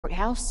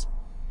lighthouse?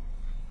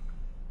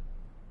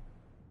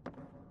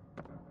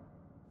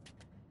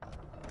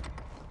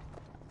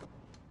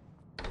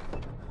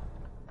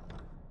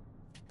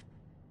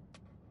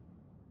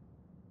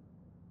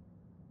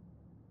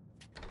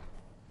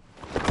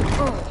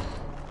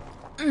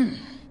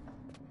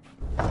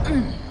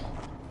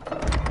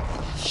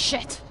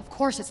 Shit, of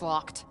course it's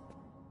locked.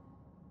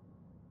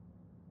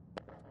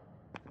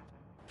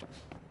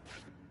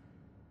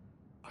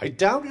 I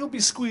doubt you'll be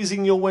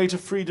squeezing your way to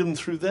freedom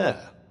through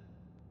there.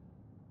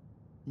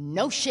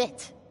 No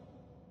shit.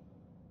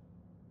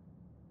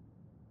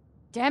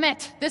 Damn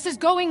it, this is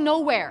going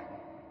nowhere.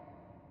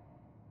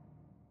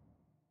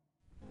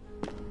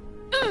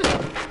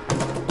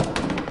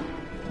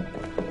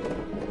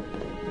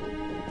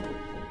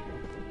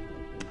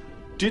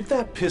 Did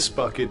that piss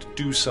bucket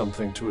do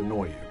something to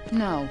annoy you?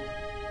 No.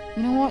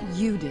 You know what?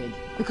 You did.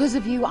 Because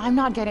of you, I'm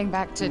not getting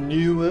back to...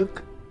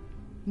 Newark?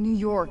 New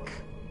York.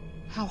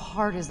 How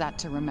hard is that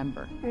to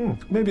remember?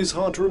 Maybe as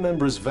hard to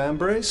remember as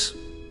Vambrace?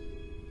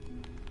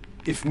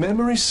 If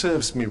memory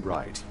serves me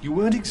right, you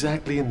weren't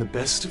exactly in the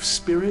best of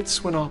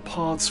spirits when our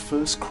paths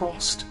first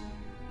crossed.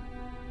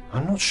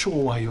 I'm not sure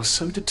why you're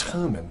so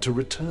determined to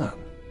return.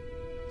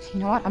 You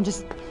know what? I'm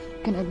just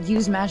gonna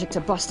use magic to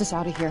bust us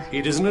out of here.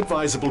 It isn't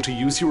advisable to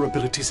use your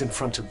abilities in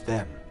front of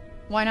them.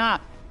 Why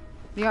not?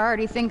 They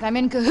already think I'm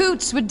in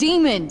cahoots with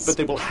demons! But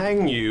they will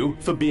hang you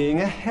for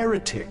being a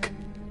heretic.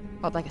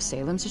 What, like a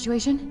Salem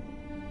situation?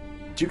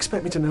 Do you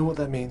expect me to know what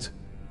that means?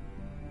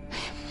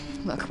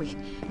 Look, we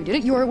did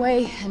it your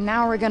way, and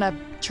now we're gonna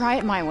try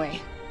it my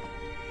way.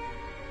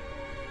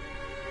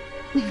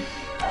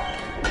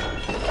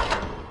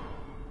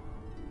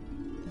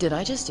 Did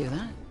I just do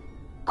that?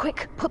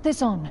 Quick, put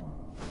this on.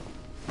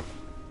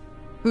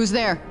 Who's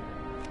there?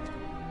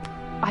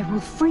 I will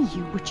free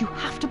you, but you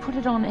have to put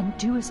it on and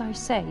do as I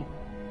say.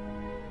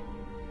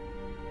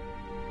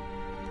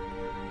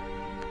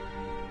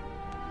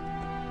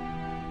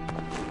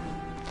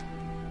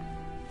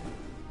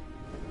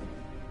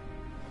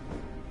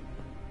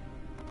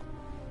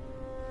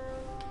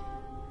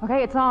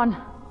 Okay, it's on.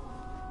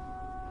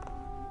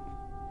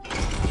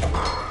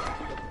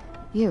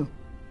 You.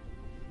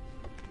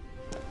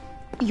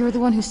 You're the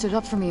one who stood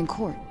up for me in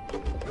court.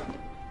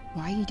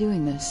 Why are you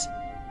doing this?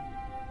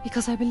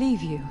 Because I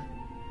believe you.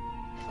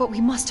 But we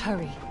must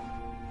hurry.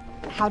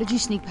 How did you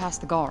sneak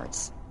past the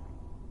guards?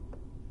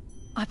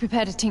 I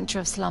prepared a tincture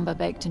of slumber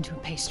baked into a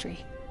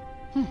pastry.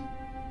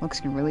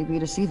 Looks can really be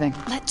deceiving.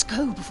 Let's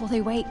go before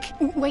they wake.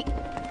 Wait.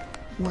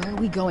 Where are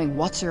we going?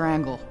 What's your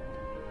angle?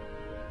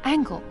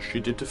 Angle?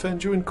 She did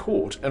defend you in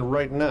court, and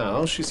right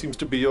now she seems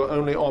to be your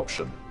only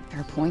option.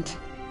 Fair point.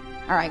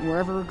 Alright,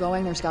 wherever we're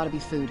going, there's gotta be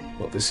food.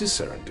 Well, this is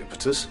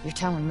serendipitous. You're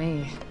telling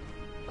me.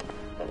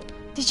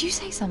 Did you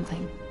say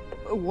something?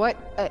 What?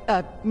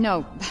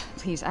 No.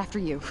 Please, after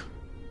you.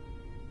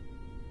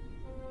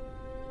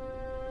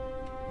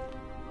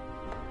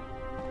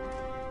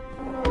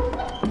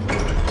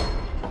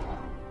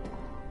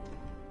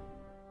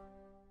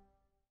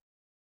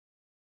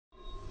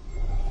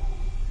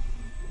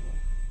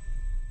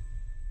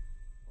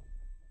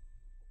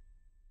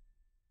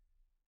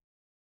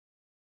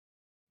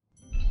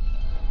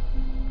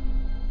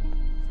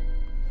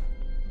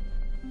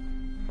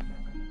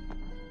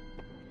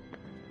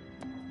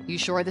 You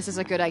sure this is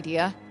a good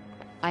idea?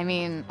 I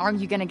mean, aren't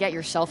you gonna get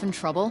yourself in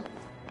trouble?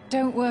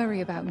 Don't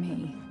worry about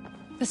me.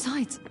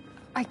 Besides,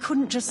 I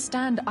couldn't just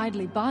stand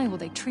idly by while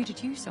they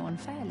treated you so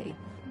unfairly.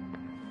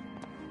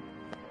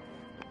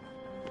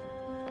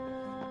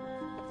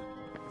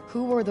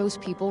 Who were those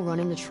people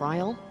running the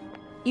trial?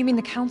 You mean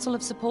the Council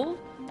of Sepul?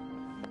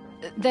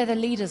 They're the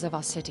leaders of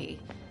our city.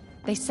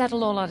 They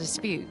settle all our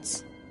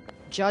disputes.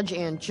 Judge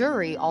and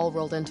jury all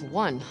rolled into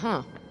one,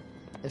 huh?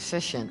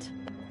 Efficient.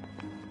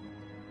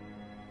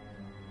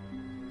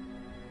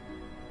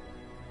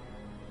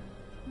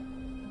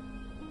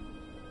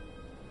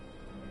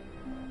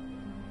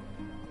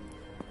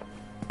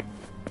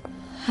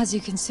 As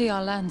you can see,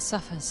 our land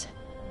suffers.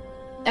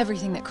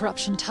 Everything that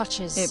corruption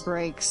touches... It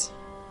breaks.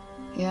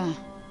 Yeah.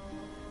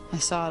 I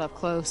saw it up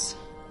close.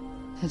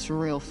 It's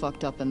real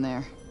fucked up in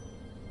there.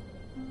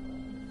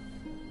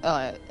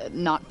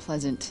 Not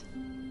pleasant.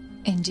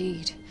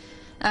 Indeed.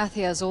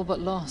 Athia's all but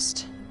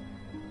lost.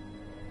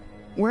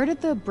 Where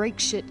did the break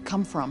shit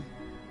come from?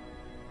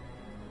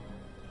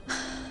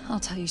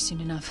 I'll tell you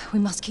soon enough. We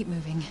must keep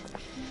moving.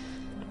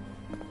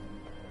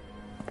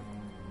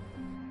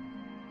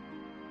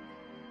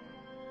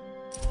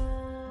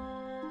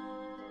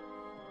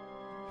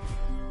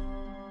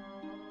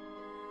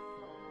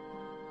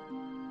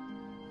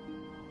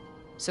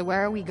 So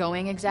where are we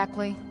going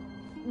exactly?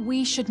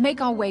 We should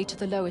make our way to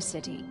the lower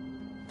city.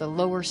 The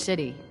lower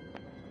city.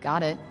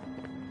 Got it.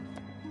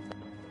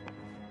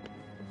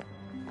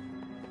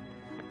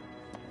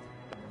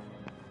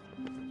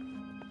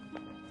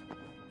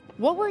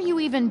 What were you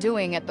even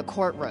doing at the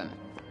courtroom?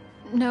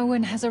 No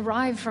one has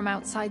arrived from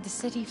outside the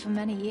city for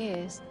many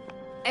years.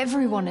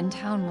 Everyone in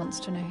town wants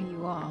to know who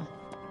you are.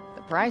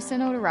 The price of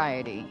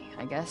notoriety,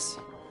 I guess.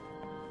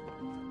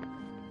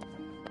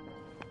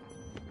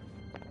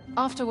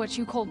 After what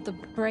you called the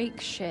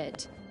break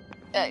shit.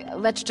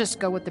 Let's just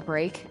go with the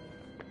break.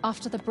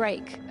 After the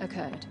break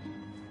occurred,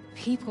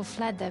 people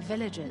fled their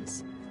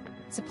villages.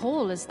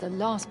 Sepul is the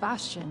last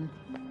bastion.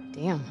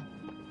 Damn.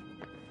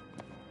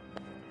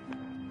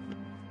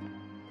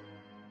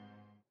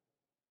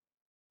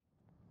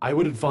 I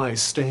would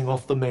advise staying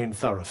off the main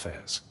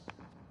thoroughfares.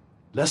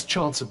 Less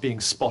chance of being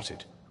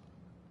spotted.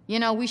 You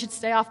know, we should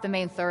stay off the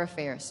main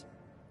thoroughfares.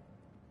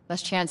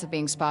 Less chance of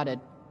being spotted.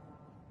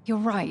 You're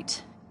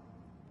right.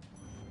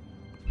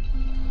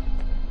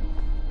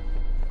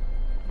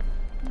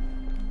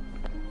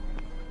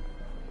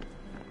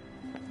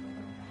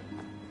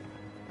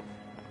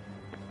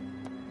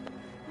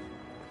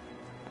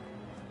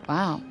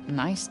 Wow,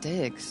 nice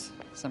digs.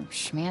 Some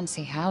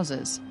schmancy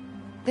houses.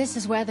 This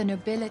is where the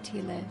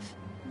nobility live.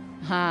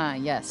 Ah,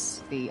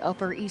 yes, the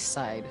Upper East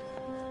Side.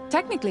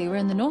 Technically, we're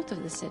in the north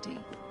of the city.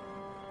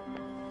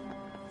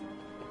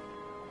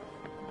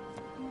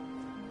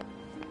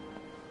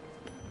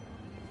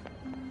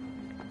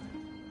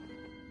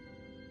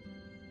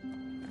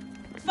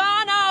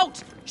 Fan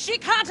out! She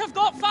can't have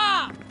got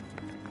far!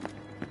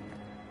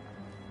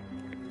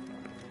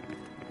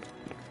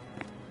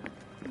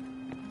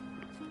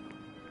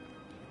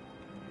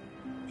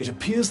 It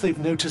appears they've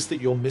noticed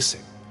that you're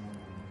missing.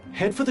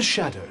 Head for the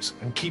shadows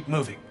and keep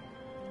moving.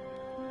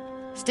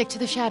 Stick to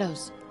the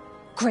shadows.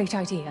 Great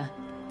idea.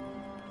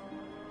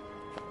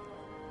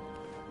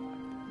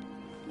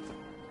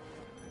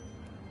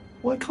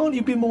 Why can't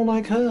you be more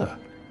like her?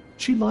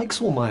 She likes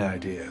all my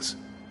ideas.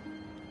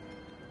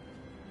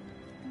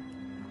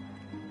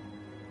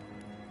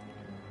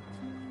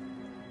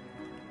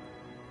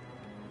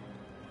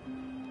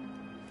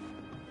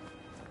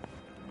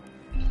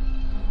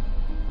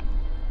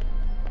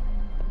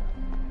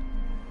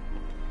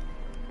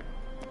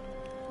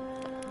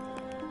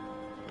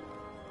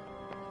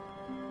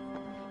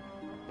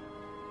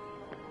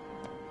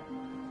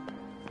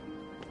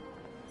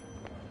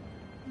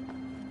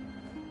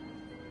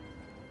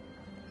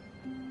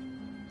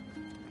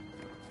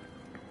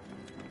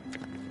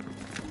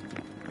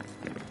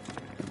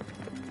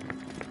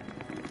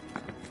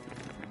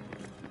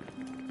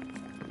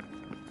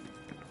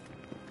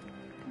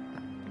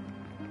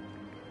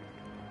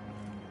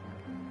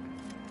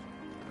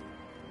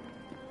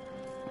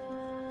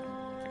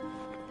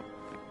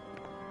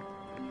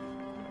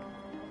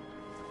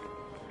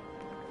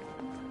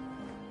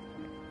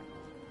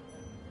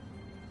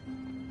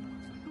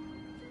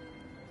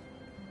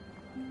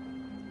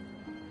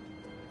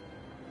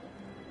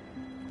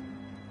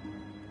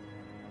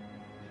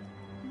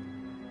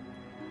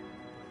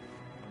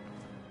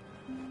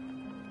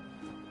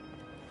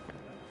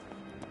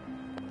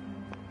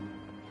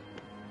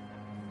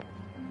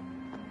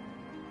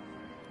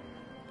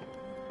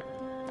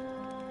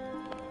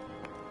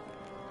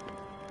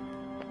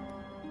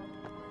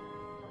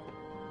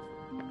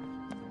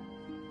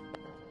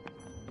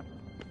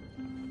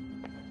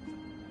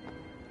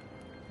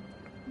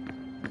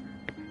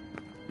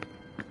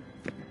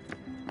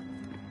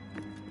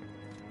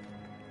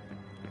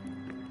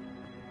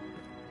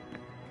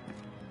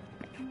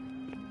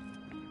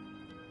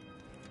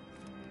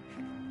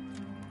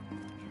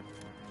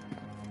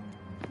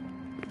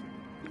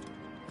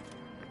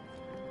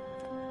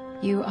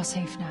 You are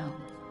safe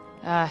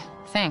now.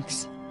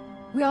 Thanks.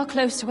 We are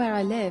close to where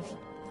I live.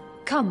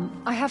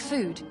 Come, I have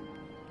food.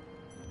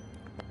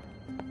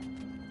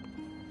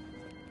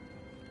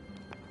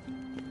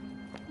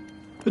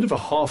 Bit of a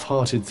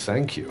half-hearted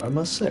thank you, I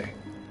must say.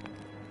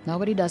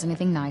 Nobody does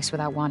anything nice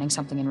without wanting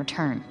something in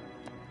return.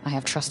 I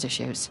have trust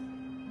issues.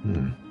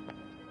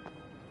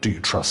 Do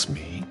you trust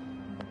me?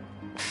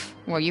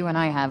 What you and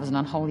I have is an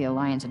unholy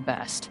alliance at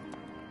best.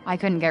 I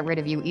couldn't get rid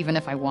of you even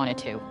if I wanted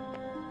to.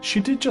 She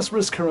did just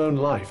risk her own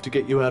life to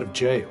get you out of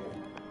jail.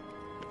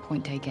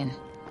 Point taken.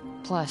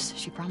 Plus,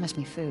 she promised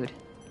me food.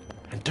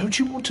 And don't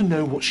you want to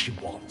know what she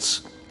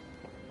wants?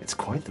 It's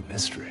quite the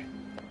mystery.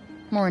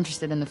 More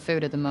interested in the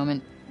food at the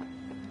moment.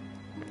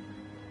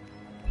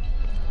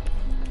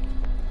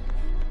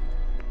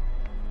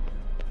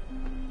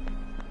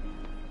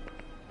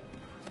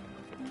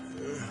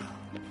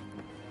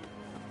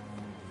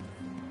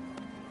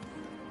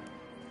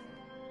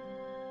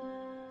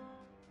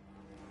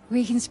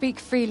 We can speak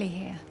freely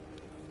here.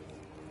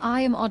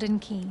 I am Odin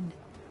Keen,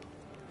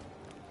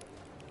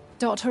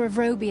 daughter of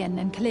Robian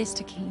and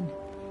Callista Keen.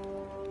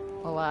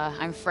 Well,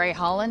 I'm Frey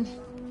Holland,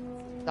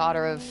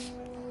 daughter of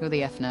who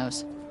the F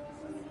knows.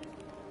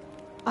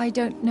 I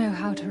don't know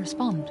how to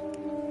respond.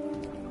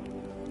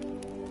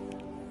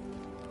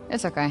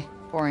 It's okay.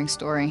 Boring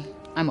story.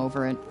 I'm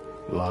over it.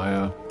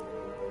 Liar.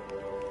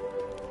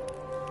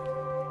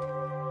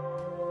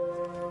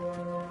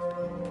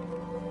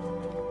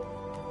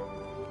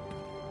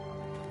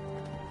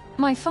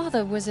 My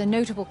father was a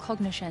notable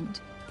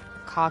cognoscent.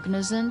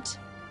 Cognizant?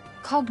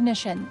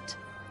 Cognoscent.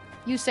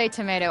 You say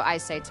tomato, I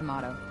say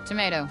tomato.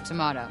 Tomato,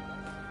 tomato.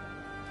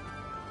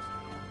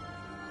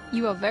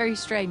 You are very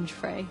strange,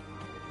 Frey.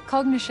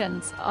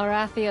 Cognoscents are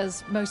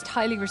Athia's most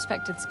highly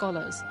respected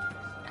scholars.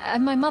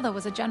 And my mother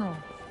was a general.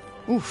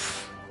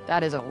 Oof.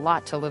 That is a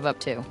lot to live up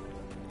to.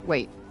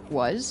 Wait,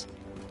 was?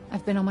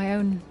 I've been on my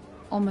own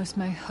almost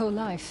my whole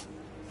life.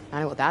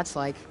 I know what that's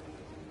like.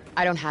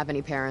 I don't have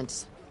any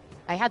parents.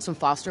 I had some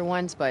foster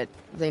ones, but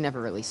they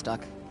never really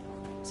stuck.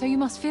 So you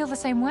must feel the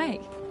same way.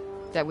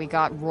 That we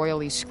got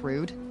royally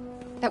screwed?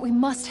 That we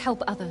must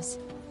help others.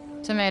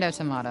 Tomato,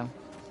 tomato.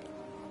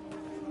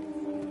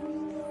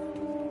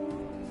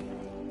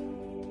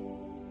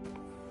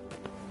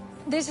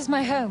 This is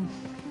my home.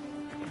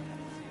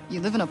 You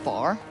live in a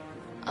bar?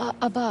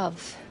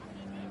 Above.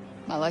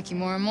 I like you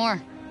more and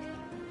more.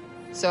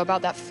 So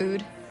about that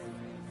food?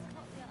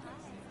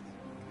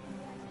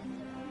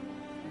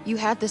 You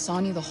had this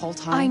on you the whole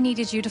time? I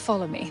needed you to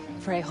follow me.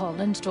 Frey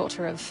Holland,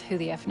 daughter of who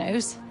the F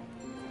knows.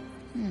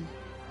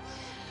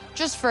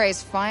 Just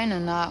phrase fine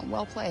and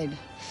well played.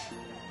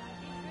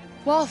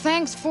 Well,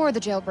 thanks for the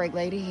jailbreak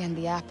lady and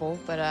the apple,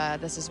 but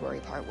this is where we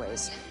part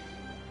ways.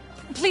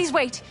 Please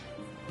wait.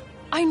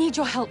 I need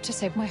your help to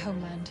save my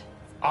homeland.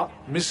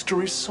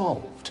 Mystery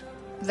solved.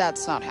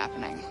 That's not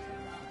happening.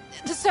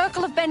 The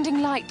circle of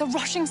bending light, the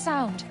rushing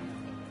sound.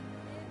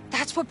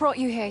 That's what brought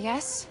you here,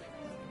 yes?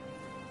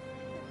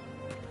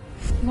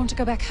 You want to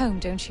go back home,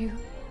 don't you?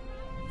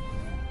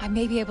 I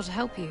may be able to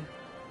help you.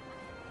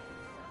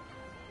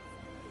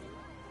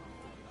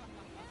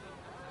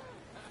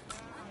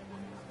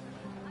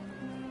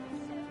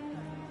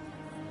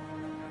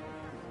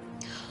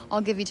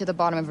 I'll give you to the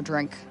bottom of a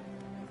drink.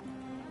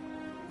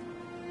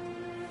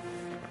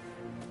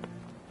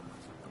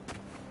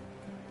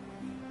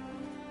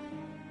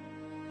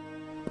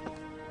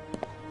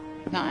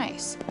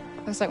 Nice.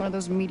 Looks like one of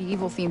those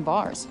medieval-themed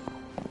bars.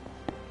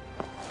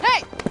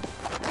 Hey!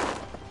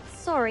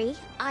 Sorry,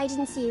 I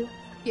didn't see you.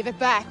 Give it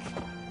back.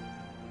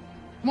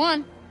 Come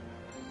on.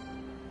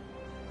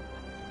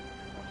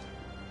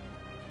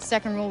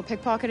 Second rule of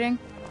pickpocketing,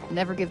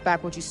 never give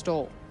back what you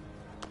stole.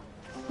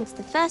 What's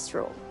the first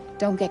rule?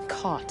 Don't get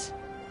caught.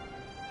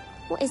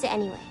 What is it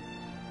anyway?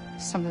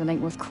 Something that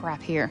ain't worth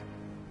crap here.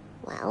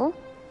 Well,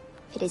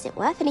 if it isn't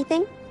worth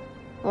anything,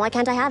 why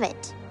can't I have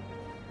it?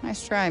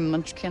 Nice try,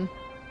 Munchkin.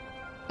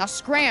 Now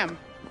scram!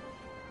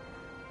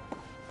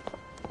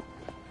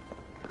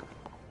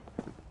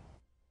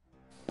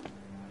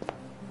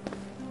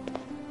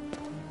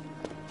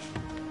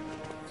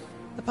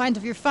 A pint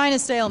of your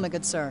finest ale, my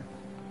good sir.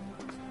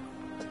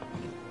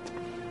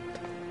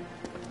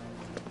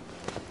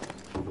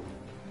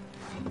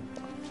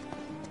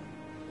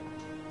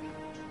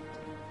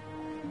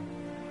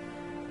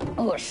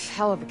 Oh,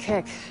 hell of a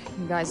kick.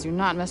 You guys do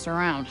not mess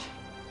around.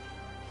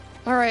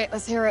 All right,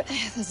 let's hear it.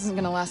 This isn't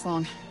gonna last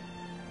long.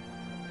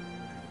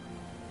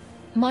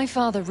 My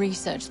father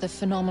researched the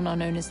phenomenon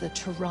known as the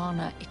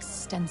Tirana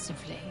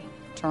extensively.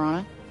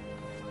 Tirana?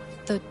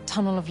 The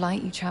tunnel of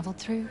light you traveled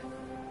through?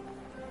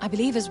 I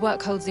believe his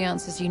work holds the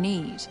answers you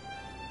need.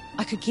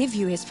 I could give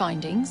you his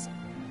findings,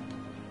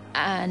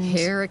 and...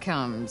 Here it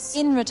comes.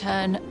 in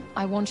return,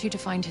 I want you to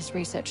find his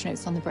research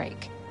notes on the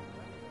break.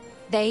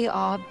 They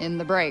are... In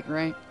the break,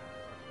 right?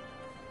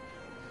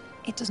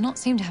 It does not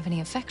seem to have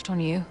any effect on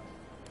you.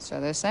 So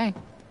they say.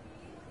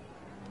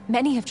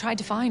 Many have tried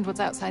to find what's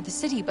outside the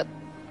city, but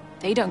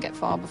they don't get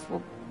far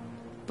before...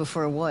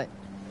 Before what?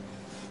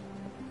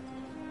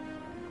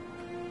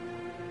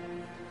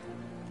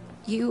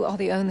 You are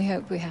the only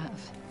hope we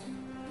have.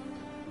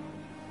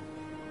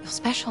 You're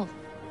special.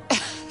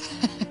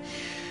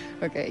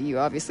 Okay, you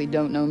obviously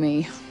don't know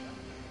me.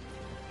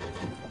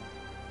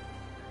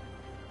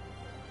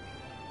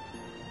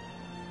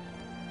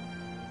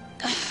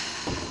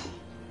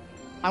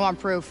 I want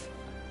proof.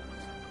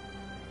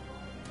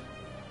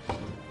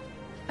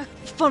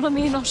 Follow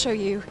me and I'll show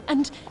you.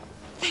 And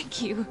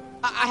thank you.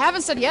 I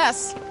haven't said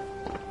yes.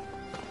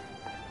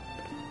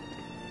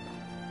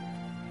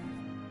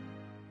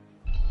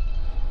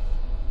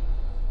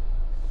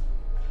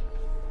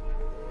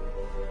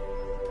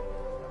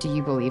 Do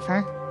you believe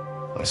her?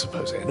 I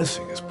suppose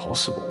anything is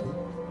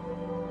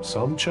possible.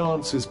 Some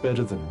chance is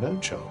better than no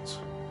chance.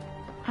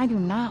 I do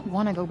not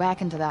want to go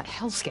back into that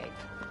hellscape.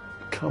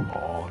 Come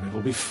on,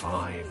 it'll be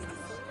fine.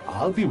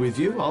 I'll be with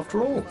you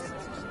after all.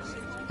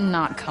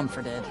 Not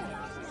comforted.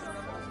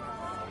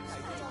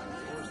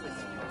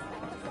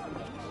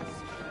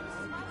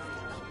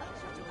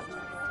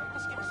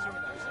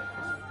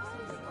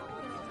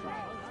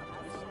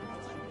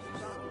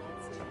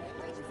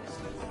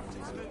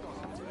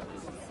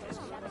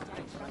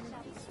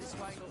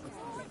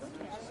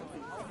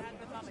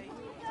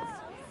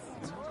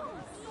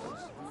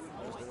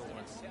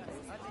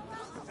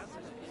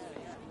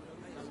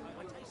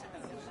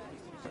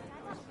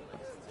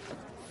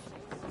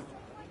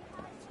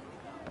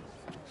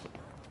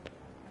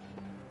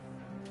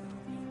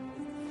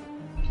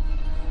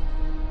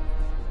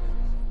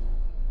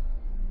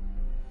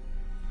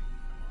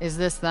 Is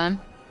this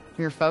them?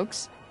 Your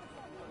folks?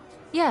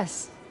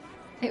 Yes.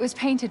 It was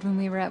painted when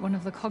we were at one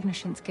of the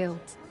Cognoscence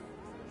guilds.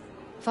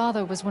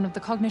 Father was one of the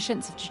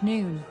Cognoscents of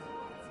Janoon.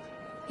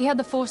 He had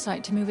the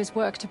foresight to move his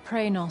work to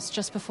Praenos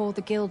just before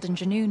the guild in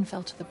Janoon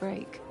fell to the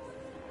break.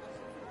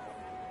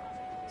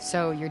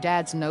 So your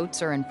dad's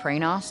notes are in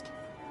Praenost?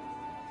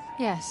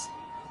 Yes.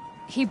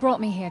 He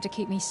brought me here to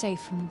keep me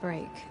safe from the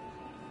break.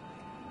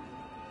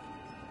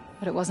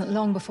 But it wasn't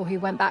long before he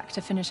went back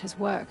to finish his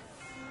work.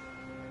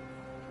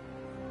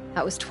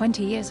 That was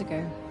 20 years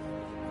ago.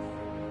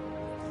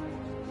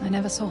 I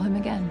never saw him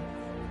again.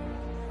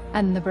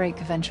 And the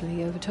break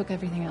eventually overtook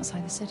everything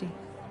outside the city.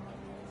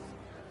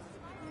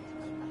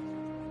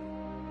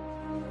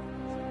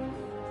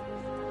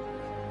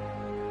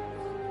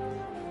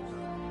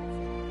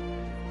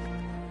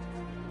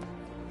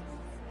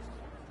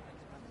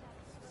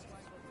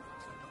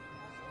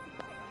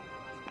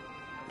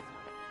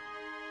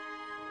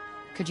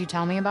 Could you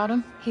tell me about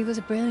him? He was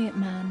a brilliant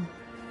man,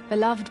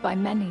 beloved by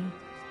many.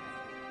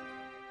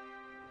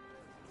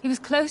 He was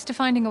close to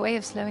finding a way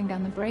of slowing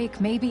down the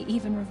break, maybe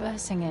even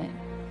reversing it.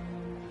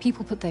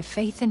 People put their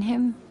faith in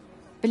him,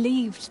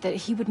 believed that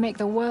he would make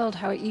the world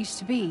how it used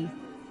to be.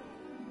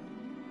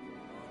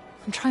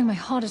 I'm trying my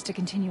hardest to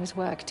continue his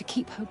work, to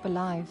keep hope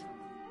alive.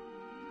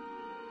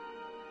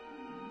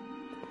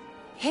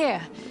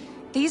 Here,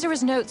 these are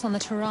his notes on the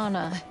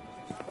Tirana.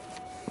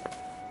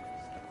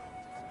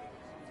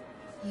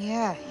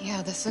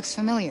 Yeah, this looks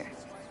familiar.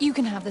 You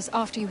can have this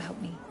after you help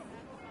me.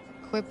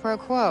 Quid pro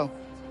quo.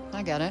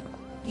 I get it.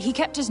 He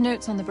kept his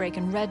notes on the break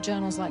and read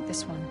journals like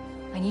this one.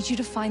 I need you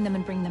to find them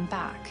and bring them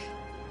back.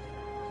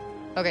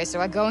 Okay,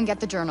 so I go and get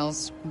the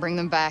journals, bring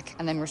them back,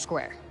 and then we're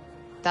square.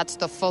 That's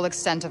the full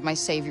extent of my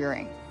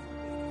savioring.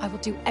 I will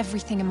do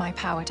everything in my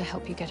power to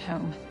help you get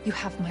home. You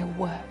have my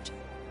word.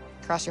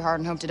 Cross your heart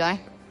and hope to die?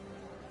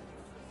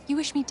 You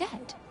wish me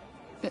dead?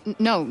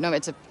 No,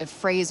 it's a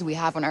phrase we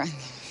have on our...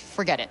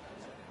 Forget it.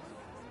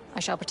 I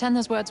shall pretend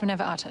those words were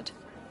never uttered.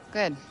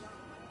 Good.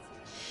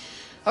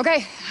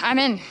 Okay, I'm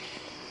in.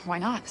 Why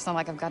not? It's not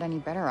like I've got any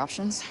better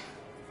options.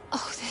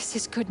 Oh, this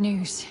is good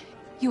news.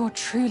 You're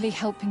truly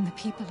helping the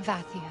people of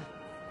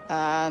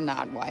Athia.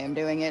 Not why I'm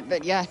doing it,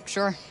 but yeah,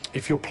 sure.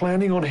 If you're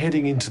planning on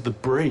heading into the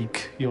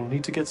break, you'll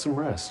need to get some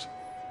rest.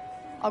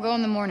 I'll go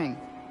in the morning.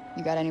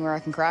 You got anywhere I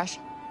can crash?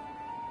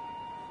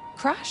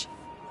 Crash?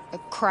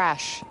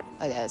 Crash.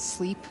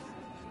 Sleep.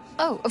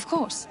 Oh, of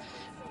course.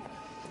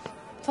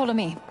 Follow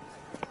me.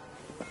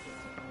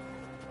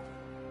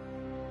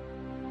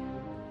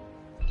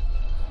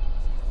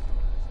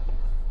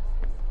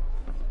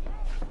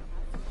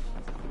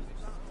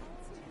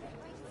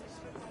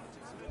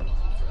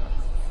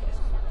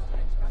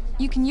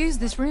 You can use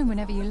this room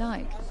whenever you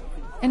like,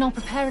 and I'll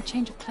prepare a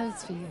change of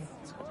clothes for you.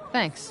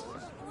 Thanks.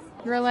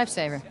 You're a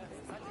lifesaver.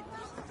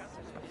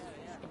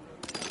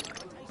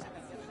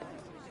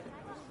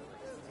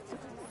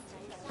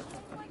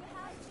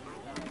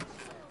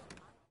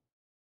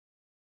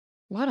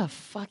 What a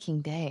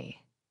fucking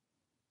day.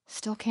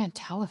 Still can't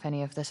tell if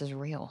any of this is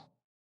real.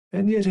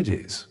 And yet it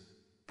is.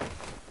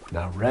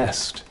 Now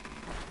rest.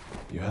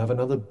 You have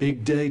another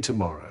big day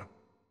tomorrow.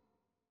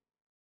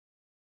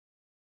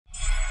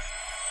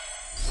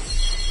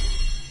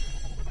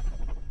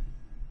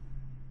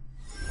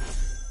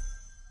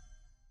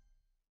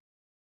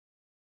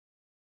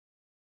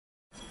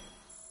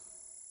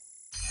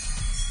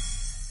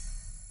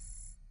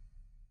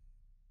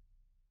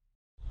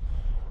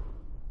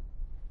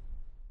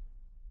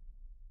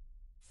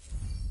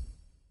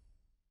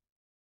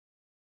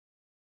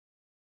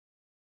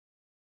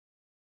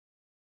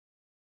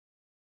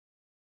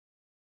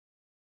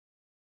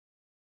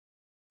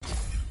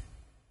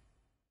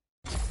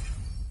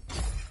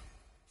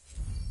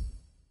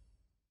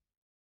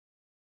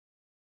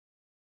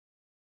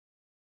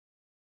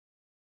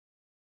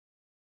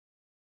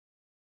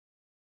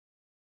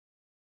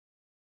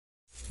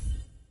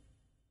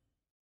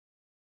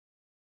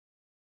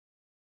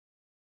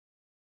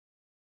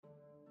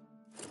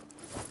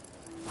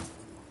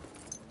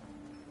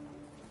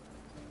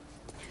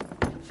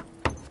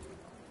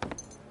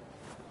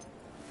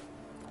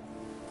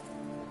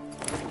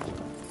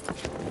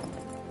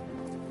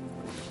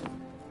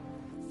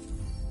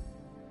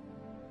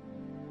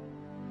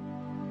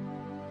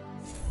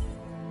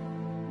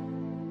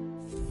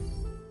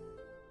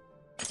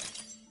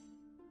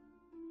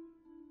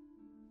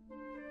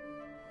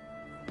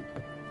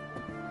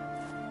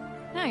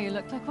 Now you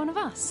look like one of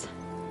us.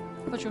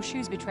 But your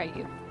shoes betray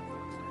you.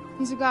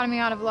 These have gotten me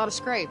out of a lot of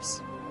scrapes.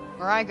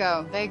 Where I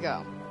go, they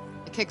go.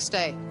 The kicks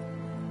stay.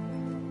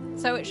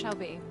 So it shall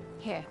be.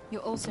 Here,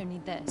 you'll also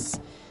need this.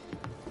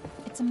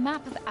 It's a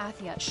map of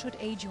Athia. It should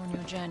aid you on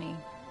your journey.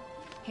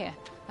 Here,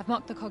 I've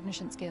marked the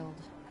Cognoscence Guild.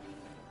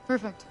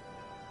 Perfect.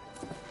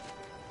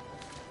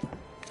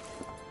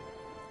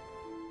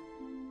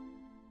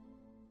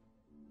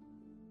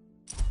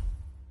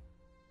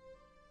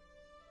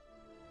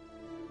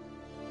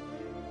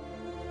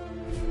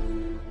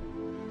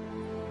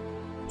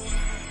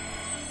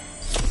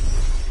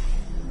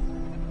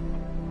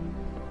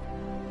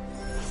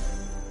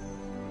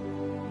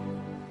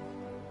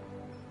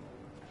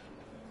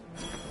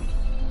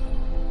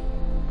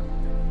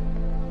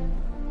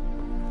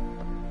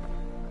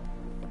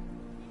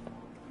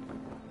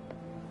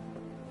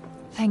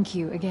 Thank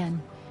you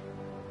again.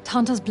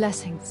 Tanta's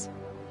blessings.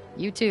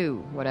 You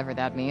too, whatever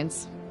that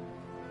means.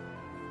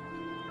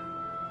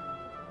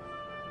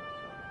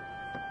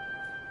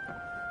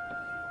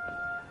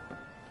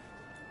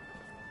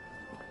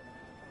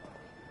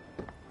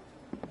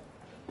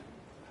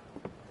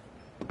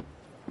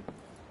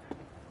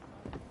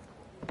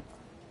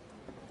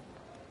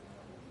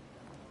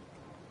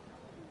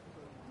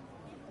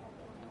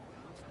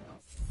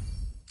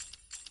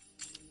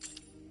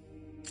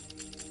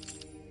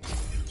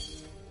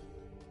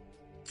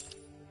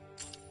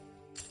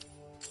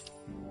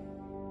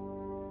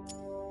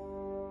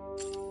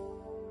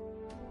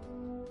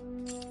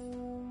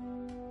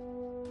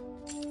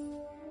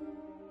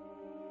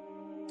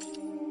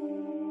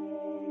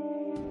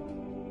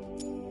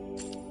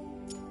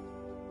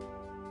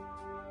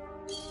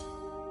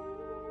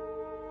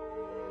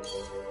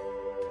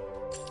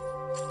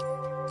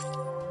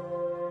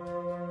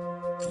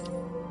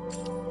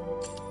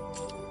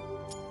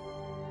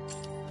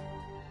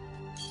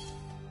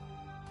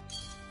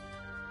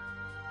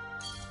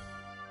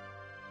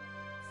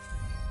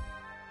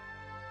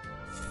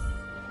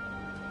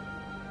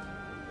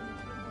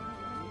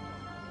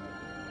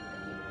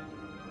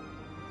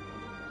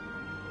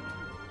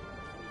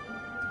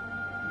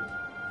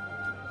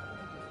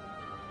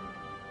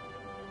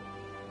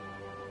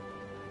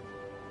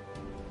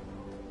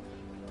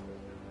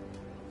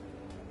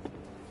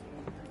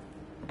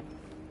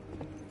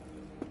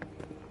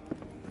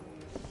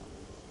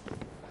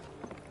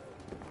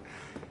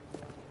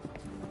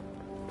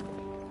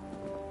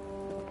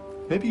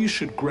 Maybe you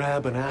should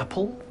grab an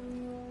apple?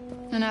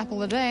 An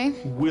apple a day.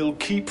 We'll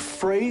keep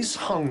Frey's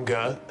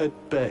hunger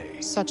at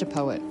bay. Such a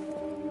poet.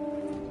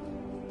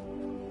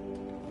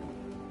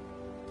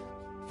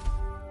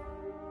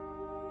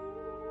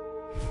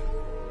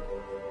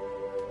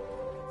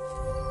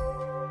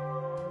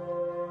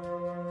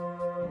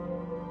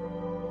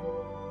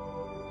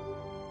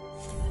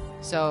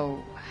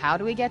 So, how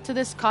do we get to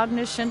this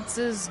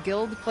Cognoscence's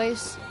guild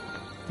place?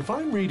 If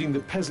I'm reading the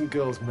peasant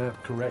girl's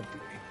map correctly,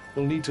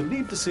 we'll need to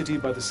leave the city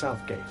by the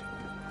south gate.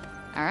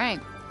 All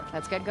right,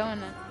 let's get going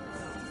then.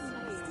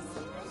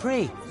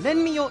 Pray,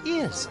 lend me your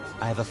ears.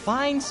 I have a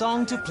fine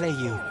song to play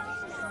you.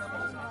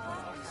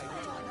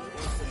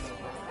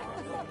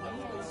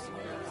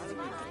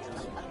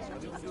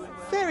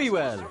 Very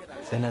well.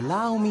 Then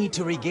allow me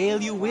to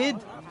regale you with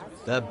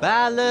the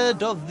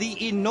ballad of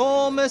the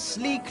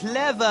enormously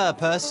clever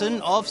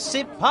person of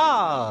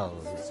Sipal.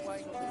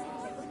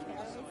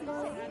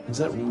 Is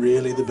that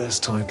really the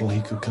best title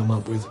he could come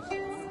up with?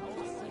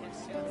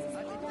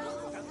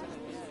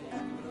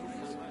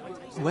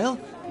 Well,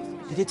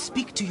 did it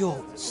speak to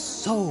your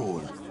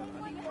soul?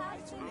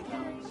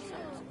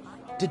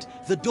 Did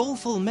the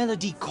doleful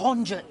melody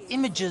conjure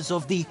images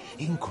of the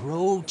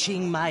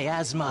encroaching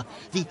miasma,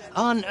 the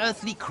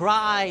unearthly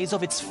cries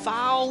of its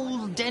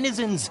foul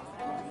denizens?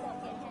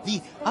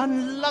 The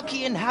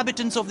unlucky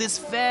inhabitants of this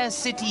fair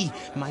city,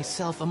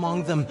 myself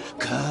among them,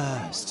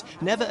 cursed,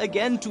 never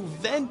again to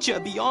venture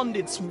beyond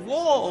its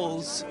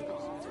walls.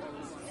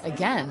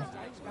 Again?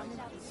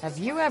 Have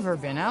you ever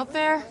been out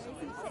there?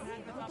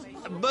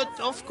 But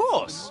of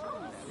course.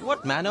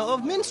 What manner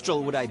of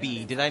minstrel would I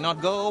be, did I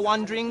not go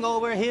wandering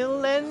over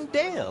hill and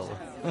dale?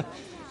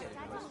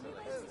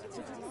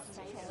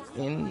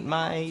 In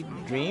my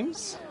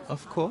dreams,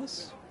 of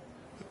course.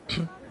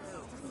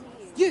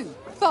 You,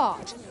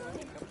 Bard!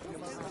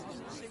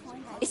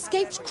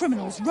 Escaped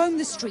criminals roam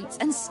the streets,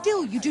 and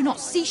still you do not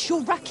cease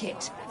your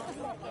racket.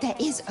 There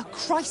is a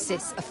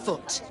crisis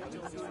afoot.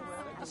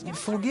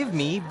 Forgive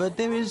me, but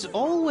there is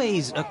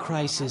always a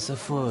crisis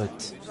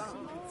afoot.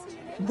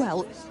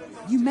 Well,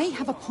 you may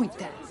have a point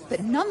there,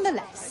 but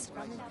nonetheless...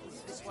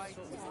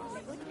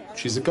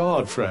 She's a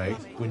guard, Frey.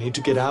 We need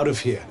to get out of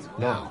here,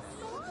 now.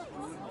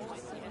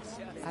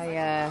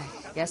 I,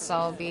 guess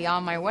I'll be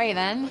on my way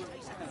then.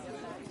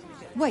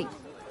 Wait.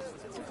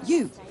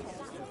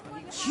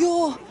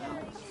 You're...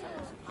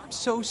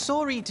 So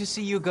sorry to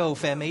see you go,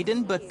 fair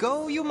maiden, but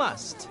go you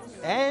must.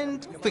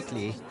 And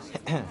quickly.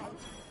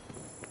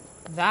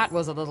 That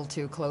was a little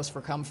too close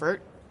for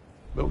comfort.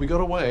 But we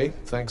got away,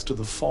 thanks to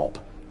the fop.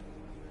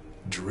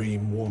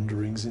 Dream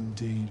wanderings,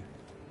 indeed.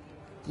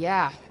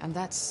 Yeah, and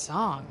that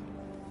song.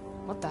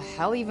 What the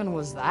hell even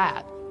was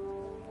that?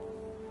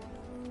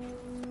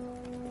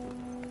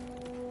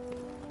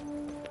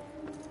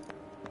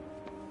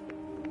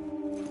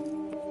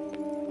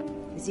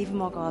 There's even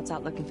more guards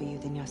out looking for you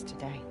than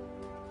yesterday.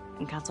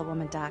 And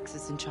Councilwoman Dax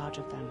is in charge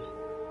of them.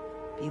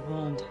 Be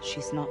warned,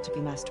 she's not to be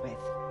messed with.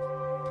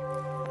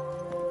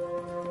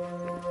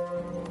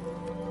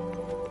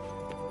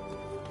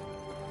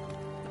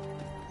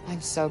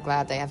 I'm so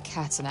glad they have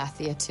cats in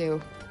Athia,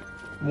 too.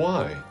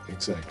 Why,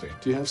 exactly?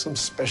 Do you have some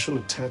special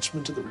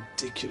attachment to the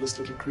ridiculous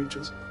little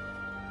creatures?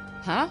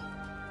 Huh?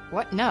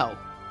 What? No.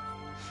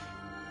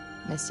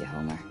 Miss you,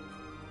 Homer.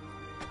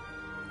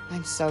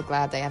 I'm so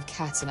glad they have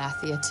cats in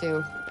Athia,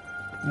 too.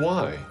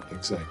 Why,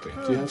 exactly?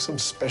 Do you have some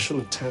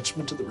special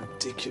attachment to the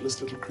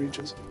ridiculous little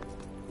creatures?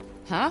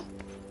 Huh?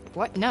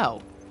 What?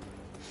 No.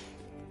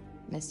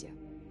 Miss you.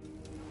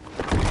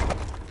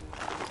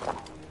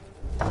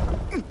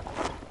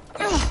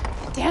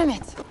 Damn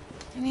it.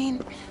 I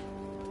mean...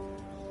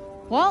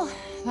 Well,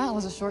 that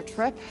was a short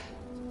trip.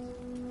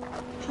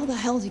 How the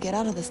hell did you get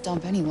out of this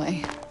dump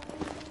anyway?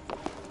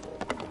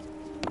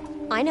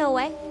 I know a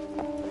way.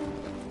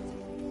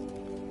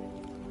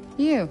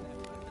 You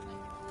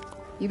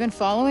been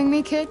following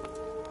me, kid?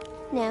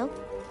 No,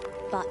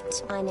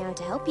 but I know how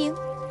to help you.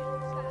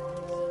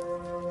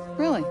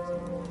 Really?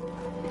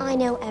 I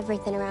know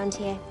everything around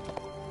here.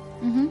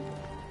 Mm-hmm.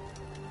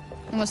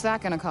 And what's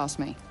that gonna cost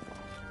me?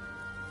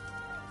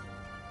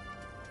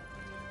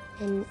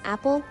 An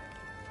apple,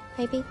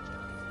 maybe?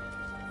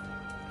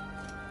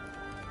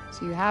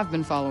 So you have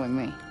been following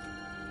me?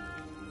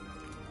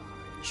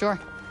 Sure.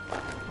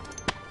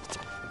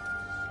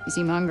 You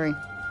seem hungry.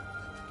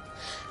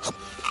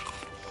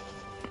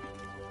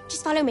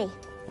 Just follow me.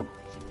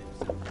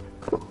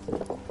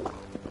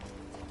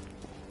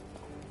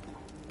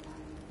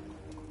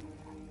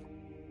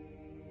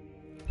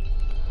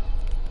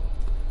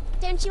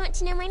 Don't you want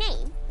to know my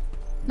name?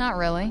 Not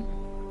really.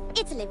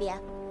 It's Olivia.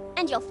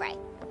 And you're Frey.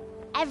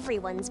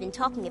 Everyone's been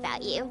talking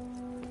about you.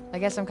 I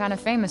guess I'm kind of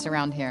famous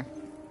around here.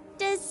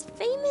 Does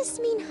famous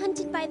mean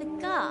hunted by the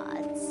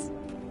gods?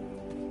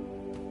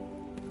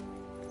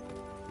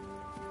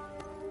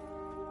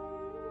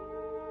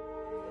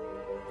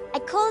 I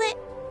call it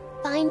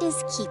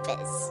finders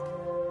keepers.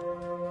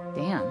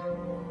 Damn.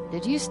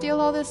 Did you steal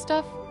all this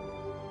stuff?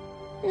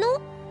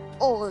 Not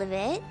all of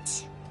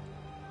it.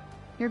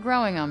 You're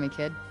growing on me,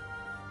 kid.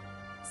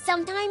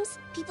 Sometimes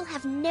people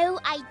have no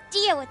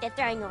idea what they're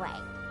throwing away.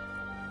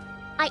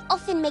 I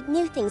often make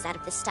new things out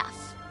of this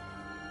stuff.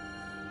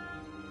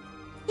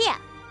 Here,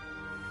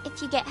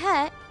 if you get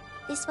hurt,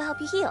 this will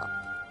help you heal.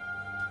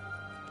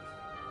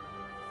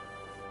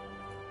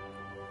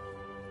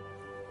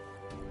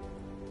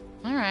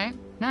 All right,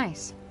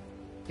 nice.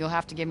 You'll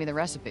have to give me the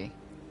recipe.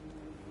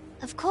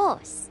 Of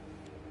course.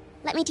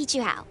 Let me teach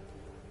you how.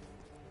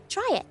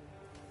 Try it.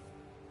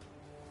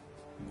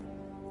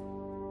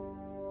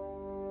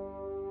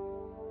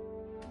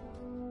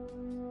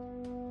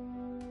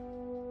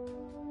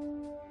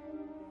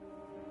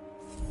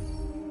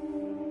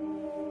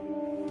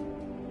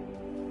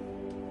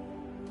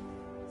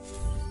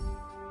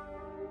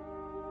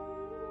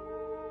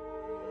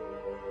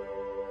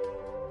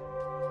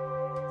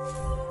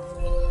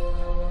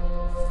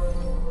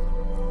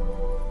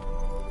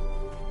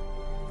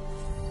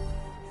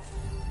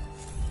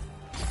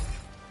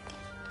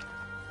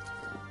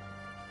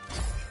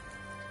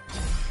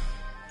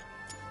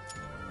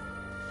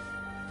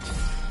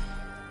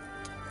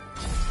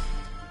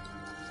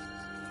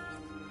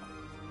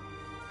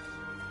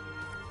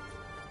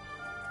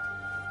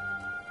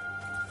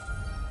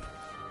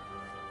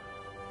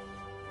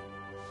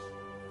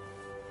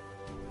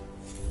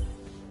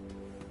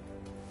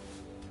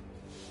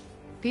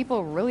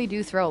 People really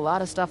do throw a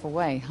lot of stuff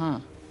away,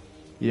 huh?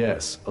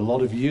 Yes, a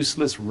lot of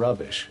useless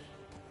rubbish.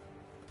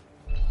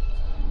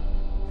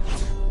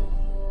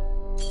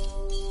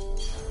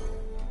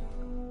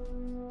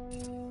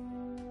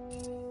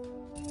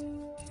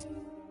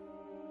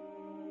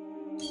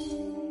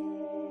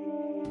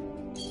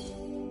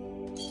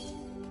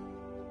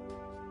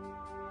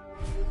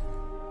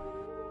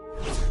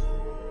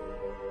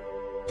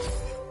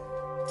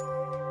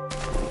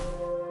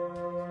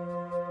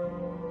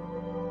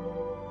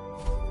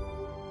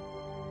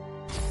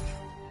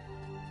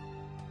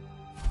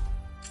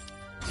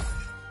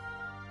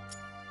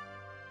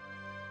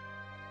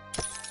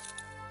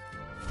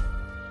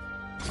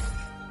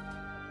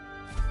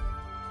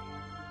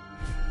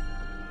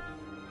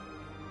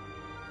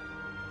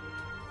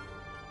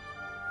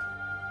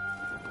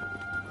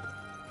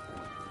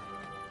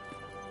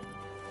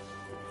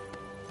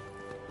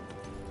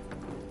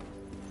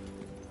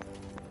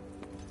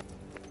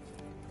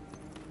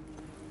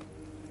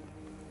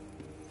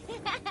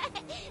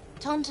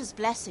 Tanta's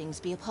blessings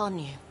be upon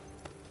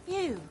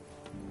you.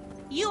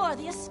 You are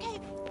the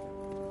escape.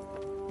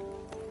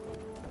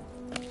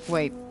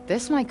 Wait,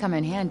 this might come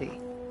in handy.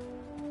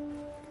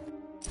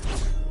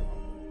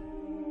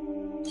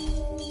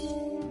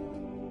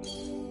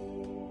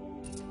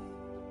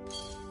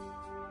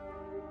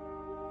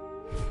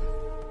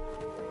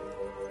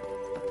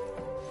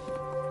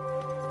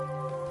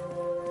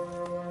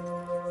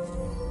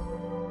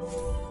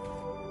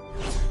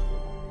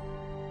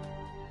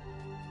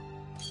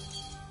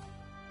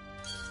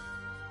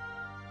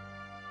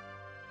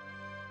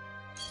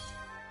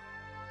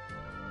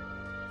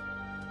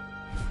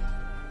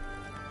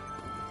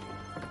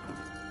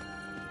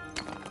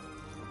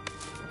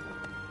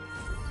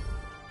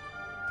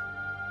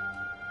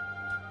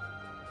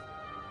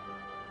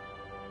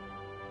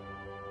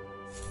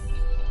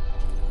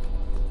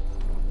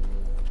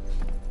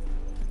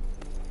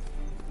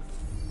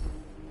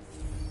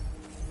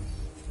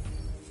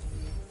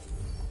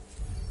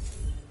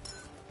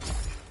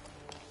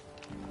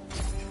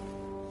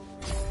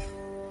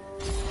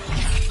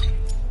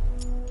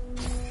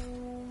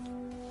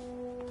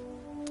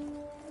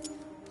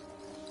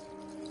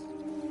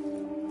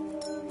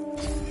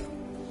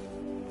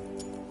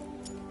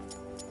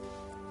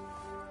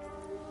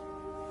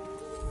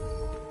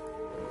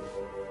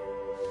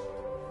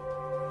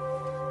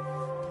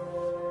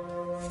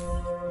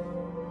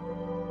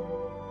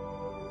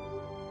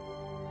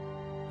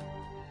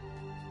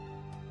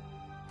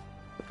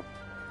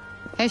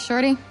 Hey,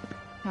 Shorty.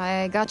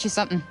 I got you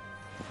something.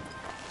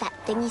 That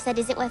thing you said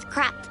isn't worth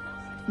crap.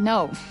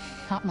 No,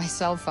 not my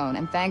cell phone,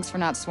 and thanks for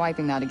not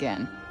swiping that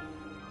again.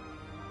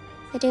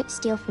 I don't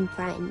steal from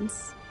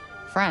friends.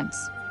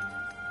 Friends.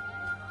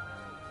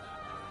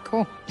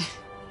 Cool.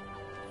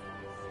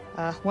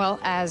 Well,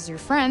 as your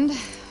friend,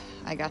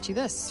 I got you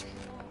this.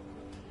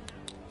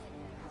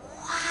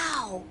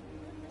 Wow!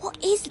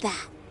 What is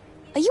that?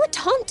 Are you a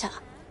Tanta?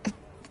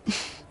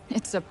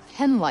 It's a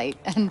pen light,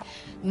 and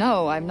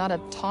no, I'm not a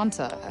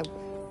Tanta.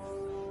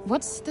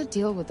 What's the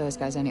deal with those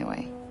guys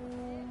anyway?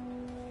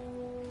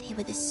 They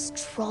were the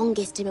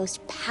strongest and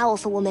most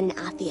powerful women in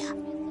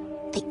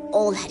Athia. They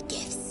all had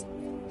gifts,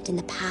 and in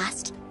the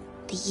past,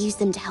 they used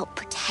them to help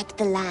protect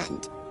the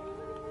land.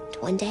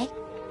 And one day,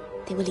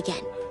 they will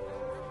again.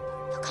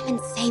 They'll come and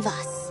save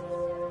us.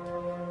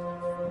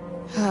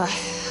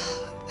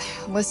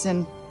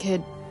 Listen,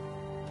 kid.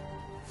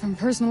 From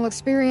personal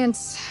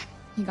experience,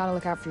 you gotta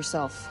look out for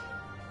yourself.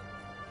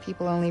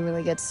 People only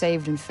really get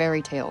saved in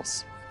fairy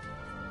tales.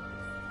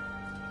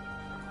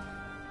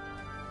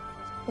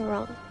 You're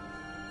wrong.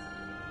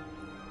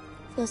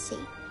 You'll see.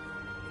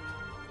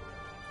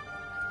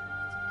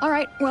 All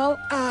right, well,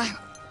 I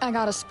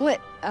got a split.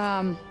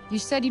 You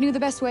said you knew the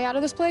best way out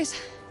of this place?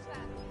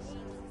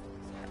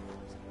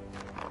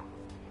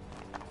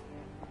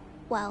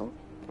 Well,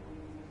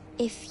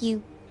 if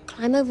you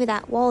climb over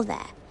that wall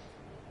there,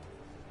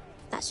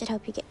 that should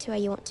help you get to where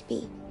you want to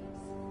be.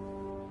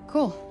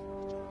 Cool.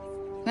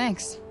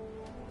 Thanks.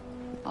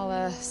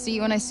 I'll, see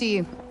you when I see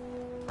you.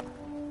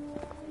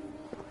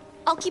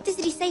 I'll keep the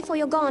city safe while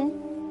you're gone.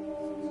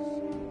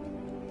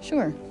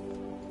 Sure.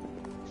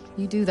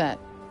 You do that.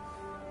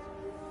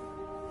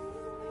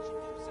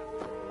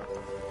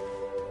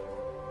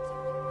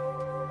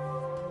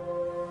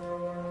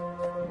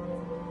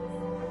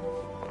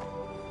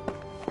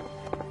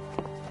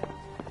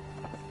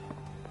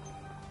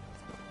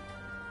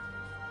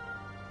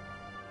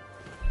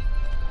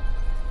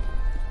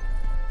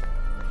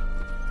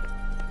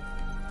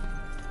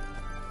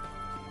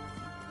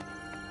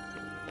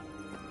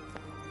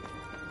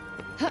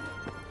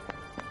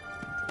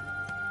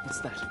 What's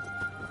that?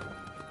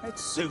 That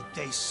soup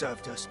they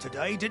served us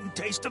today didn't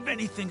taste of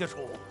anything at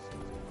all.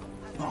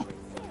 Oh.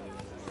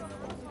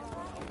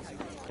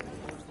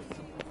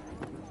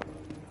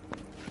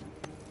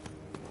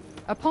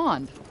 A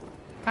pond.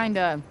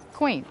 Kinda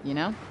quaint, you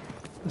know?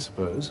 I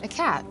suppose. A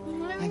cat.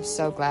 I'm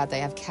so glad they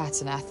have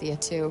cats in Athia,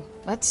 too.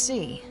 Let's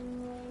see.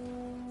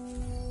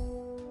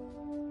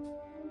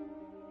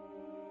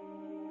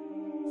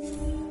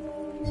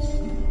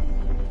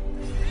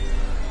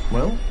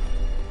 Well,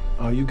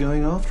 are you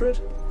going after it?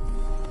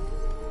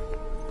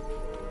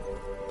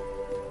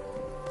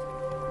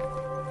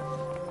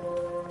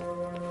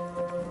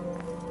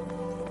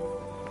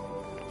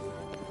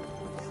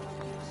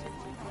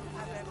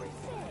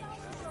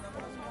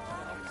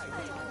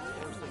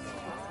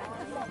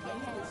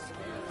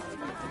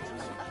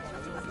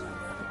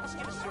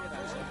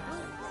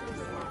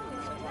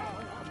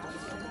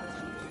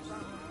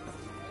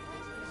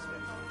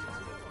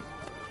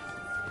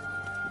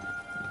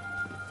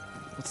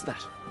 What's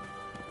that?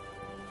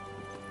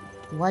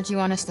 What do you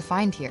want us to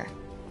find here?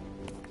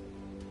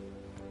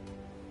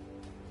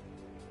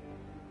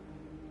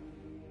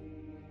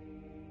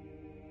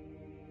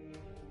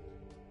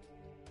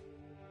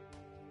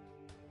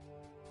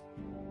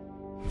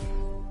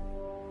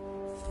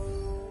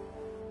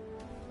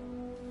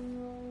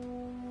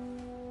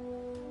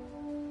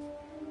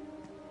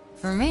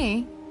 For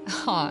me?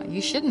 Aw,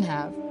 you shouldn't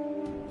have.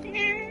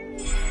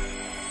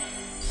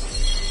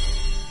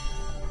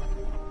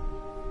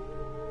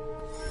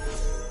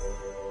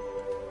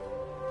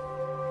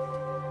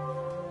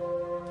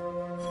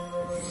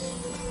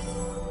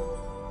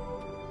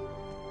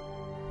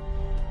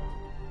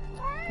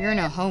 You're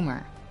no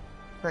Homer,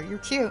 but you're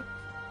cute.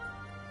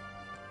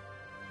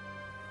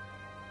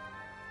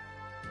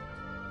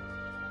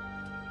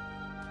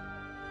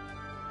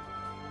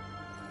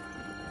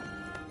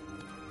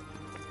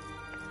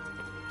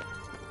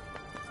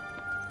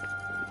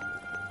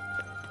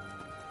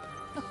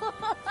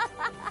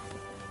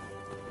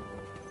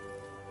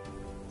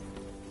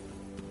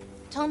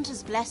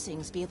 Tonta's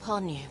blessings be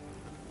upon you.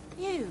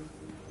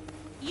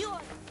 You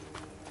are...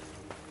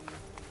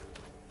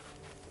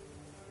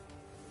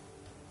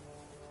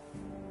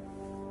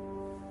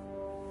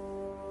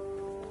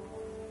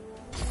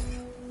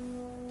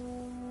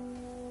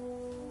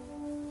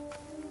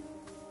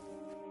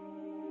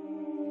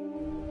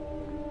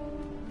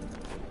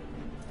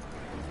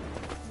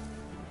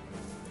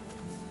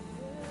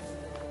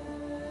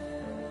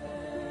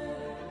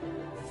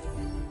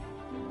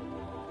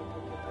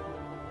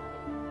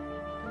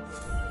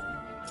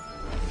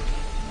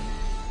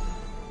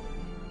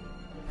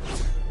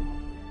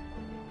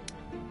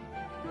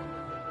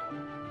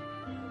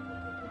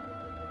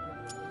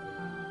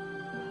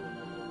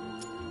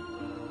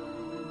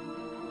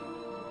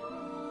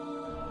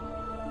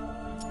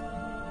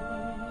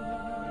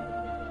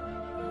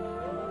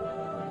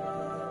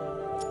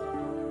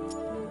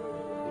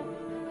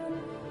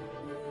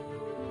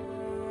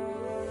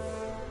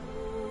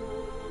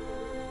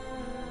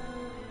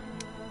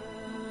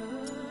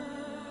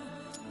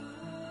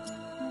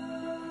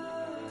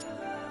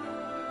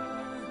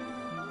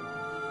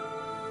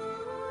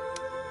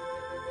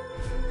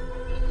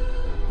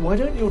 Why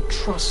don't your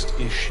trust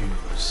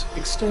issues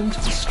extend to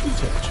the street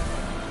edge?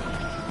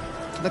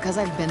 Because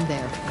I've been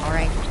there,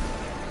 alright?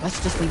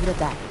 Let's just leave it at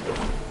that.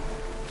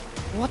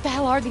 What the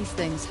hell are these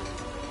things?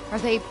 Are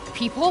they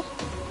people?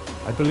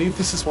 I believe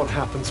this is what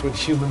happens when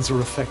humans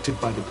are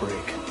affected by the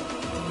break.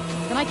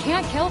 Then I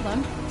can't kill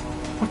them.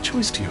 What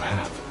choice do you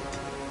have?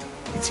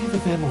 It's either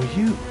them or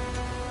you.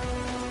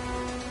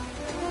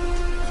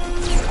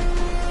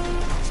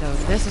 So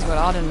this is what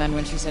Auden meant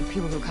when she said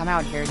people who come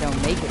out here don't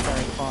make it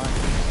very far.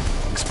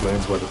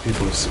 Explains why the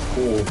people of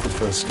Sepul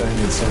prefer staying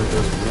inside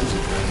those walls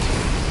of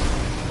theirs.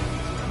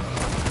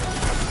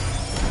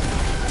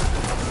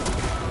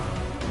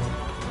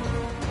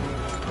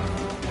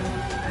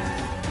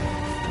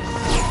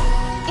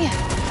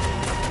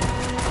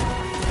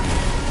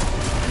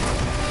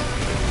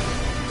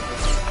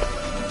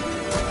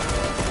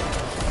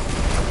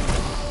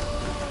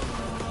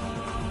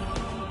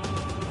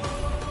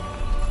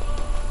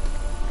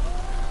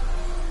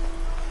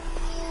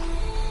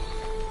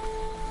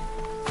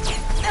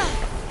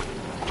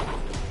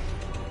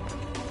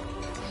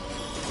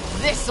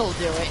 This'll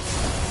do it.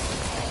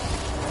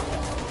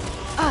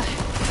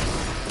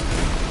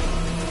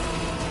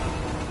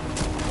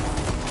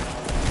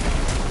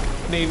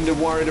 Needn't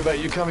have worried about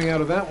you coming out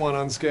of that one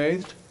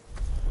unscathed.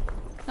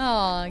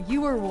 Aw,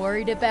 you were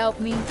worried about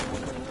me?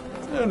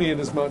 Only in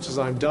as much as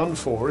I'm done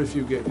for if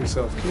you get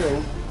yourself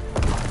killed.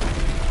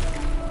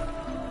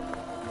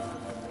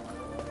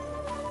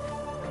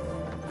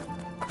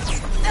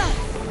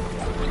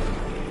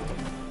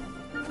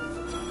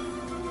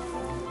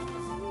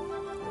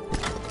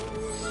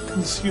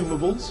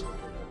 Consumables?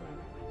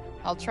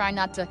 I'll try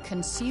not to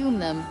consume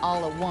them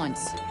all at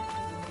once.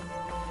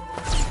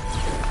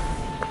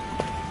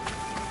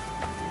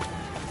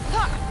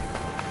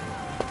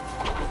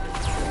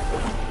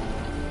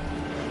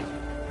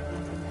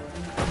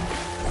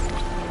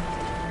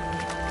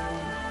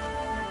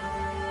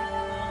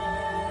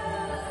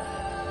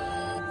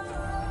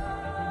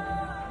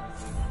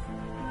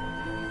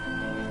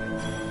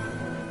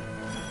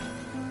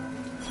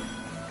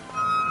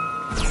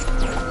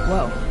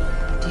 Whoa.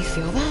 Do you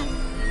feel that?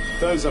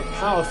 Those are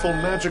powerful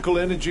magical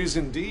energies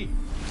indeed.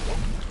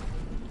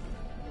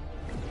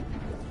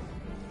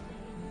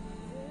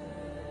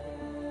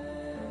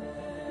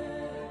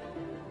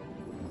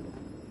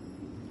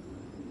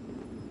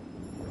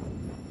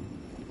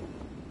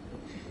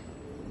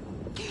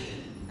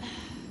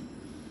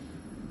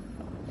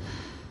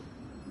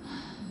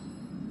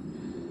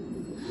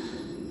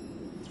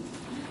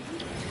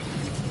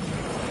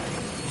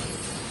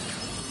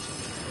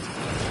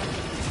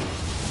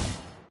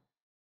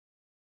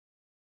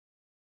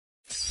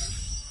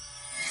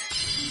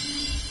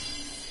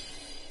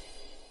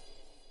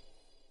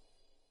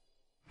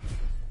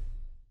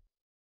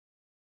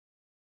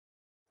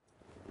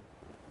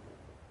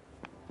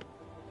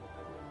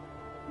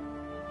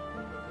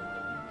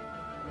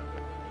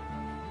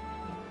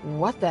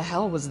 What the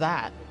hell was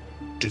that?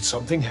 Did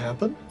something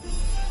happen?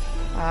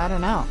 I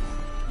don't know.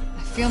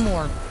 I feel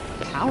more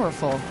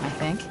powerful, I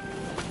think.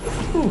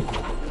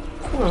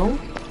 Well...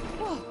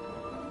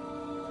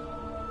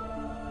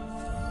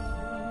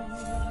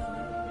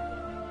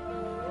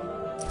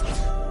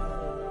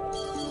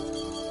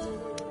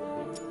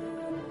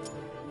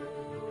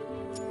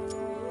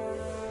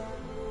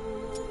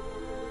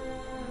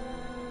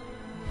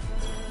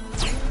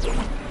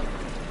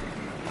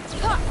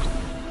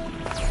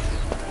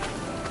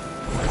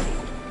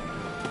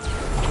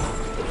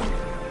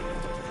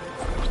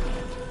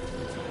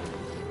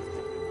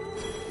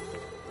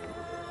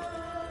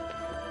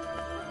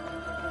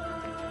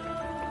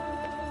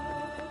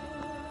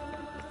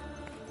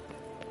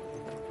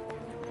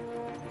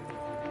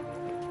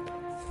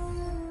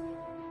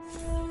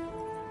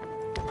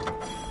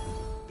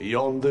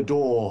 Beyond the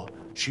door,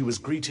 she was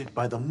greeted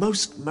by the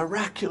most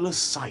miraculous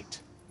sight.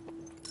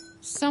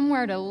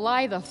 Somewhere to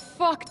lie the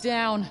fuck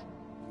down.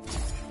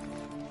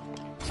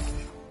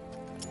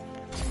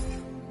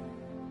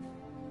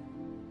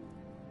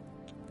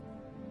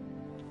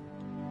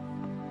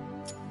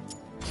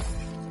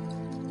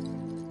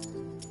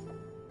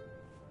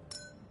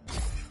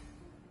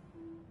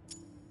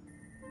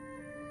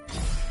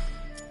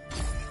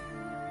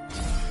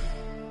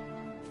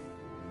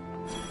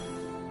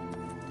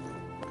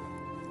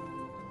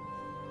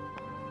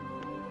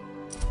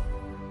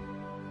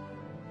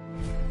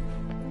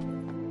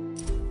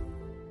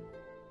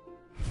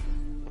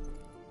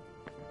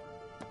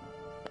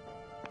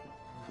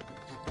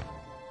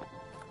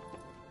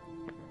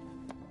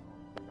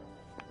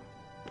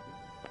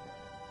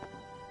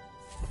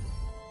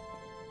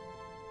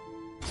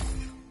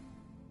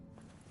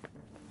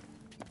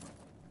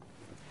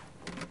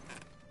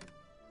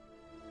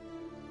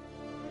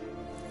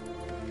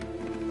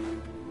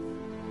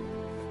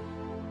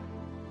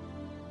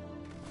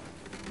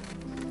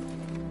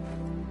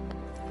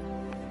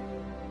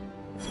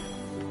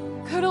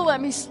 Could've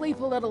let me sleep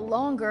a little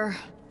longer.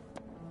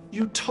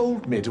 You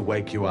told me to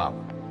wake you up.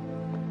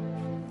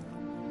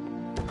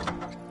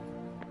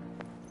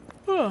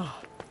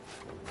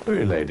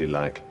 Very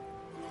ladylike.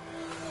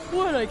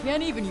 What, I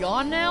can't even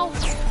yawn now?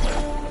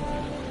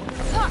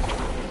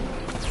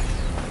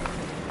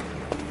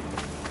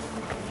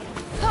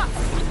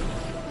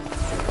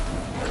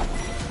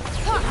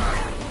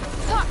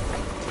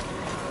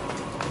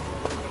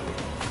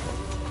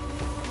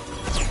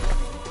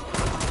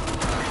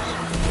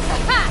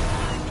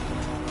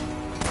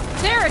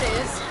 There it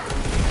is!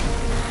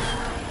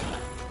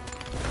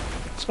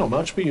 It's not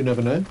much, but you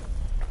never know.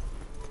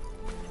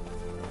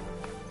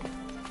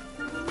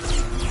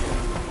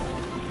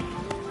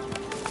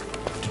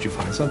 Did you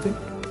find something?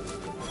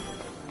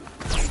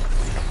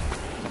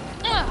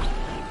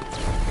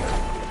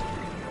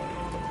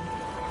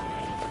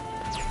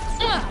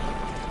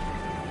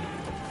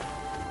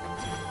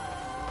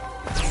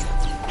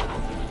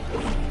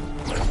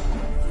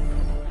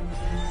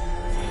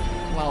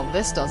 Well,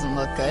 this doesn't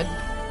look good.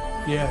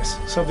 Yes,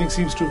 something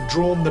seems to have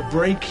drawn the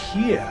break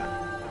here.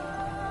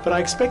 But I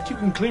expect you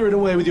can clear it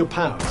away with your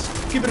powers.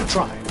 Give it a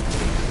try.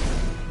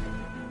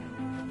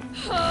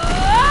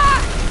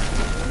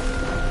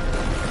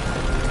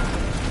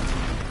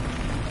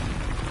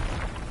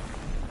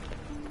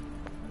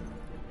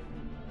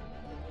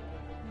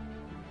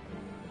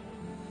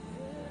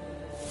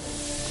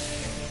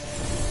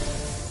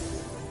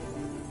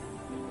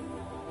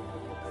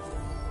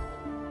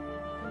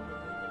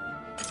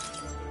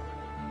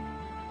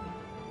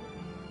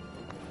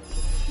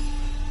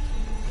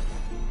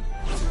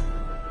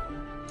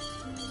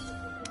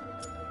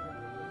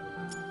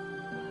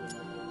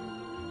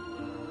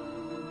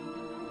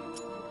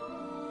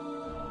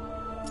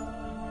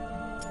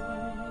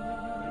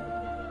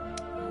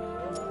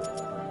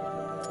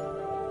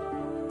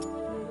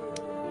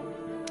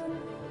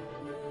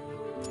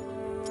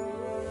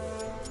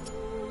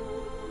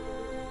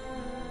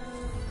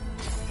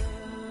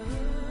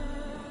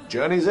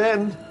 Journey's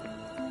end.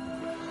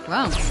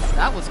 Well,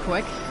 that was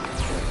quick.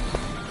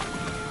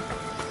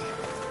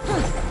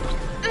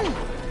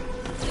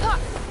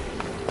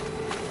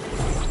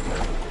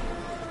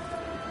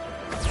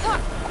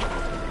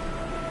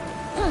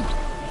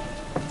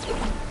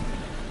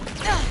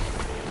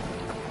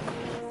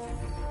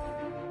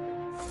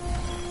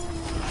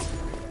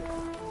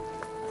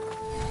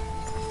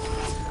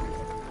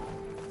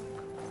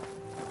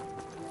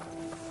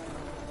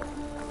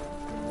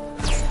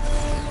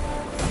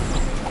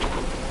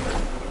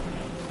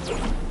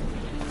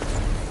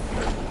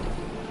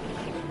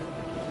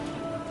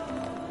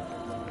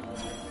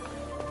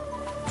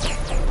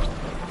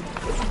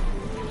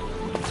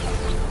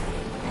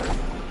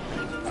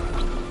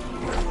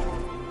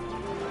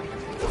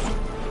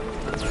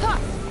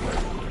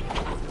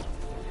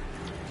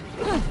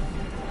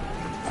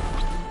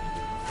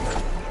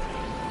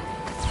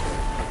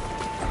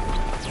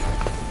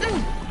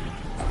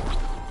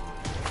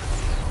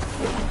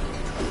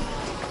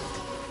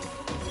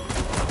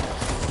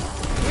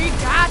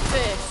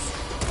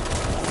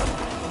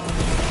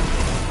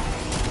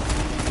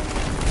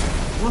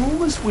 One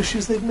almost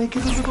wishes they'd make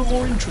it a little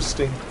more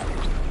interesting.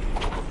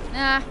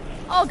 Nah,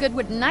 all good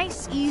with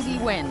nice, easy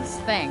wins,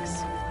 thanks.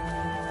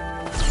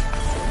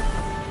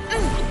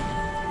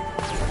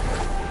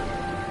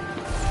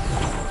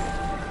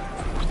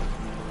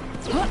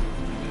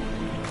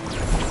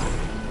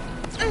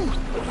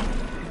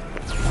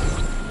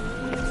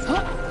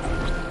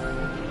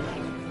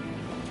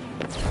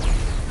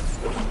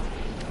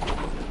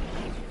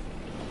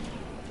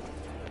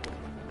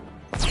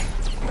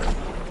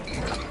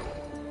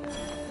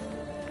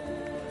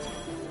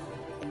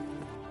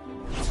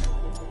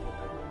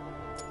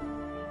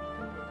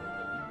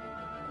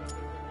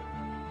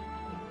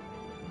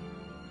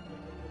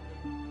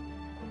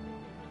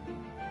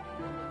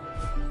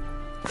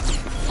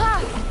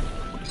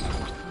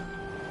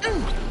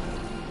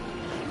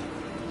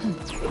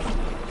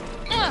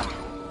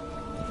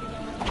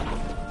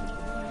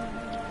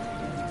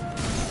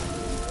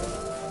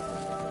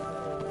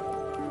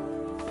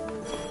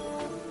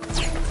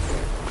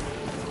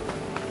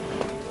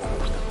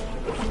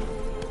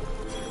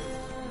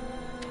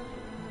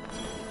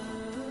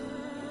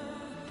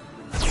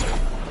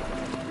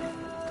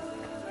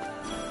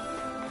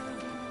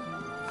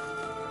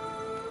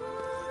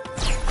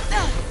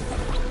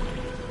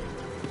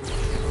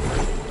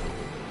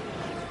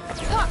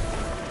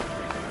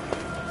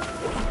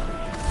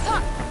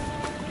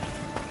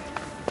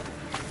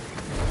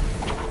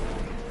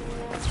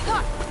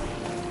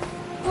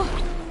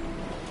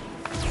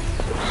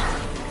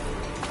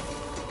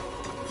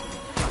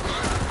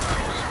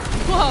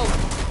 Whoa!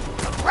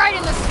 Right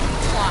in the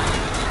spot.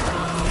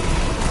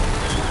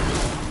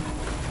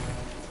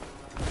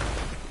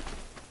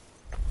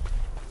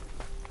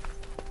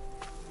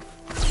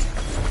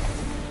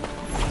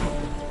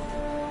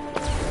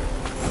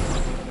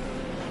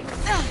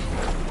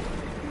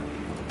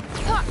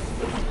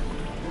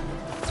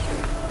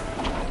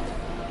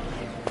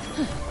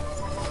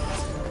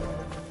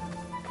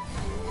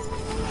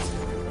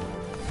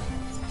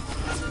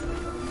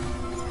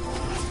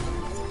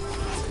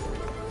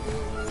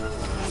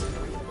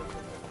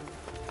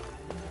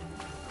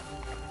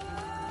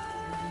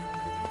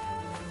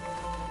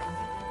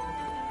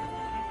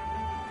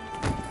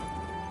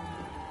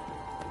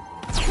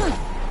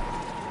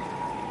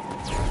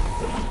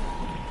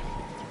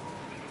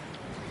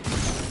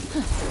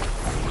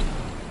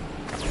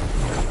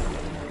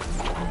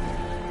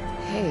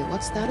 Hey,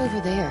 what's that over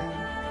there?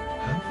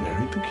 How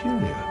very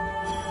peculiar.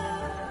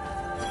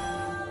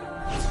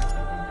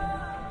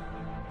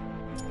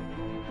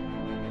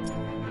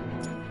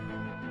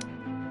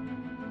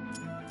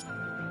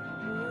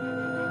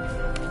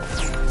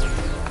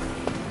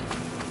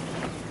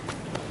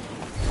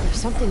 There's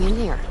something in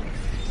here.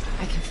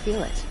 I can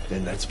feel it.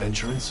 Then let's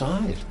venture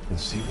inside and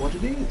see what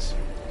it is.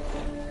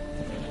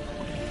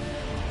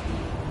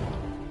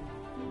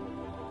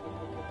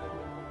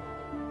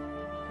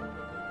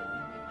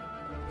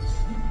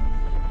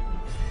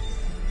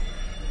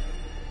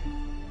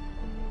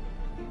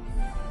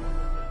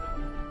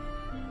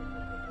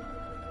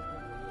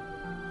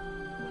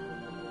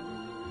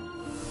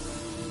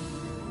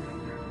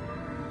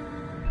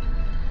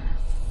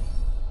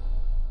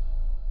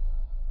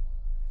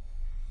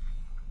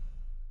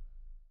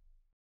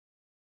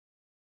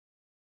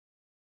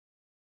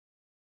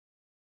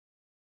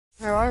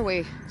 Where are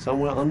we?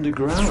 Somewhere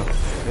underground, I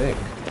think.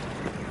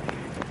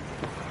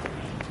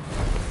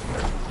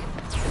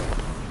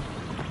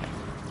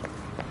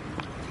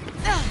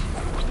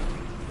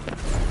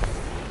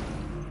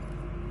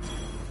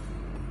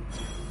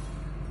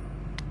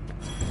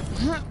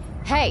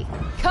 Hey,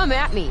 come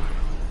at me!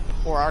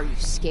 Or are you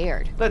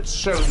scared? Let's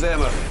show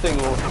them a thing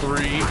or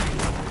three.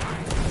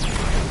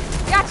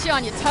 Got you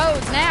on your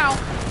toes now.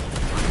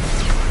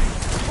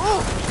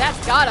 Ooh,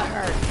 that's gotta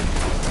hurt.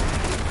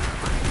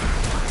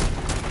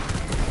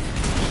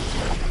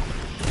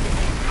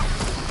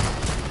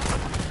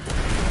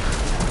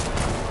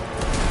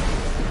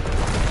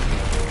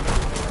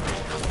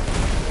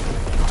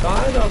 Time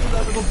tired after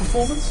that little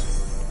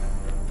performance?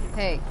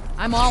 Hey,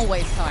 I'm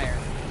always tired.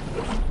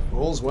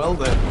 All's well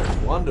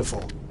then.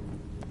 Wonderful.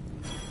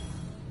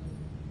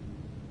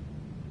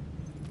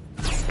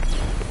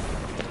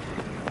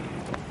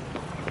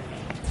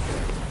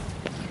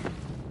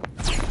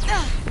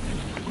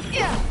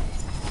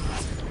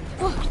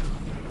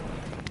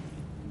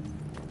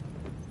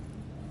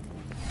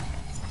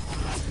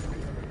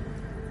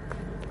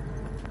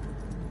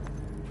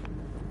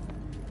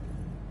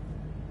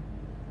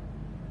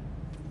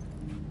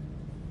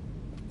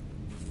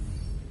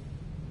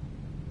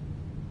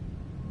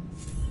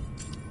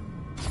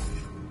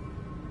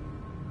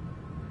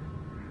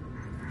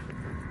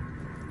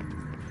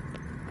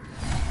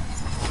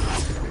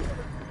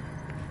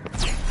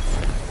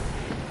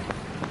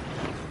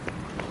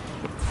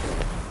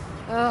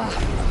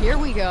 Here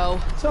we go.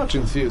 Such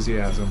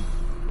enthusiasm.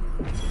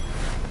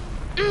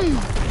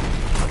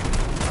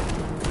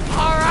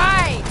 All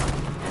right!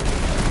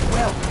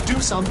 Well,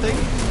 do something.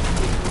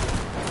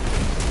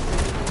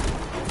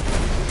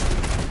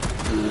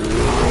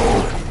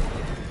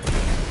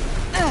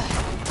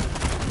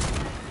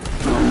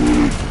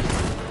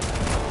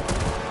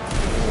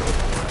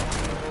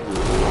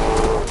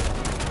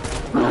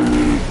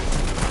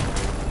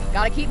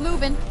 Gotta keep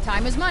moving.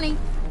 Time is money.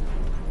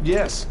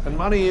 Yes, and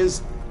money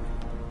is,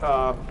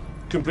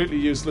 completely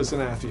useless in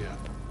Athia.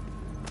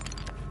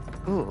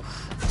 Ooh,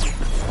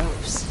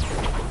 gross.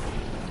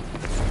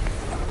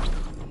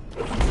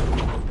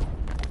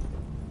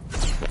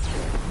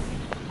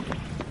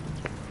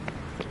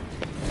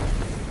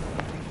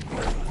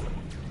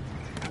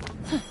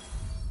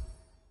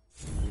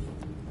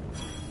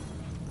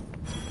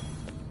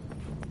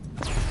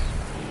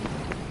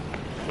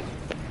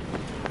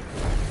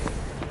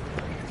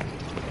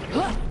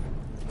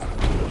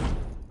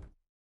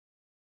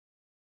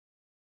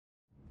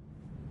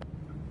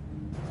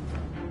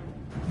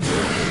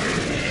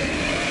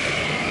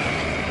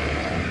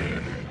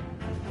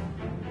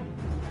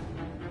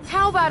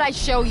 How about I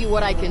show you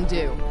what I can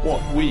do?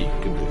 What we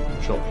can do,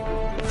 sure.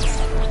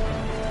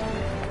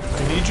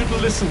 I need you to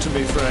listen to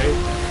me, Frey.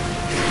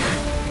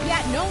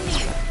 Yeah, no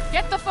need.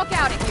 Get the fuck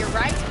out of here,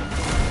 right?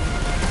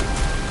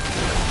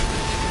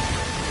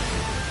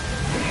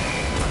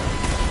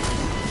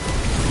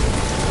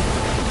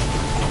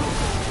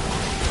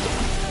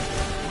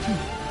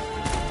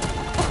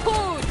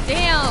 Oh,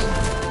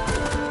 damn!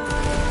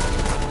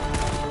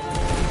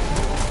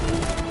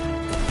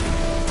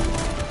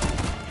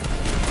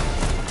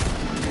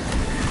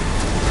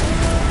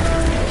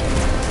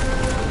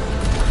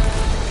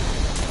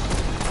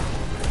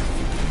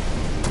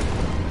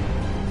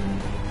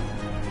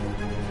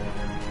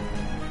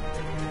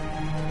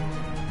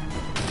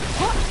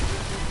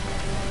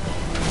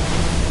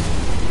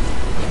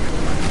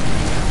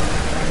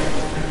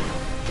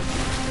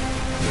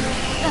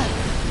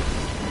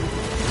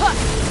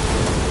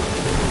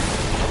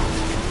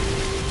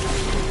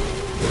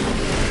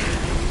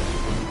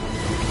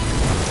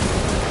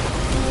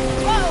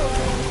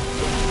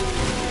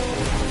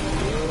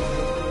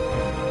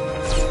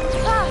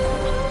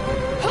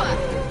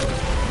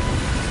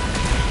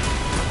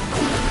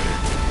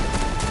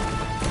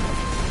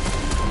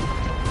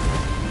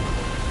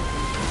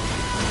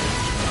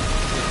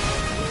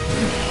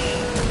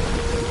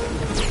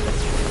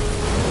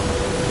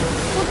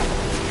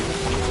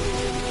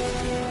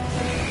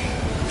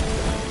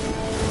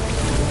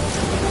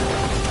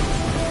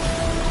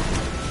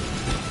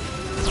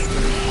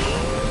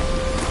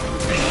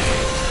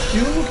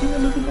 You're looking a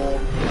little more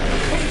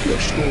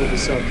accomplished all of a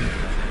sudden.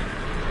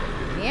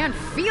 And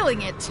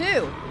feeling it,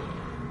 too.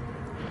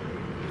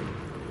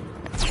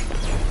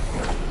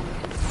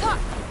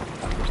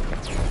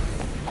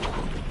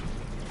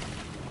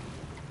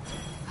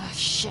 Oh,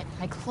 shit.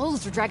 My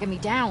clothes are dragging me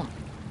down.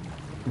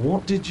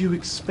 What did you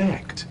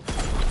expect?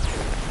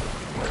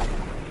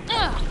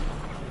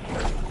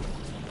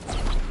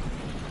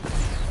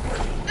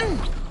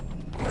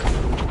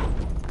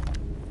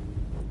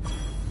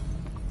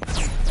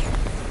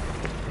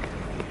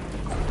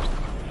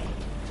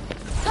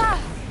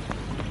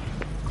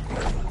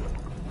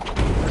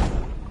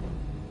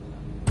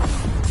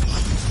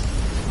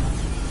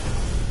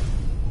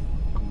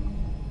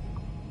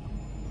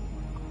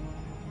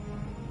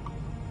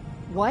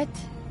 What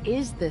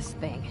is this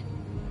thing?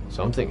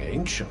 Something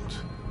ancient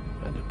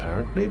and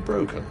apparently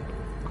broken.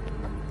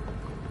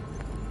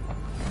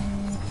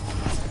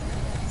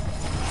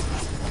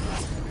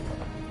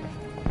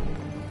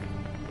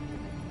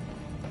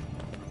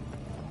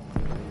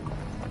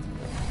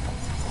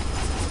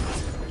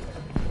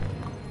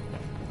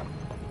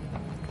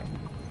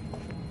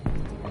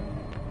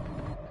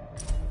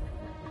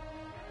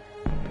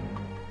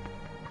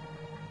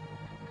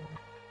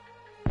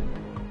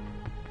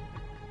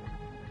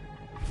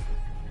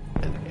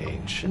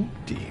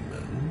 Ancient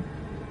demon?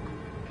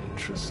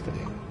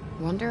 Interesting.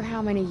 Wonder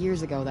how many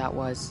years ago that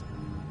was.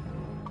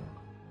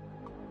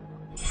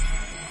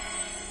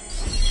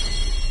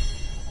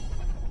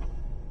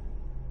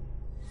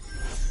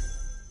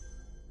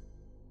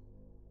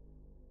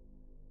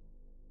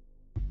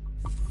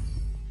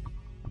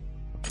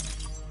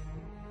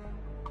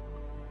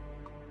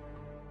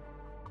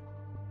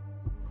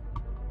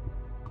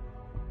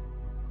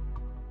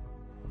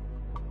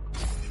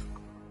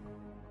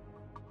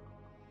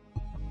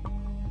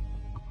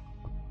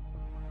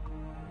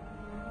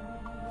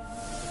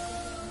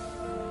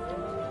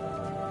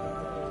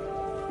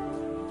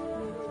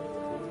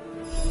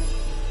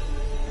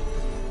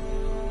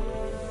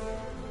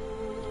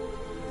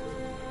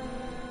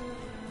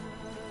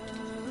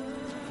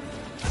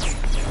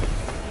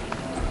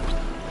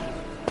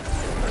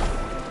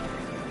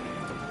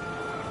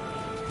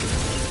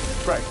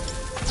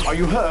 Are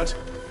you hurt?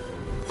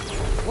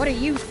 What do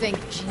you think,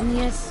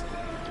 genius?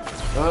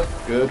 Ah,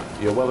 good.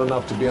 You're well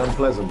enough to be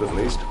unpleasant, at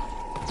least.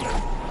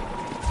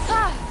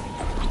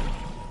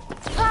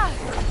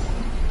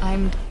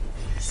 I'm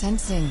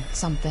sensing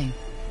something.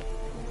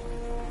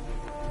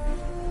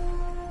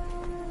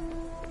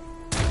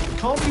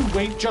 Can't you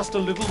wait just a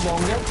little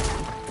longer?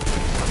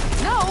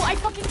 No, I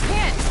fucking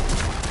can't!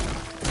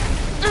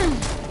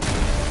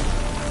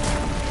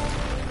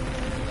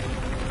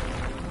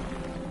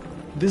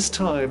 This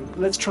time,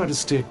 let's try to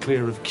steer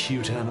clear of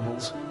cute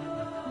animals.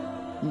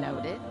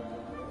 Noted.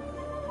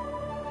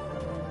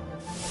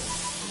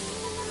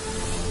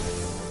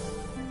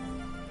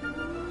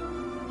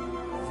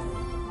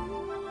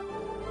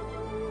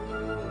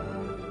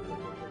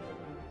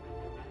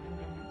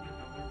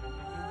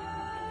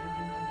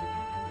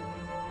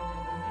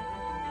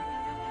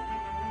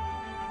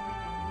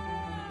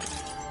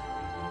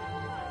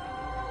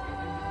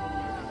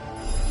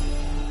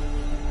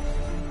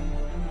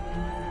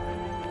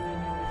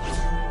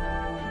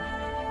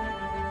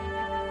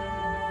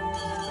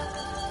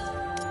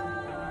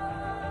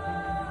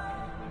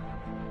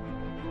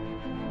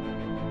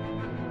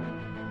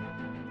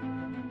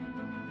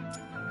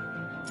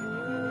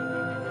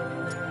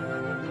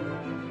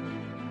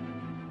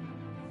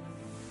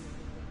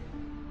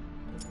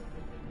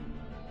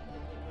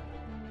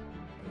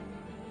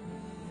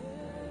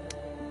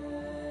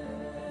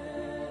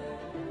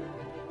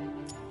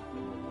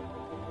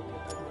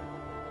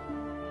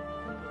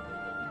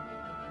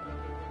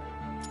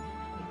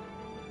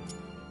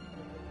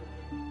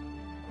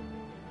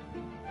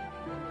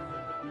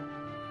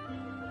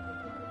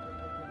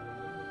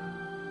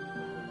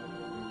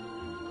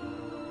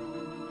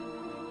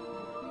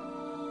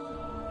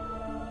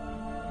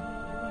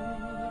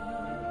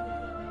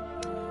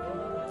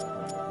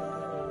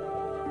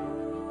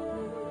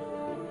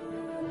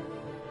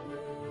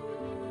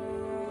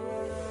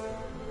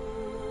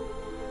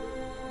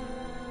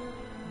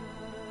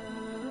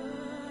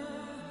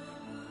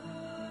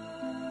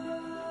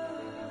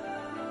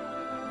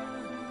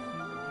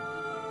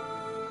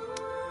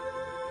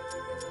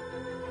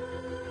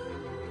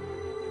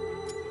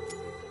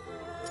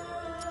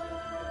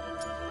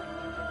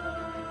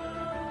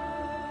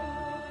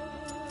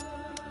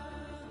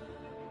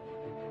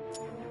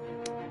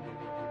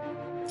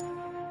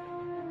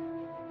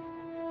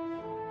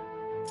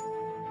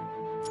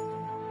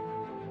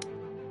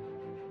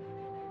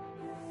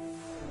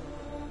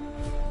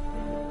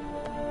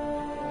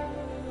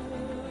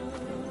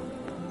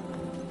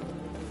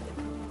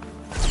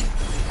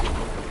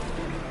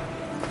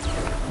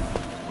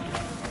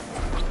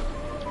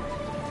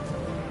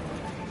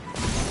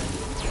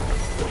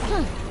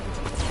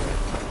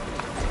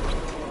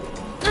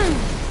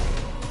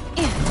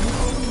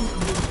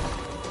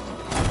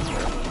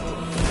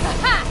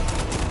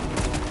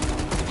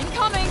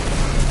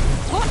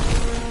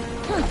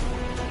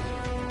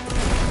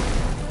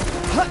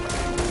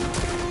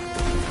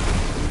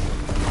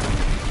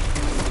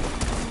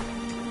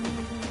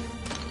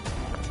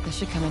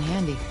 Should come in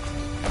handy.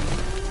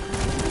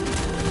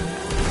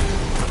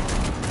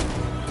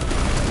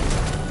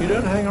 You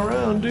don't hang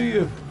around, do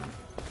you?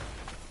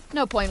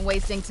 No point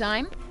wasting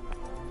time.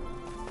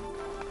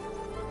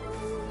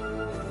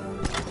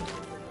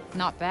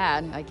 Not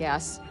bad, I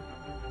guess.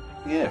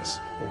 Yes,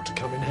 ought to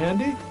come in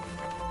handy.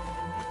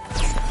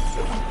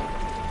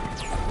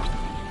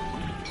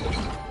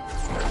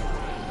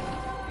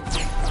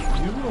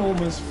 You were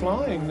almost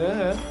flying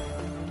there.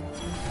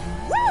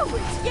 Woo!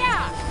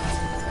 Yeah!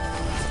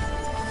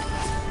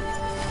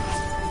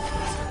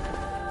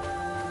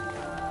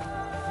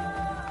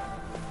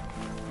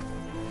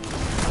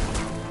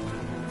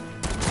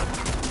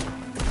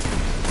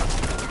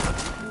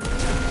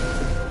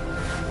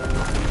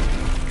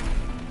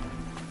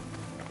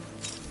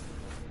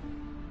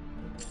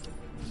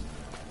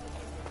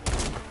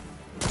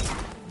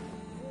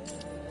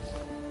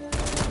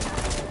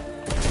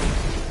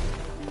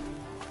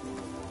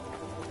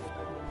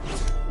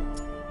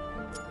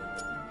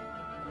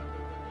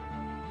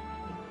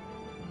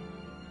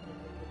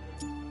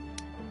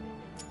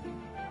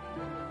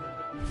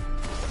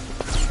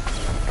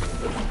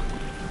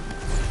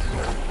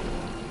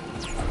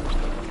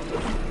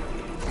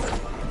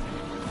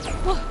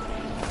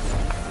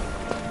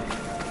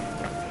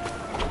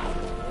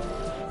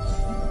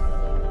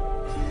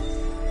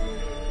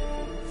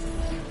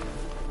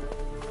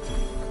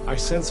 I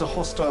sense a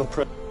hostile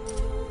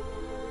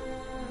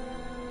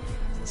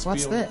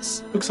What's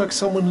this? Looks like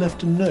someone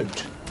left a note.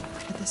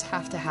 Why did this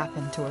have to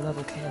happen to a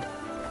little kid?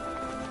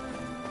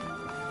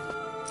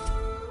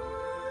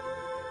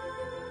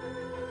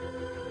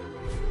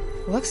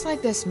 Looks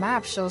like this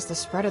map shows the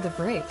spread of the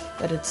break,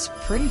 but it's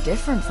pretty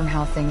different from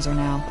how things are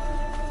now.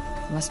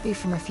 Must be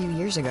from a few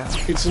years ago.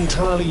 It's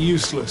entirely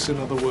useless, in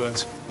other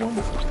words.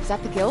 Is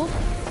that the guild?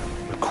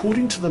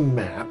 According to the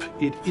map,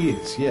 it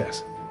is,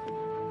 yes.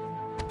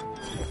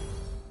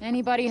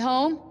 Anybody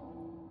home?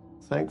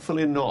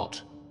 Thankfully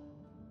not.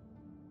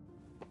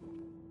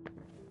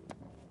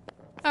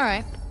 All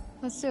right,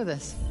 let's do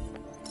this.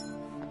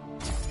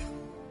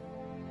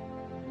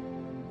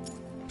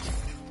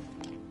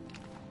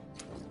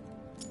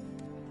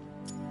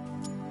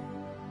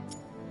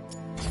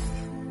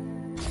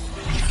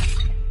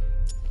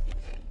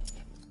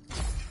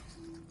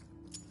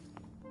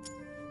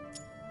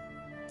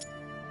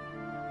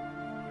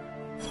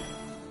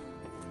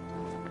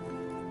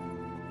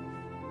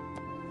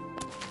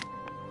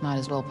 Might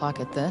as well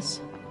pocket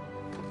this.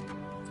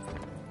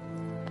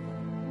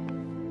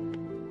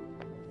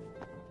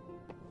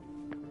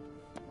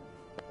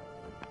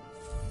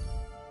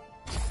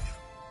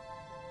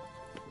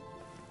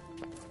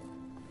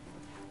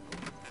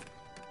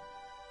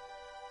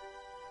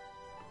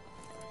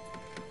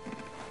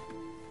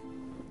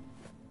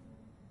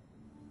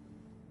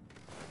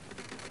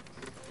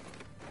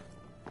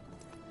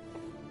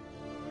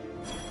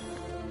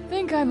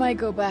 Think I might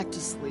go back to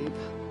sleep.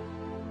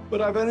 But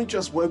I've only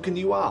just woken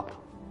you up.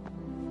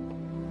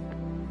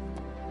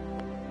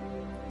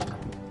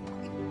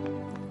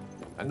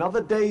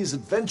 Another day's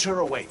adventure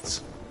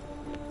awaits.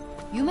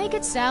 You make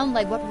it sound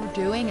like what we're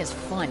doing is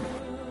fun.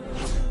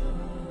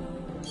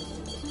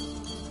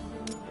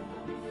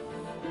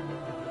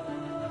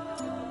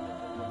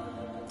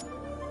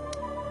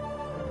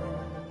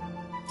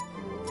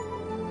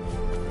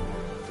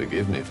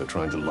 Forgive me for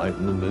trying to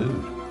lighten the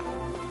mood.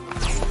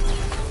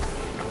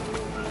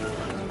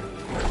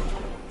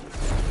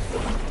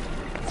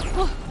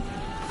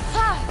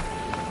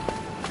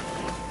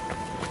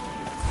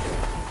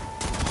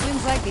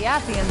 Seems like the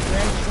Athians are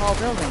into tall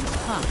buildings,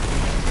 huh?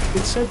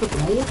 It's said that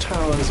the more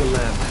towers a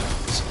land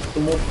has, the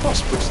more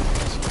prosperous it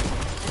is.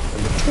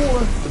 And the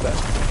taller, the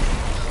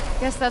better.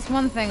 Guess that's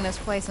one thing this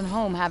place and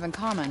home have in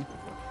common.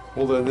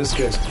 Although in this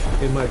case,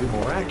 it might be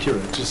more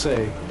accurate to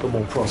say the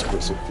more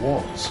prosperous it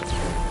was.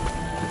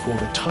 Before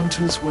the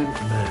Tunters went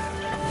mad.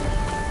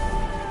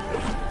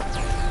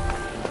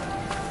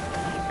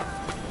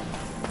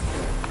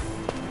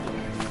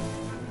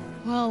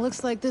 Well,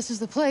 looks like this is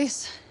the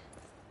place.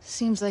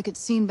 Seems like it's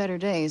seen better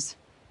days.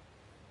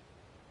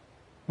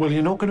 Well,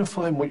 you're not going to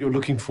find what you're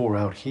looking for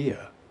out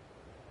here.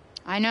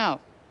 I know.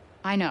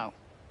 I know.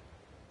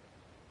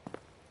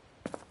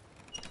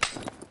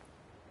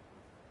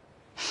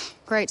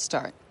 Great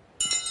start.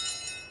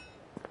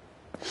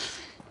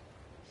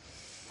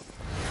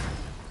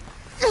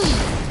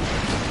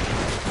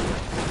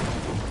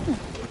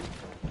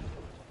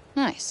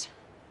 Nice.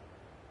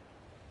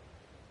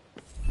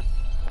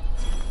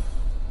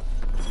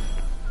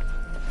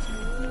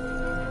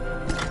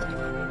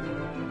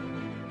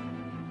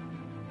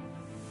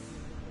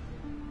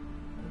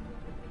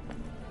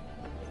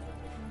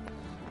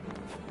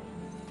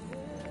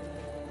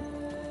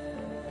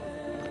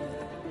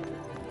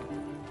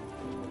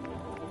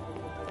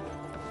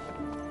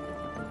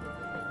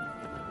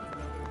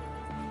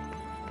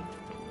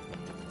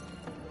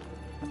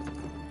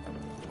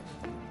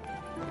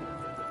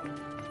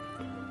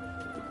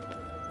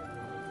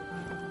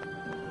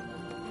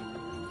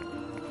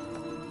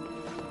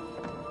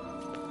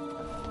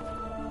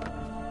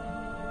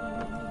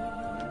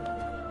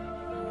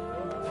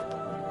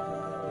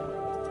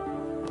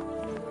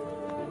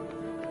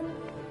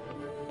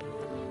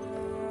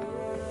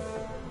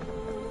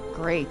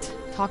 Great.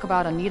 Talk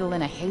about a needle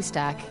in a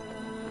haystack.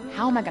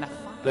 How am I gonna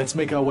find... Let's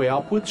make our way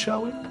upwards,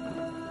 shall we?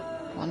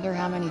 Wonder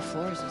how many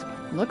floors is...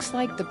 Looks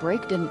like the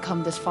break didn't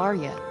come this far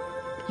yet.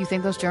 You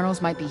think those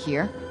journals might be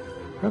here?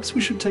 Perhaps we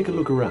should take a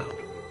look around.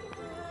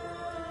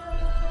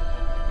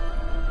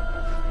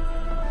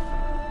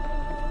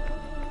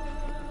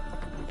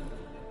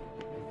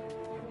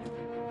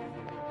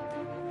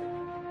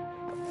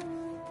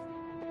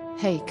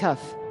 Hey,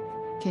 Cuff.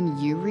 Can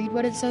you read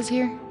what it says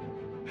here?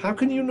 How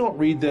can you not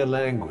read their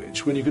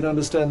language when you can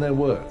understand their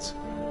words?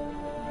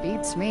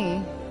 Beats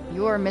me.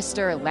 You're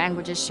Mr.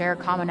 Languages share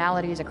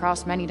commonalities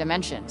across many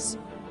dimensions.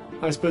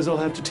 I suppose I'll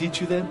have to teach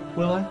you then,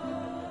 will I?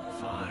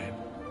 Fine.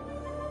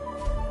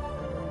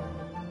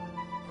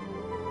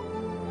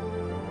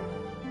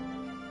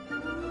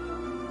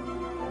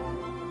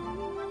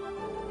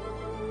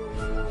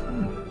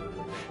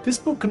 This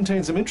book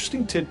contains some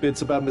interesting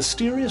tidbits about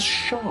mysterious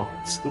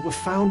shards that were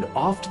found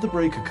after the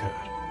break occurred.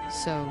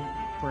 So,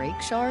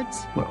 break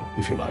shards? Well,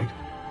 if you like.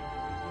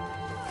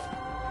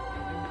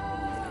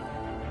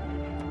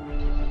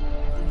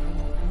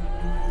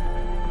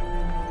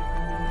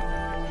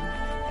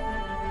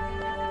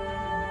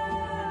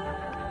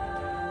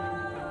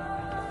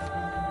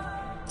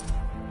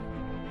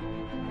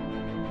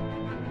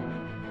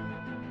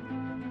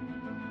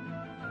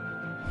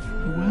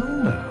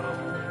 Well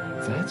now,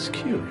 that's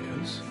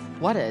curious.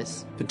 What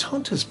is? The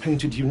Tunters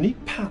painted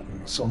unique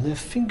patterns on their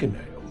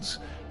fingernails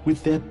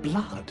with their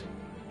blood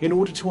in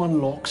order to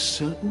unlock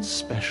certain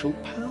special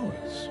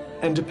powers.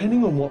 And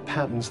depending on what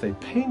patterns they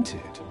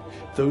painted,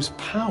 those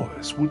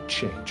powers would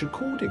change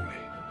accordingly.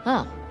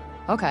 Huh.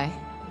 Okay.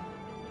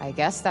 I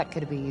guess that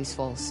could be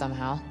useful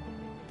somehow.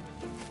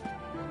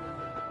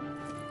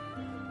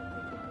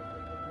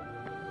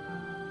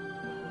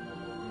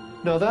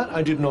 Now that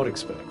I did not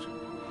expect.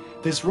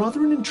 There's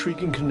rather an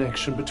intriguing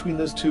connection between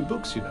those two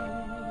books, you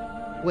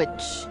know.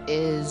 Which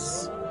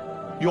is...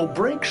 Your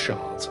break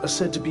shards are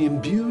said to be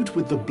imbued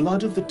with the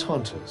blood of the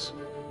Tunters.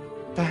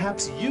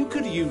 Perhaps you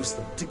could use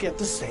them to get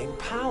the same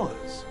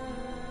powers.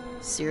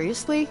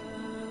 Seriously?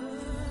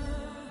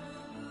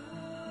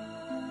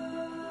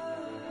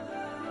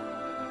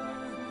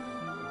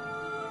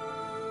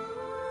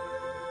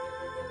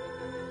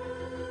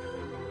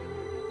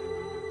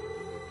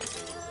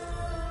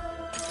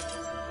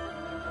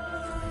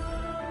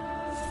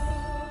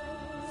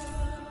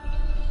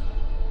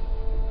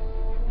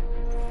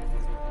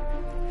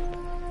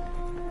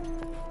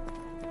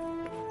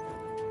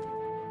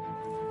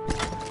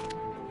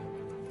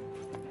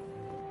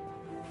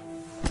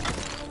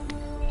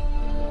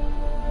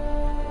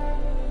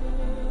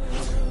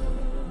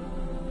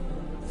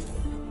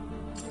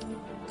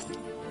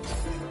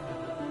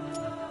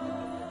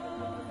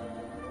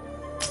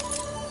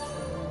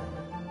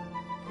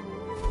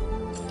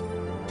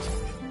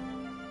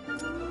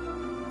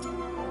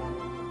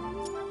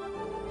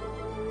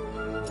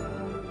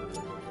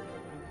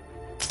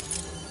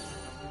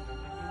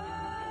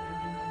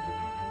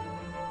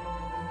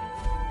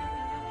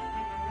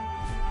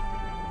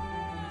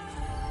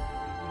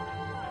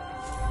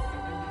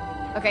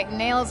 Okay,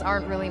 nails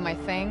aren't really my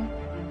thing,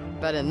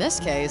 but in this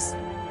case,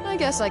 I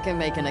guess I can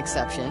make an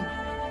exception.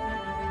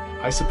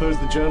 I suppose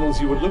the journals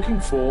you were looking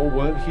for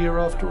weren't here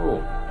after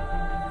all.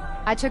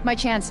 I took my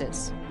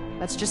chances.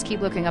 Let's just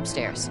keep looking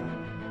upstairs.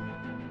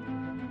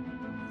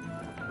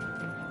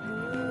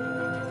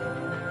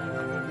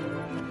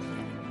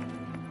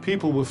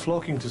 People were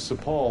flocking to Sir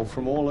Paul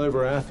from all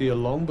over Athia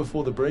long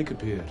before the break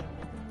appeared.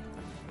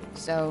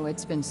 So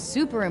it's been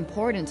super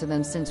important to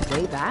them since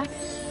way back?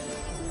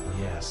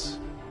 Yes.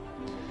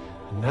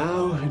 And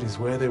now it is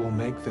where they will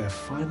make their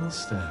final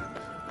stand.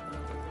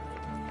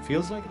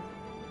 Feels like it.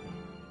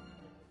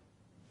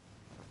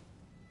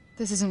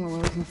 This isn't what we're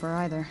looking for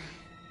either.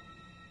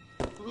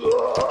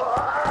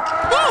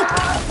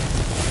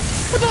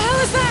 What the hell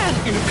is that?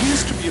 It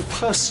appears to be a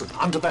person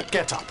under that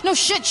getup. No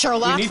shit,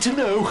 Sherlock! We need to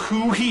know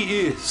who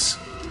he is.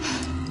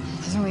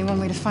 There's only one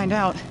way to find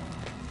out.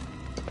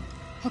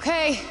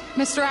 Okay,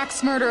 Mr.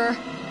 Axe Murderer.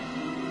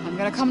 I'm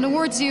gonna come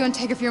towards you and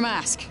take off your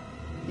mask.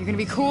 You're gonna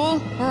be cool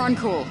or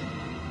uncool?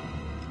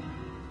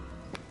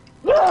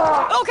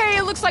 Okay,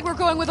 it looks like we're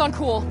going with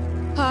uncool.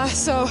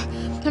 So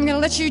I'm gonna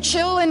let you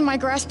chill in my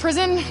grass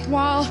prison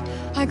while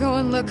I go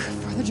and look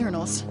for the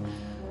journals.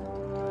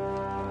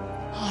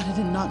 Oh, I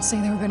did not say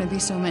there were gonna be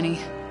so many.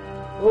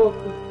 Oh,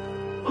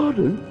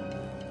 pardon?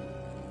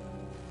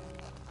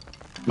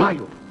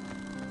 Michael.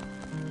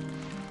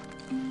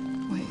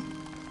 Wait.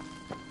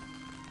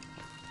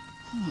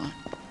 Hold on.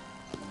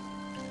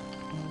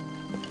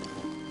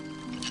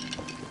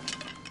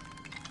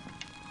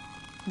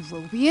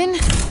 Robian?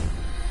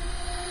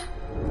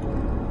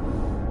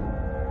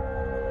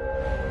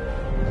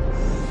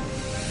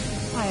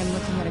 I am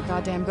looking at a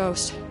goddamn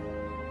ghost.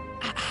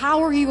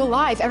 How are you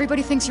alive?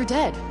 Everybody thinks you're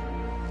dead.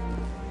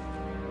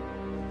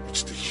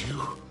 It's the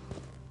hue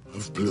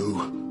of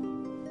blue.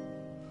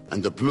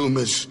 And the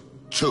bloomers,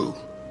 too.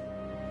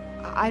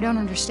 I don't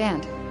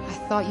understand. I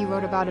thought you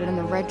wrote about it in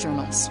the red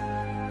journals.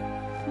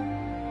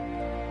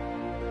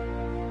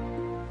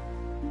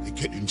 They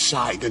get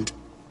inside and...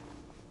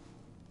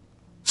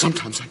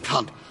 sometimes I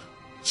can't.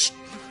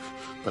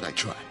 But I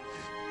try.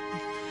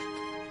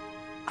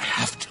 I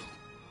have to.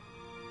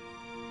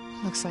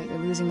 Looks like you're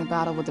losing the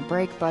battle with the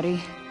break,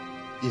 buddy.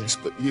 Yes,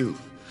 but you...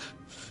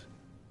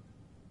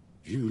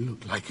 you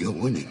look like you're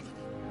winning.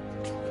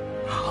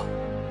 How?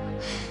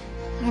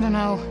 I don't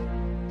know.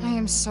 I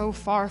am so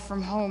far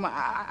from home.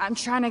 I'm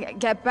trying to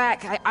get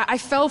back. I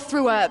fell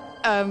through a,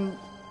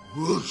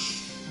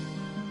 Whoosh.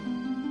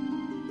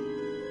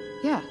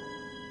 Yeah.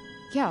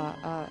 Yeah,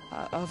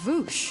 a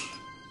whoosh.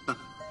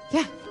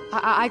 Yeah,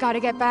 I gotta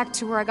get back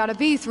to where I gotta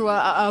be through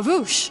a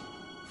whoosh.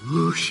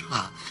 Whoosh.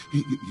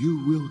 You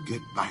will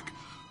get back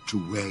to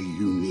where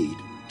you need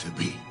to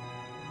be.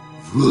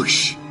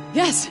 Whoosh.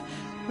 Yes,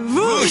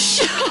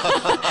 whoosh!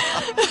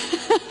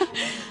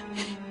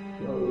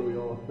 Show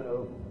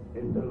yourself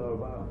in the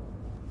lower.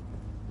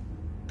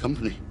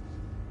 Company.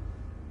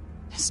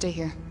 Stay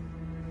here.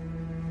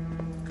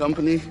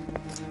 Company.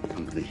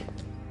 Company.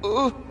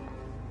 Oh.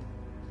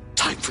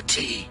 Time for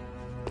tea.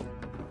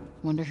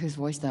 Wonder whose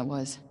voice that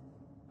was.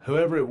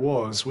 Whoever it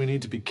was, we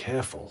need to be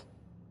careful.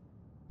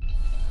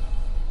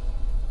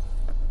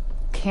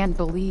 Can't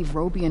believe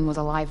Robian was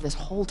alive this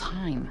whole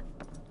time.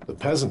 The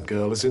peasant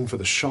girl is in for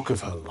the shock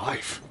of her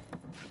life.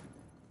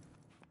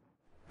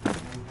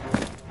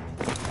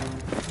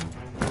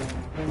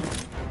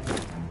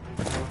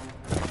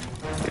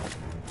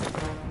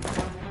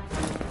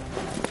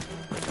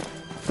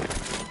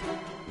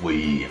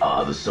 We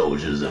are the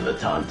soldiers of the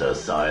Tanta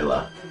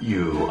Sila.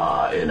 You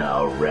are in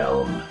our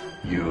realm.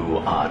 You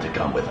are to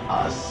come with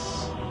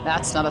us.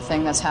 That's not a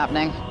thing that's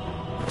happening.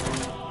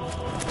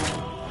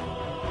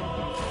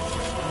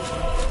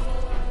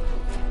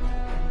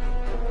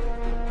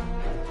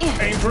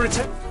 Aim for it.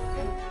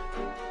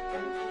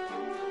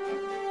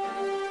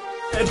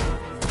 Ed.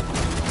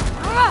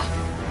 Ah!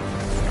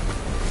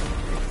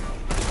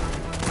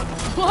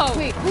 Whoa!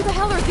 Wait, who the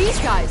hell are these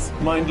guys?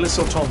 Mindless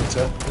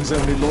automata whose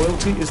only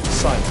loyalty is to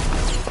silence.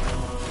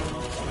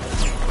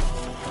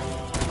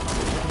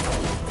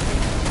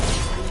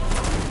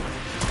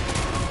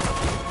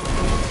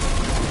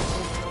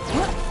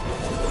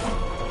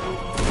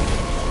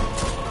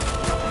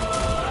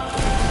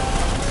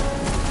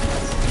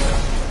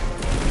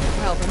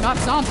 Well, they're not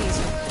zombies,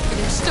 but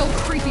they're still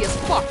creepy as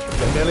fuck.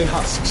 They're merely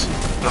husks.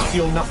 They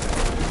feel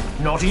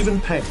nothing. Not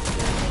even pain.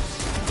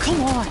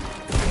 Come on.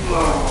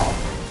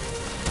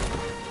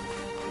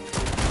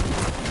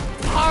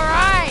 All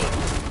right.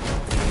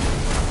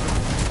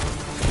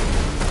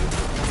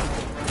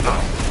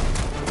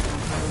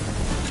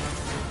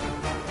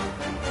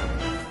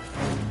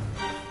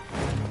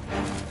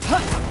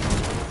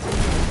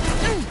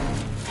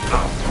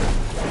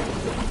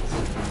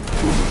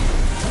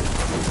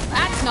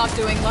 That's not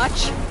doing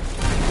much.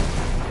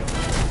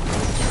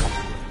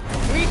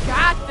 We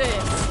got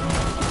this.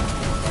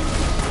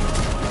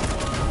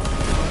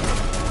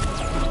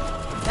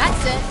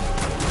 That's it.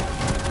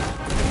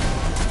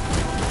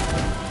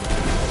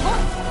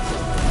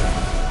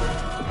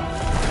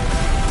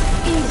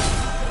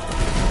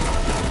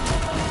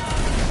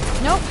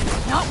 Nope,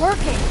 Not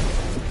working.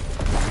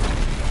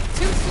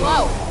 Too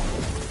slow.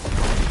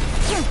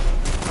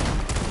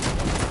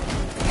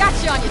 Got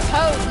you on your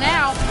toes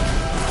now.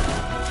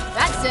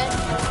 That's it.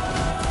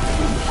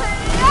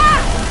 Ha!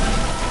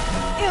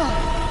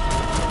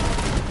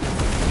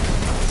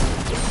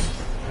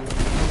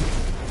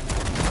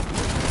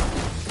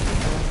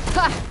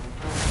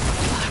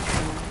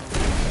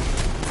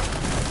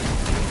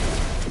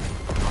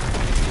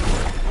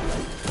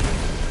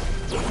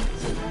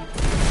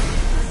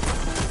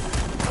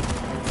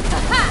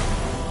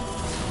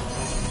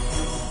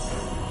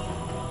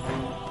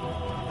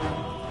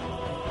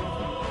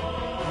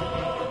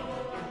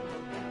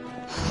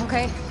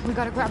 Okay, we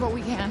gotta grab what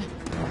we can.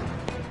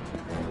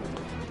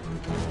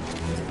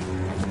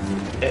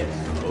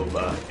 It's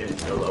over. It's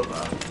still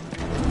over.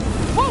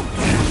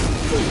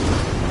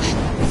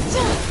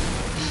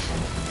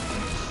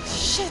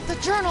 Shit, the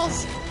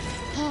journals!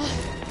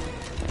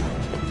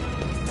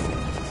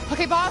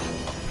 Okay, Bob.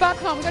 Bob,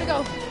 come on, we gotta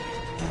go.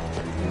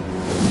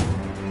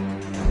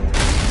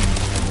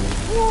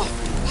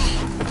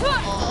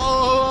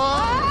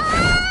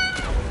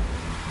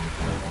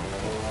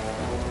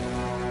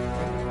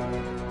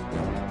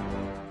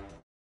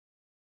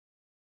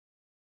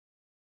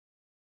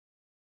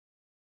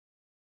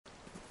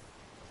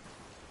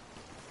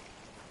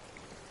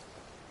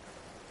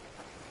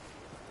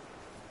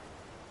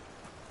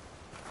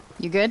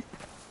 You good?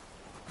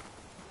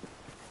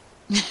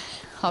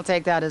 I'll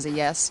take that as a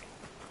yes.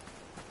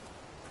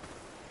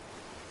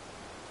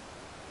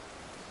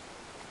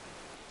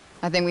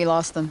 I think we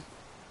lost them.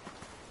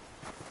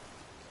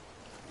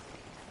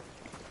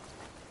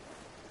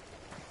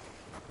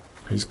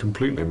 He's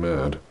completely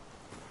mad.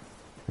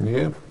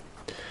 Yeah,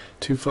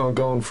 too far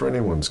gone for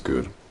anyone's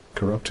good.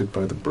 Corrupted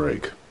by the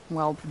break.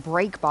 Well,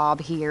 Break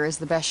Bob here is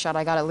the best shot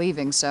I got at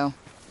leaving, so...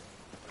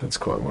 That's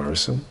quite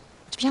worrisome.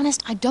 To be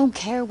honest, I don't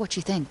care what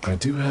you think. I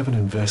do have an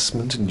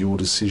investment in your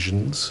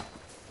decisions.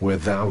 Where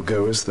thou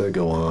goest, there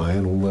go I,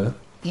 and all that.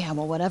 Yeah,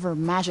 well, whatever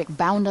magic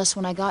bound us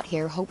when I got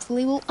here,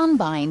 hopefully will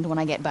unbind when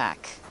I get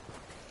back.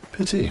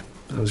 Pity.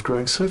 I was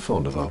growing so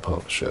fond of our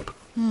partnership.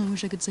 I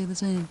wish I could say the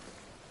same.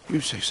 You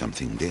say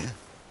something, dear?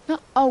 No,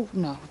 oh,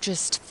 no,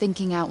 just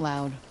thinking out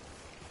loud.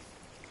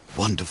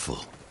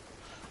 Wonderful.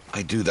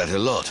 I do that a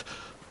lot.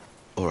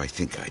 Or I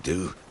think I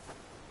do.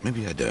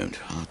 Maybe I don't.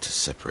 Hard to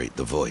separate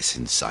the voice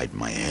inside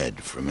my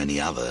head from any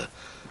other.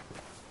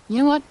 You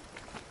know what?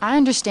 I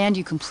understand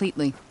you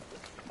completely.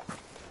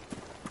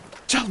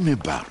 Tell me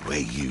about where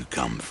you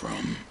come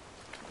from.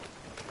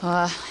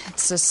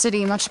 It's a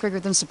city much bigger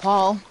than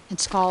Sepal.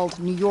 It's called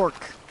New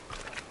York.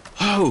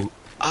 Oh,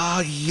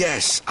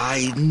 yes,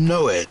 I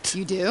know it.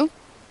 You do?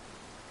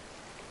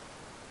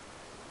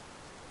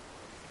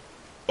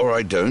 Or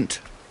I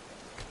don't.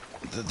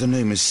 The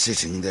name is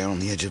sitting there on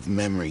the edge of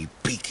memory,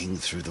 peeking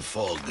through the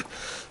fog.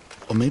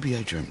 Or maybe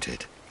I dreamt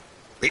it.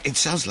 It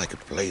sounds like a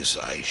place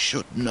I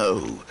should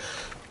know.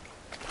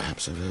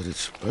 Perhaps I've heard it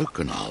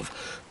spoken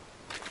of.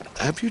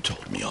 Have you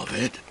told me of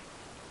it?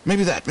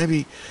 Maybe that.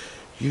 Maybe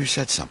you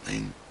said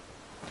something.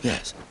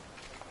 Yes.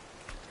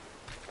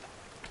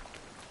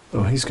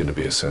 Oh, he's going to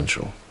be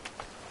essential.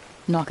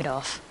 Knock it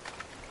off.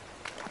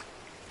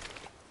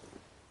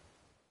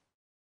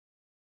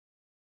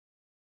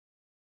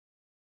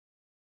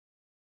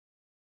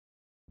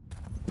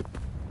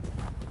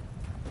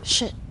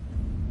 Shit.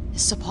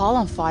 Is Sepal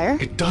on fire?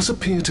 It does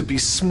appear to be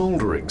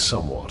smoldering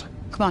somewhat.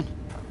 Come on.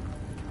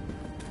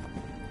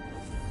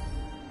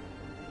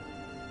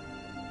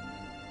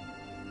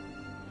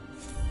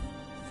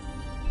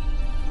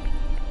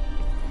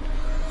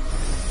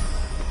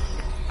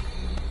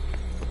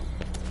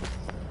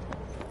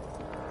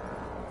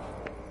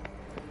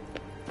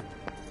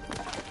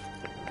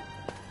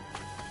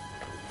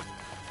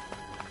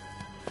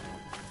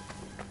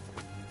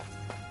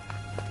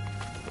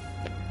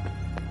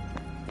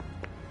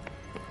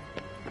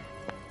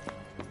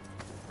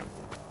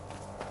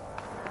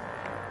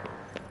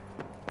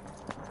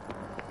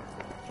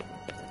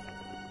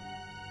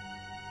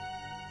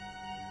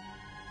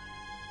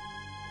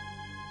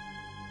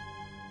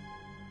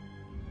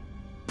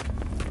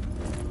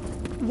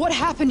 What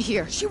happened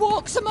here? She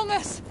walks among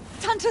us!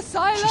 Tanta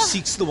Sila! She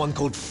seeks the one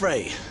called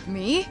Frey.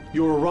 Me?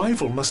 Your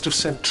arrival must have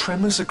sent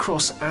tremors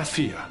across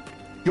Athia.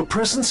 Your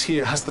presence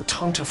here has the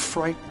Tanta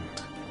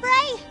frightened.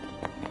 Frey!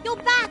 You're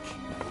back!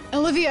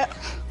 Olivia,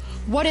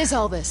 what is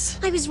all this?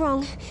 I was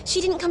wrong. She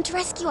didn't come to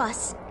rescue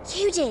us.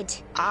 You did.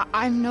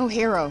 I'm no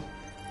hero.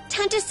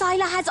 Tanta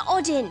Sila has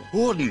Odin.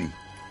 Odin.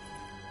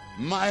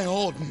 My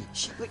Odin.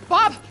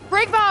 Bob!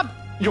 Break Bob!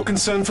 Your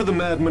concern for the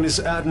madman is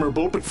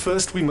admirable, but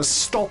first we must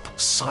stop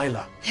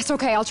Sila. It's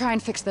okay, I'll try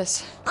and fix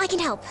this. I can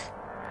help.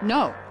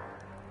 No.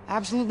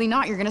 Absolutely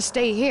not. You're gonna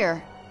stay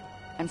here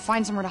and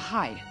find somewhere to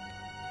hide.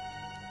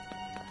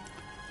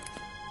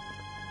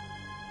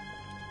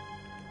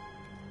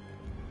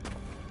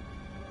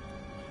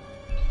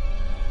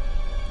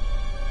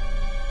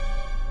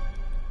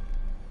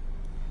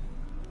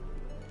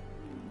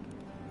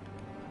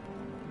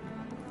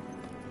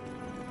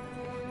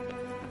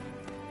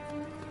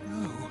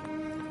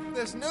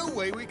 there's no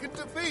way we can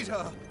defeat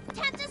her.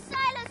 Tanta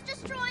Sila's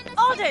destroying the...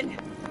 Alden!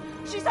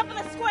 She's up in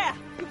the square!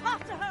 You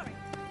have to hurry!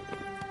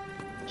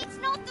 It's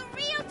not the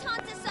real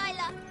Tanta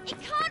Sila! It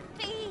can't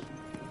be!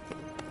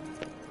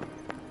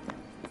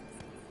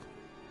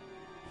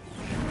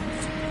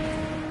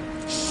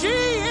 She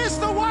is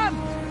the one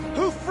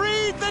who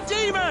freed the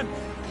demon!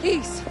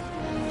 Please,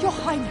 Your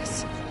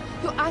Highness,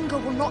 your anger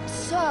will not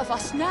serve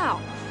us now.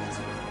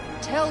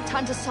 Tell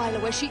Tanta Sila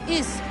where she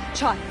is,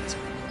 child.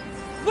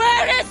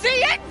 Where is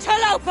the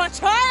interloper,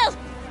 child?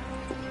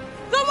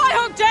 The one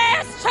who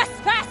dares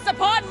trespass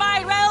upon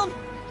my realm?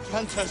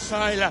 Tanta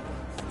Sila.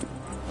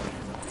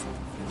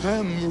 I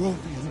am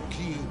Robian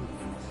King.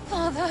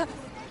 Father.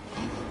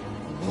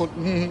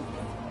 Morton.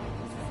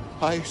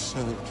 I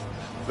served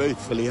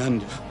faithfully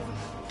under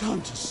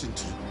Tanta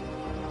Cinta.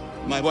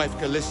 My wife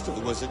Callista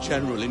was a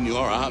general in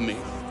your army.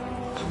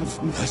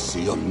 Have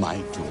mercy on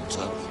my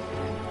daughter.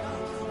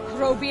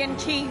 Robian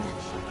Keen.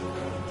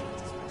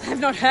 I've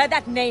not heard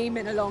that name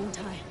in a long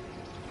time.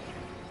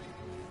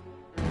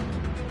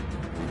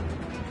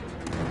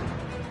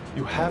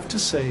 You have to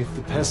save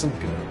the peasant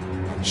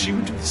girl. She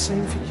would do the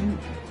same for you.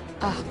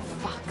 Ah,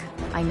 fuck.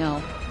 I know.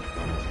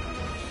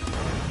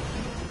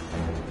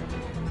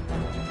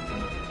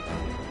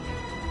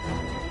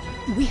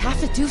 We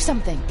have to do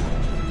something.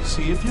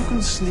 See if you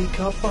can sneak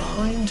up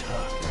behind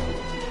her.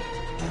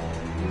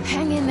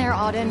 Hang in there,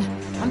 Auden.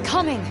 I'm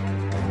coming.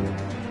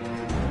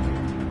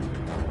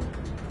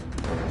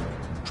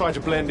 Try to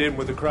blend in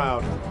with the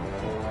crowd.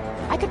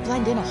 I could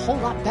blend in a whole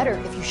lot better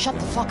if you shut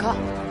the fuck up.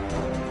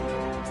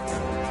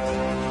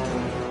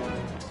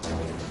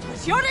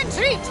 Your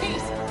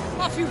entreaties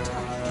are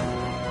futile.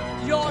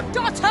 Your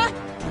daughter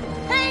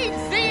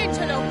aids the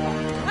interloper,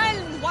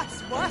 and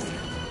what's worse,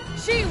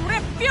 she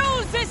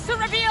refuses to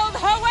reveal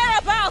her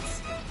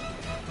whereabouts.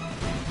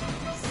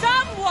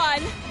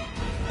 Someone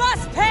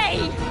must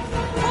pay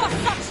for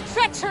such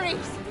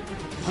treacheries.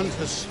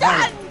 Tanta Sila.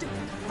 Stand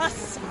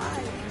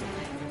aside.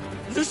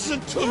 Listen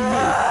to me.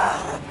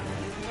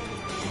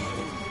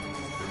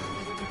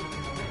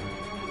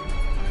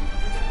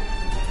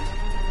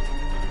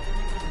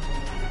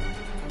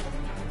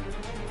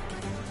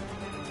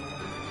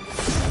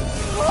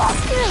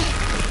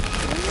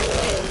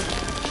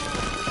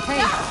 Hey,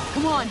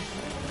 come on.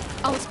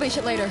 I'll explain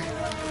it later.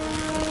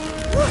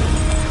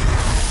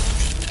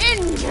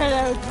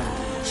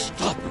 Interloper.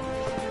 Stop.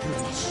 You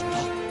must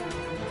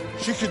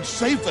stop. She can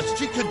save us.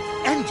 She can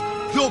end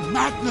your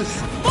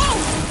madness.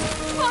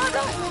 Father!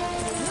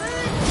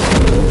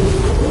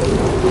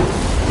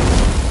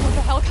 What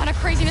the hell kind of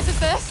craziness is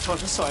this?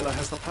 Tanta Sila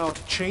has the power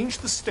to change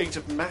the state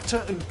of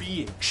matter and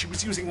being. She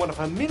was using one of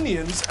her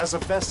minions as a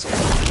vessel.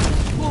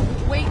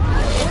 Whoa, wait,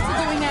 what's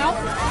it doing now?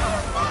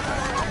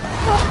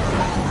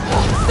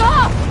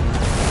 Stop!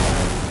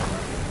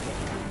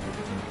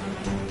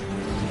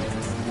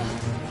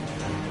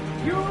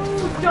 You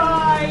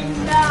die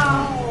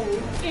now,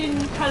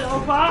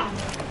 interloper.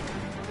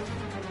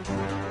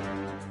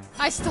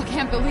 I still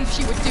can't believe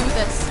she would do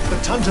this. The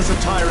Tantas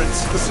are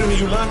tyrants. The sooner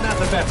you learn that,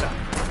 the better.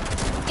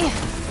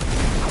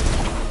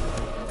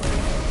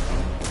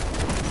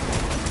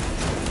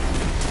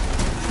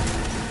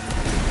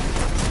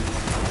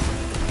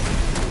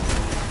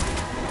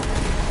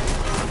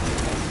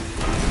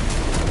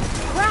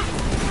 Crap!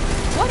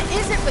 What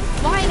is it with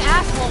flying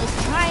assholes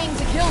trying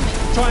to kill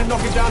me? Try and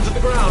knock it down to the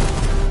ground.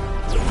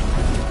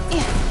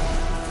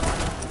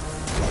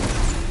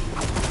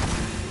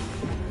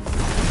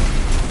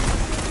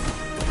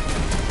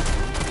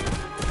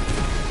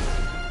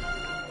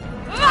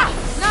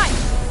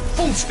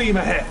 Full steam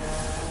ahead.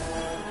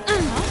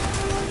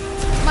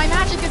 My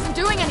magic isn't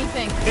doing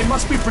anything. It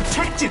must be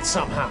protected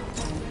somehow.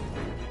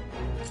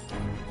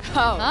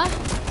 Oh. Huh?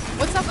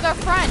 What's up with our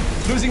friend?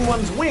 Losing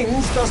one's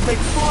wings does make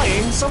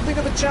flying something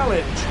of a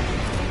challenge.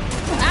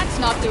 That's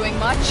not doing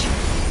much.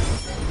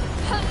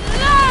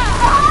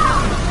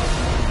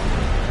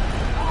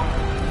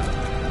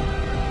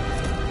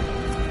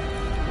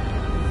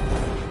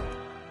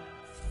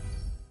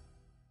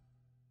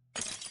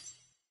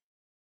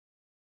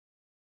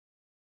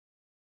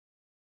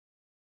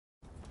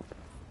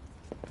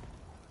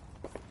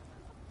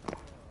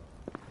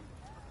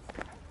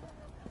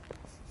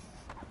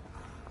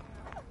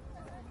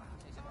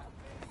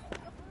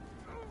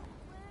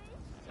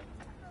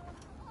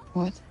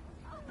 What?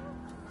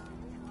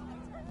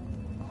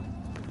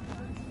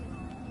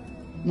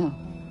 No.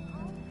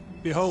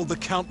 Behold the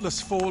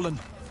countless fallen,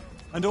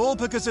 and all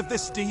because of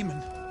this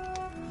demon.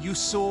 You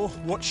saw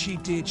what she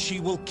did. She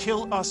will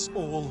kill us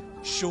all.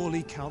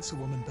 Surely,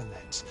 Councilwoman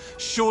Belette.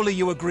 Surely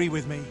you agree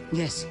with me.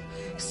 Yes.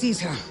 Seize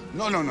her.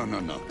 No.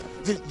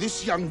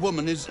 This young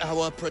woman is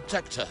our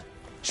protector.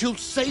 She'll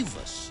save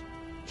us.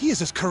 He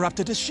is as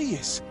corrupted as she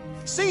is.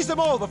 Seize them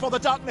all before the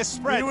darkness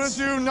spreads. We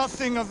will do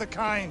nothing of the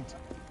kind.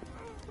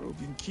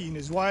 Robian Keen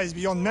is wise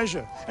beyond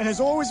measure, and has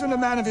always been a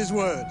man of his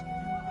word.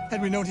 Had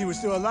we known he was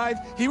still alive,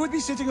 he would be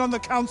sitting on the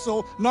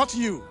council, not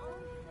you.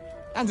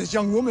 And this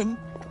young woman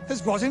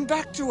has brought him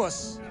back to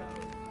us.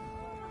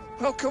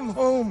 Welcome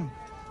home,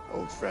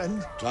 old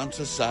friend.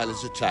 Tanta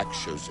Sila's attack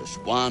shows us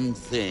one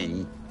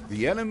thing.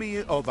 The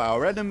enemy of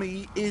our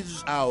enemy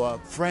is our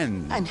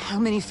friend. And how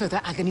many further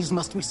agonies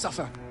must we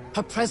suffer?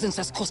 Her presence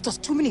has cost us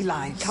too many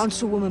lives.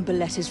 Councilwoman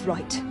Belette is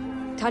right.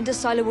 Tanta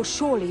Sila will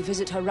surely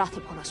visit her wrath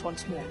upon us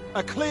once more.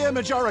 A clear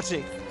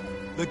majority.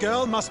 The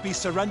girl must be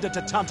surrendered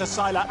to Tanta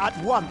Sila at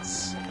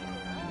once.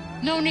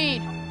 No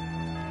need.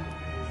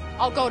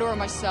 I'll go to her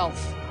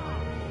myself.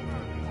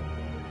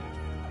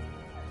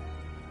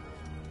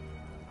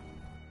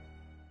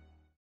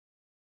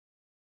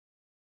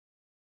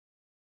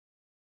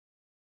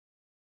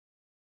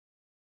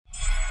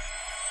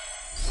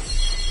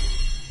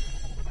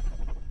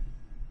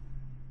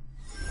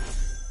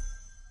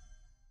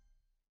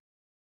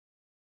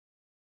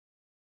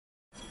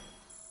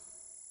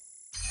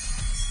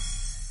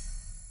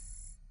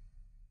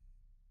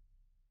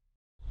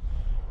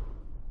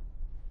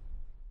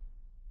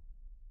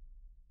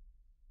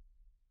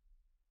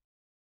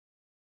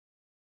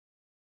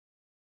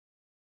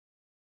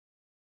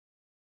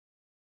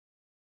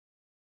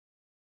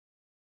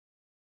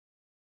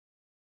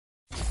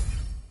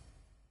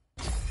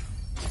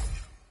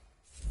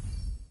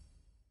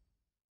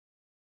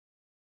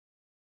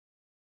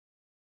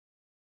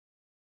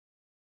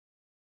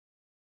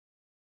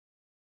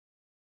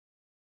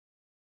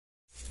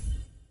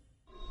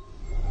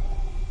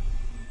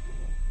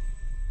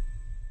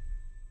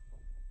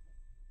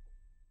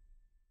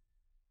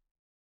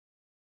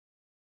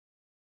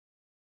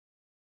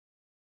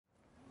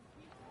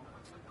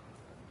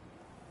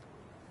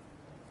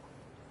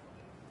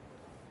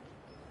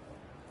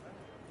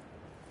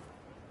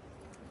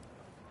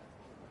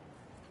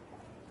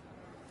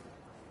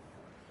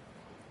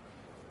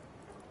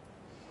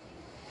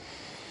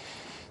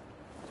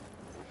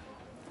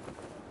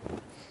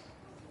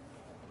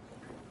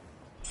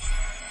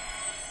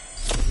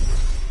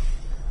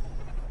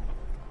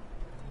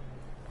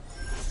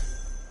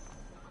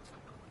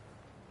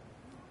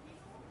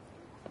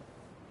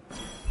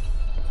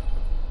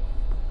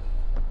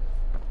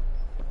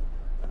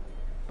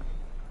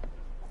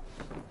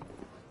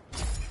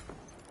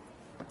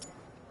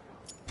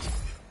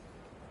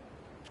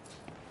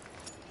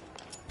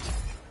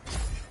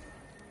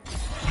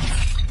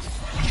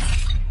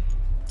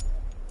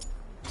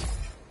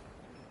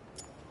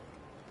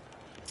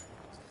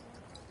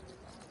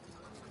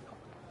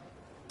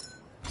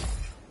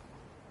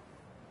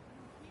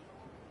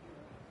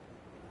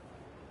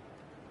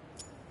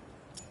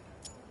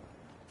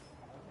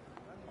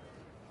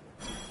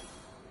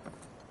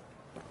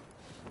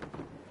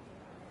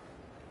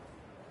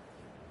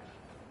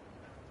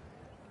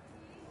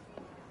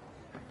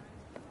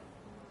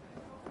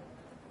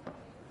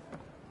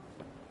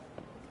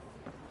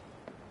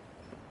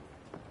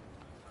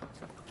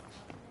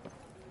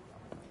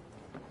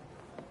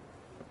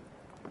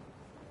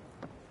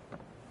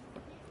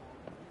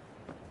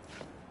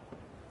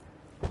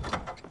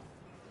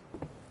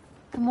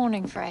 Good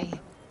morning, Frey.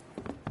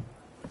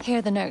 Here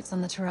are the notes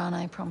on the Tirana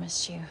I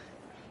promised you.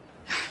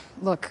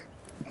 Look,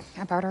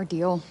 about our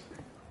deal.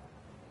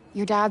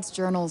 Your dad's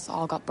journals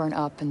all got burnt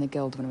up in the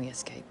guild when we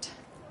escaped.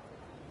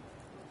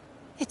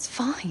 It's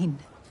fine.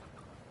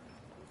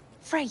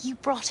 Frey, you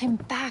brought him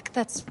back.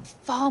 That's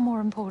far more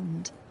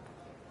important.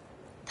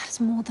 That is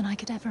more than I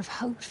could ever have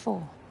hoped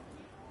for.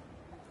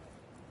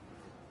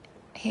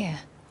 Here.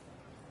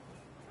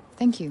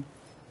 Thank you.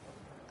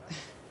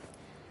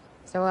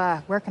 So,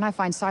 where can I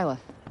find Sila?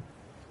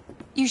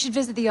 You should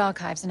visit the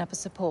archives in Upper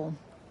Sepul.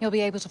 You'll be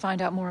able to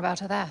find out more about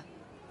her there.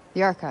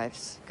 The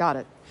archives. Got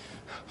it.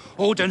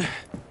 Alden,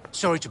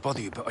 sorry to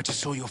bother you, but I just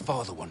saw your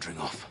father wandering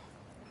off.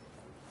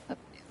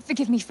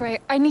 Forgive me, Frey.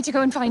 I need to go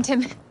and find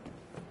him.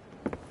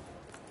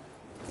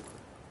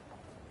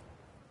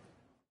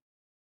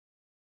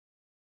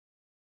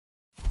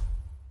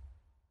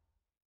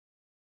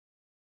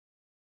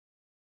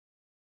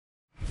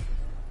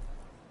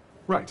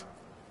 Right.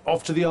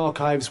 Off to the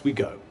archives we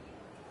go.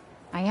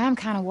 I am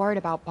kind of worried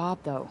about Bob,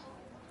 though.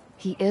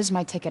 He is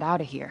my ticket out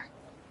of here.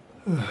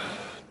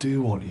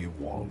 Do what you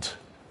want.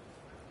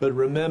 But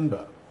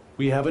remember,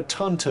 we have a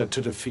Tanta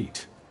to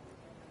defeat.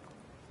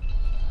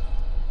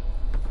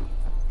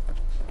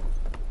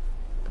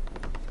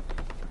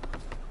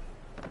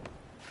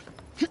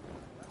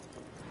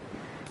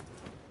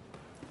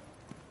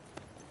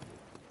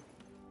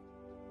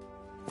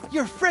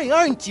 You're Frey,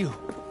 aren't you?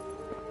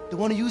 The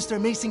one who used her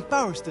amazing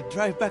powers to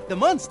drive back the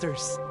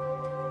monsters.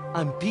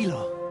 I'm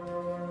Pilo.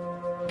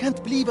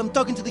 Can't believe I'm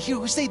talking to the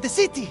hero who saved the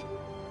city.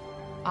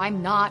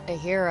 I'm not a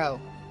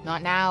hero.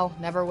 Not now,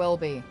 never will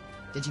be.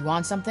 Did you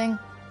want something?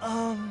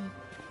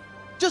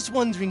 Just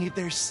wondering if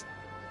there's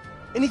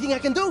anything I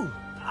can do.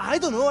 I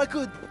don't know, I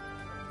could...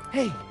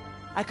 Hey,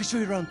 I could show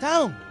you around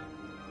town.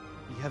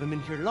 You haven't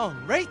been here long,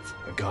 right?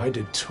 A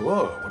guided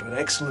tour, what an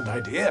excellent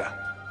idea.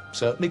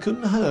 Certainly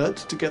couldn't hurt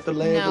to get the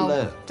lay of the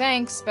land.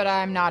 Thanks, but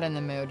I'm not in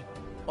the mood.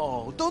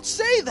 Oh, don't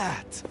say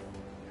that!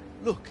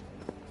 Look,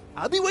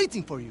 I'll be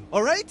waiting for you,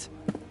 all right?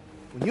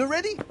 When you're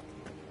ready,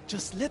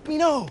 just let me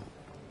know.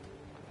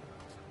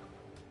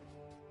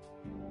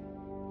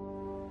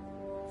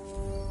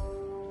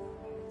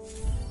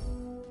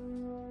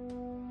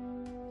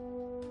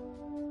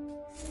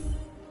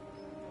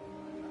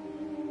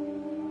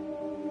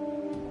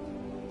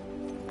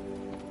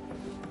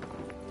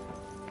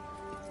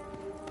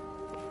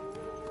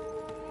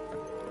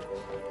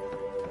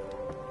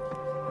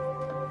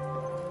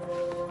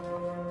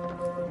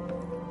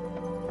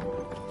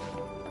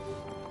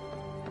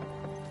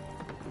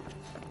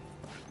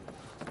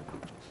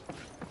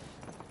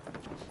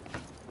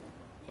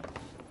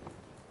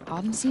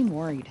 Auden seemed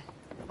worried.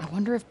 I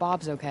wonder if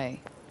Bob's okay.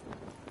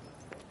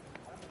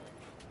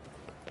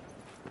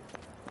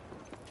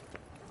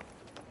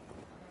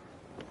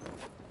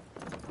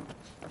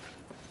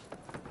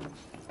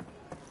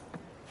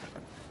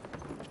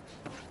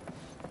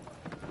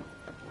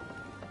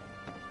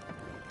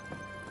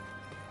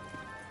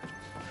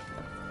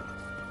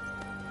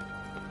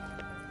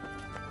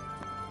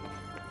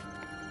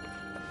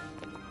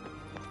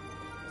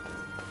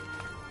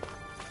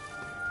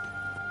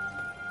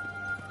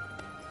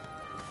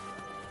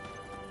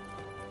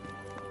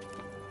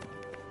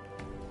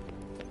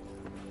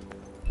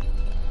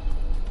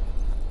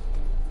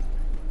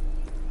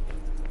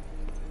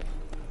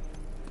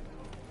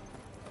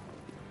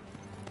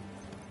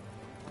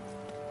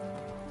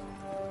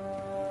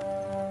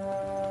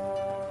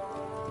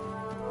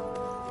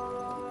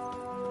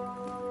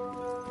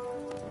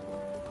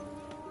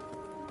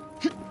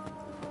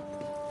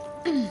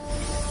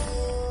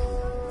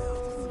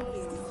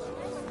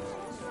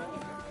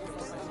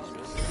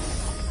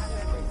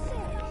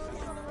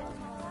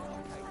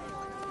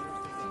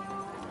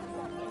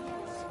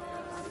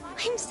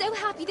 I'm so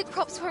happy the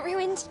crops weren't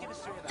ruined.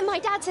 My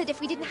dad said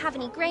if we didn't have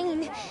any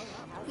grain,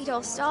 we'd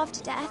all starve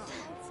to death.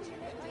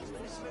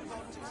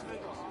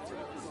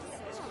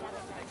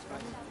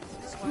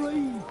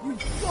 Please,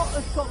 you've got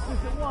to stop this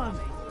at once.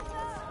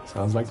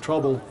 Sounds like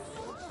trouble.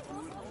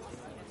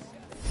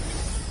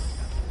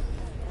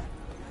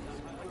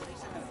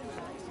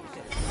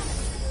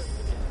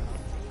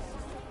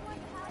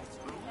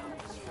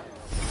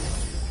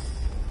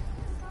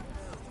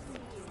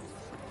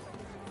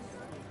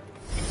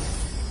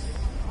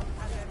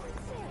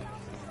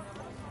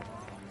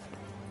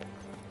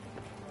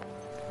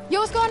 Yo,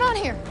 what's going on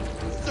here?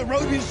 The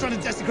Robian's trying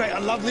to desecrate a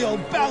lovely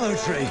old ballow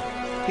tree.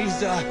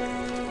 He's,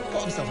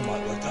 got himself a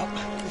mite worked up.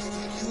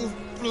 The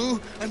blue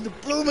and the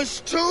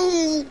bloomers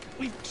too!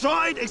 We've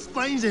tried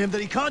explaining to him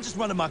that he can't just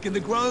run amok in the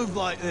grove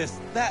like this.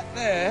 That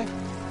there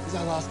is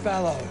our last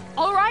ballow.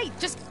 All right,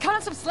 just cut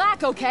him some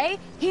slack, okay?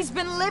 He's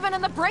been living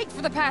in the break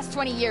for the past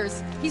 20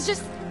 years. He's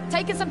just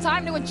taking some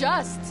time to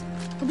adjust.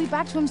 He'll be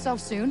back to himself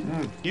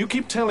soon. You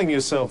keep telling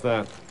yourself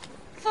that.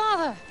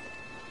 Father!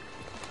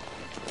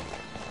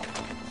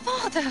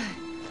 Father!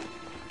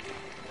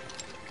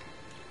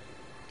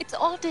 It's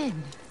Auden.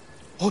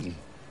 Auden?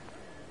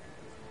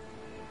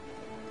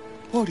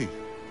 Auden?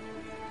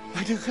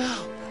 My dear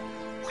girl,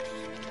 what are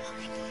you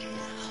doing here?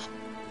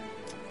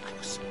 I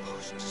was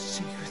supposed to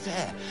see you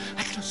there.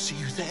 I cannot see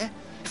you there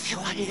if you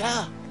are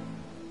here.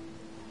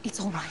 It's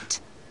all right.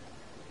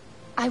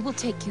 I will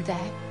take you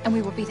there, and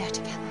we will be there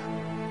together.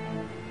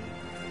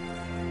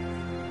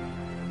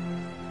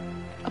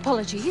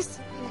 Apologies.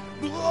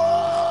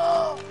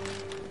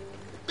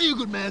 Be a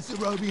good man, Sir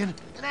Robian,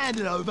 and hand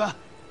it over.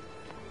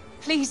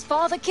 Please,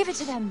 Father, give it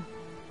to them.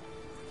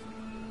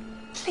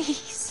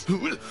 Please.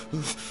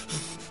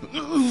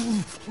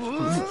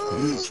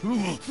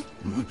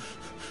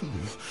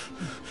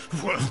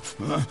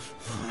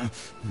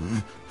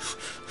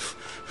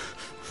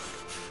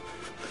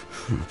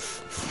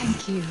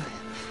 Thank you.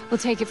 We'll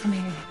take it from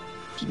here.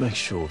 Just make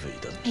sure of it, he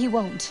doesn't. He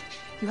won't.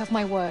 You have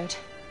my word.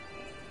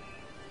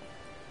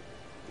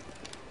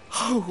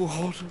 Oh,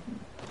 Auden.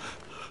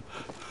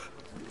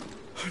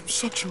 I'm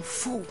such a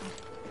fool.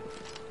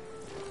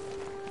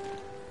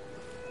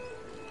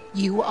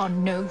 You are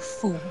no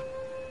fool.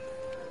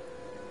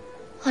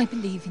 I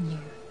believe in you.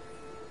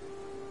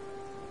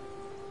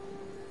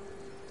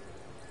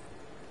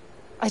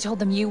 I told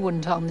them you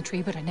wouldn't harm the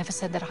tree, but I never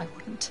said that I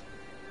wouldn't.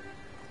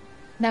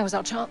 Now is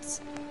our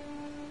chance.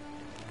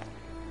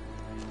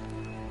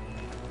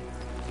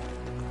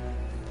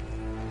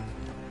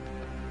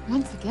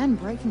 Once again,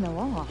 breaking the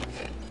law.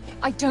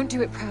 I don't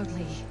do it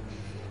proudly.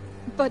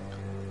 But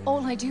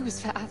all I do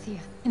is for Athia.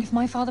 And if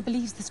my father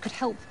believes this could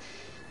help,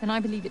 then I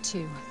believe it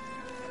too.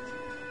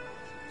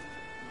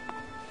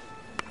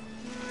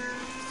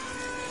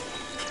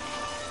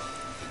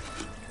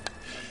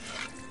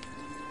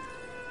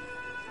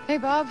 Hey,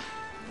 Bob.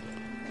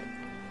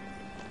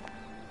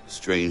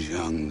 Strange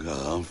young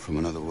girl from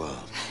another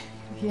world.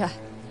 Yeah.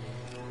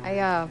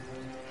 I,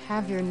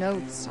 have your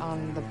notes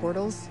on the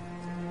portals.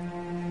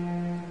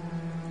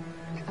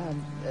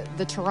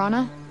 The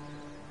Tirana?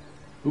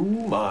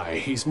 Ooh my,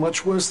 he's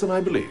much worse than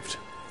I believed.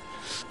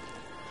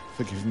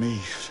 Forgive me.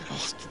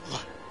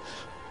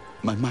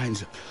 My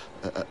mind's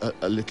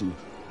a little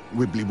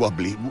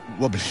wibbly-wobbly,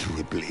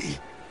 wobbly-wibbly.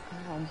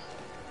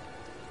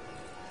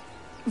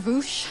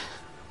 Voosh?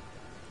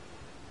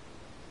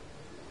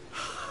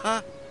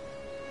 Huh?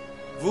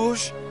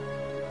 Voosh?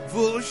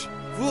 Voosh?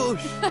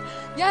 Voosh?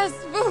 Yes,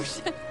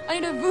 Voosh! I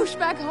need a Voosh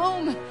back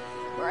home,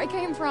 where I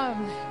came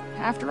from,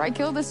 after I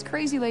killed this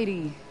crazy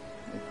lady.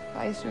 If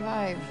I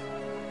survive.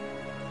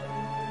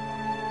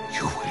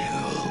 You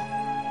will.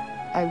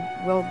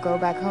 I will go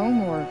back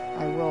home, or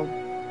I will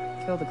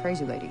kill the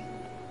crazy lady.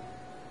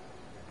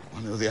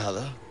 One or the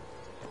other.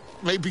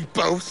 Maybe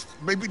both.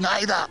 Maybe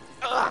neither.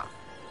 Ugh.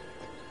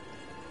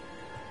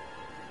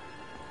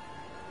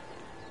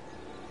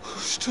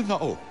 Who's to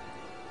know?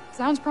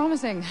 Sounds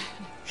promising.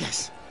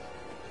 Yes.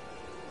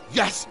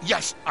 Yes,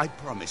 yes, I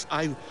promise.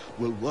 I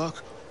will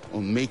work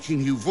on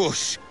making you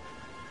whoosh.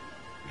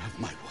 You have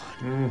my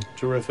word.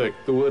 Terrific.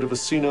 The word of a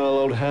senile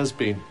old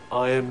has-been.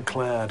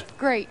 Ironclad.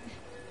 Great.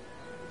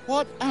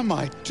 What am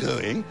I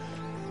doing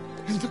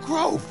in the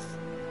grove?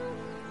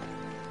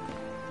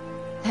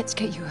 Let's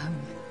get you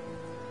home.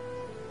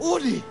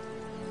 Audie!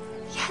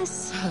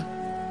 Yes.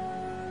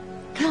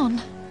 Come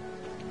on.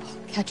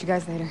 Catch you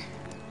guys later.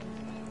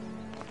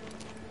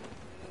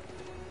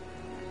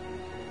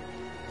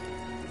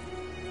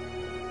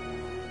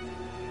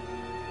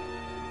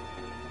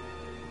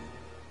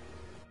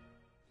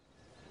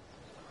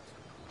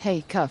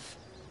 Hey, Cuff.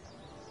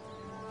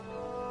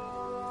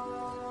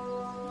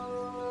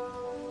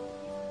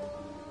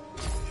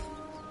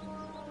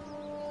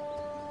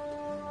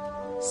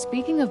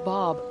 Speaking of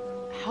Bob,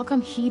 how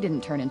come he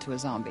didn't turn into a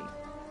zombie?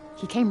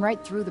 He came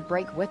right through the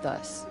break with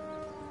us.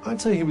 I'd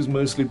say he was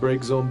mostly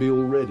break zombie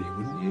already,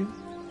 wouldn't you?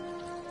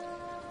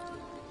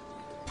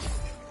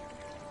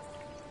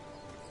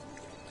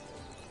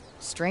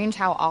 Strange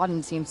how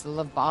Auden seems to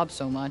love Bob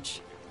so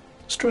much.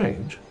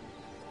 Strange?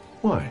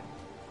 Why?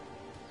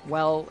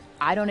 Well,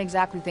 I don't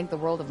exactly think the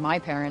world of my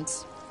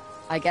parents.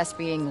 I guess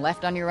being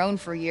left on your own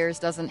for years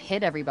doesn't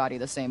hit everybody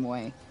the same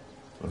way.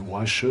 And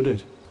why should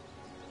it?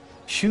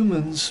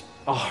 Humans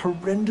are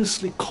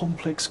horrendously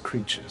complex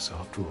creatures,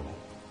 after all.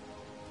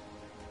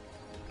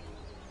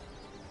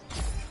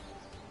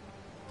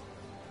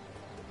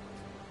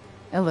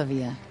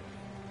 Olivia.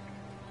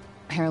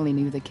 I hardly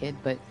knew the kid,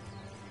 but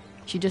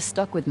she just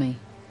stuck with me.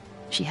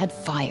 She had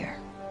fire.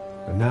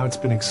 And now it's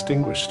been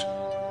extinguished.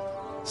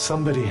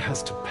 Somebody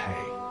has to pay.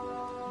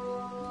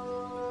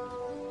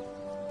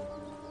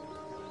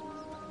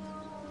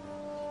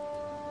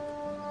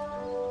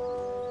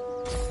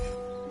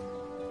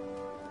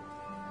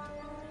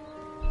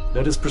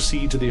 Let us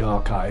proceed to the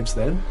archives,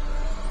 then.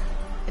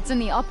 It's in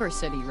the upper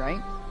city,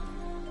 right?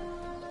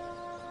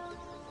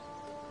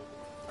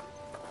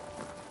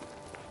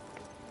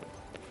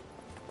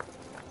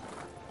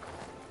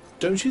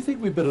 Don't you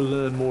think we'd better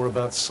learn more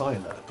about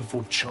Sylar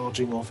before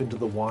charging off into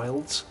the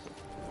wilds?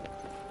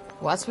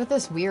 What's with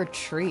this weird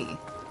tree?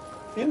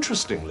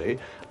 Interestingly,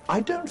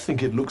 I don't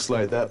think it looks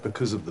like that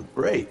because of the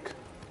break.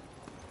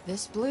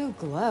 This blue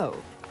glow.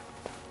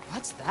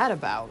 What's that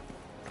about?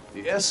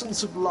 The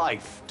essence of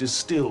life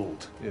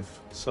distilled, if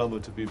some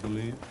are to be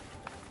believed.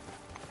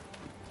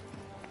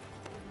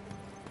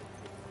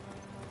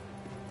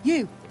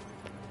 You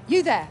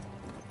there.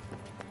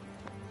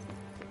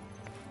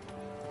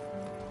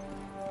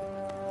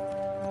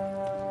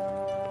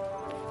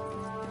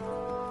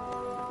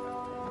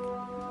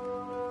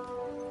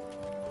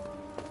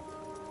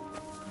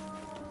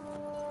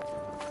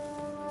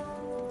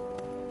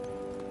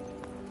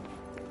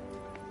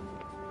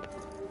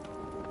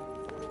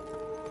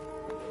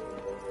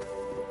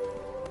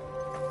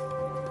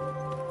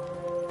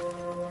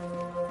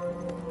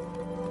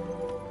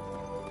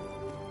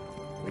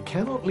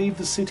 Cannot leave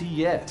the city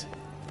yet.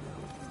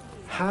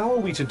 How are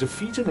we to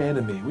defeat an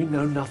enemy we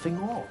know nothing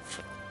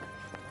of?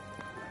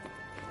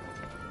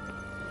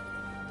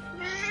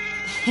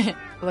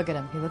 Look at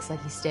him. He looks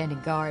like he's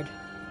standing guard.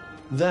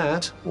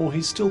 That, or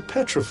he's still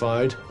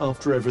petrified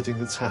after everything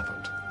that's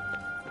happened.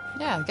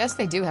 Yeah, I guess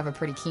they do have a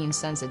pretty keen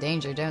sense of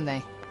danger, don't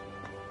they?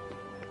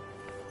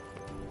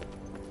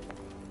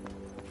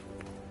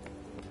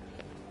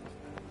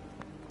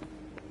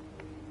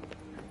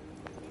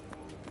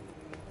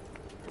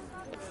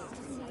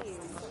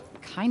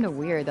 Kinda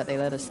weird that they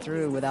let us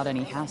through without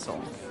any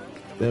hassle.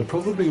 They're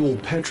probably all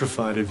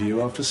petrified of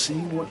you after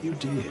seeing what you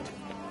did.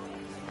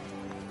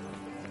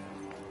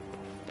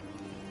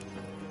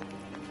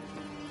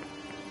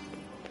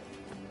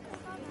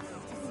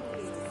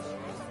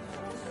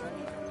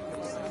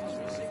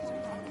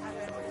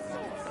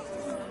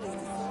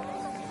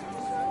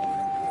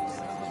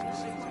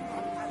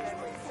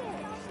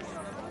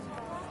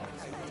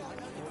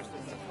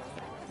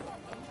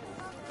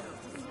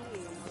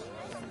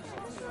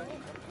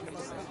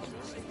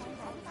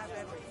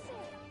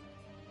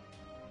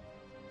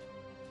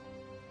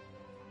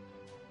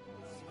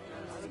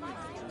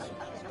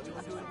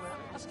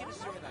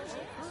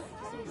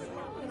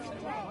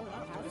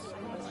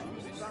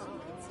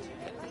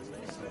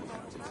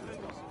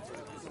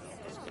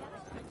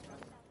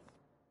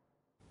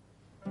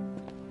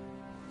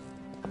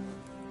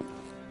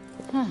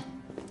 Huh.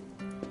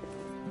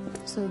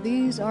 So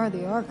these are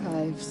the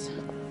archives.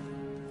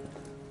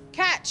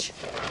 Catch!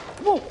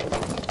 Whoa!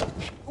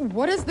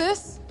 What is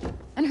this?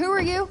 And who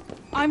are you?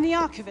 I'm the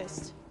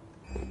archivist.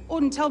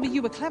 Auden told me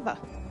you were clever.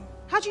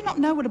 How do you not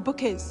know what a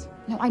book is?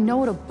 No, I know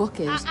what a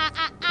book is.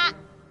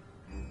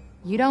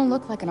 You don't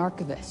look like an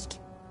archivist.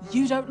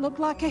 You don't look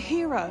like a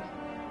hero.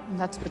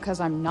 That's because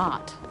I'm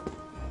not.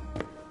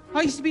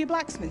 I used to be a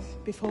blacksmith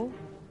before.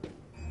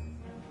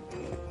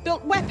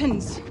 Built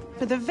weapons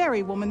for the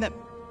very woman that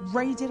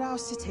raided our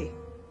city.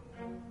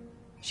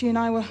 She and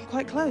I were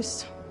quite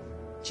close.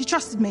 She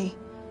trusted me,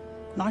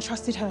 and I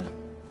trusted her.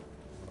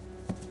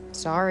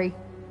 Sorry.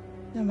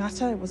 No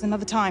matter, it was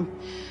another time.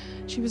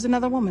 She was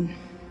another woman,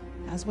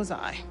 as was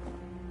I.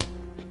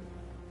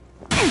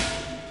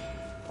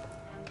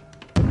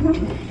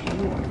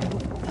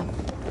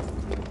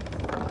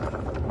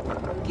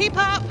 Keep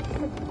up!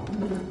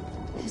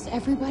 Is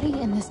everybody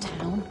in this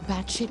town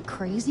batshit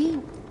crazy?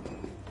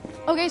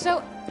 Okay,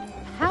 so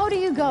how do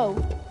you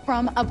go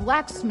from a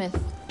blacksmith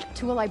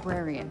to a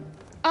librarian?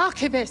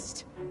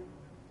 Archivist!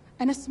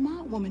 And a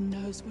smart woman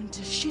knows when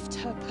to shift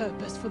her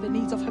purpose for the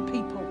needs of her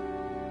people.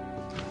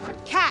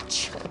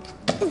 Catch!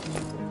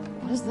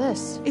 What is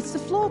this? It's the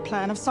floor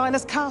plan of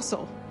Sila's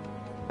castle.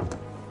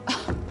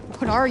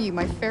 What are you,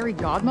 my fairy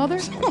godmother?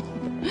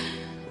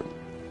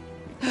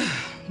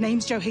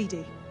 Name's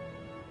Johidi.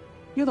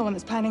 You're the one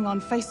that's planning on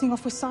facing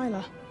off with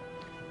Sila.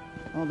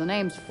 Well, the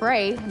name's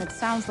Frey, and it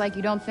sounds like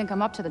you don't think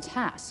I'm up to the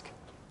task.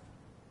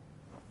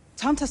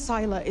 Tanta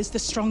Sila is the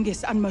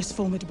strongest and most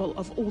formidable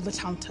of all the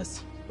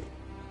Tantas.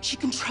 She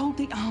controlled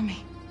the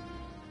army,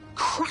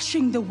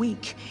 crushing the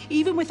weak,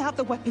 even without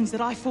the weapons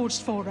that I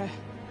forged for her.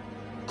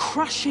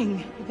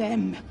 Crushing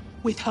them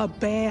with her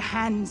bare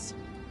hands.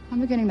 I'm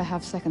beginning to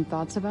have second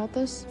thoughts about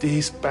this.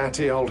 This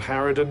batty old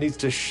harridan needs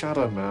to shut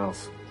her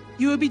mouth.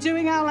 You would be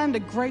doing our land a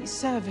great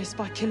service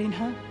by killing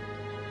her.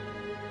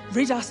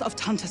 Rid us of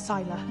Tanta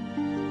Sila,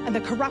 and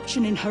the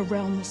corruption in her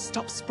realm will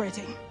stop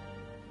spreading.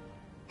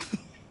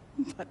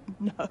 But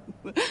no.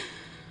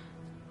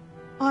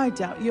 I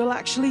doubt you'll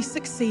actually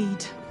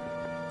succeed.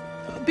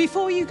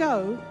 Before you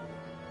go,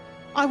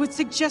 I would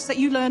suggest that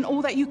you learn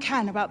all that you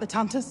can about the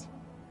Tantas.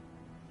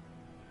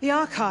 The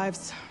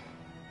archives,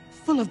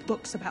 full of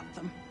books about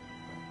them.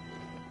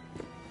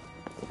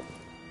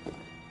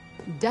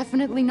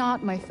 Definitely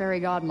not my fairy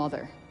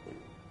godmother.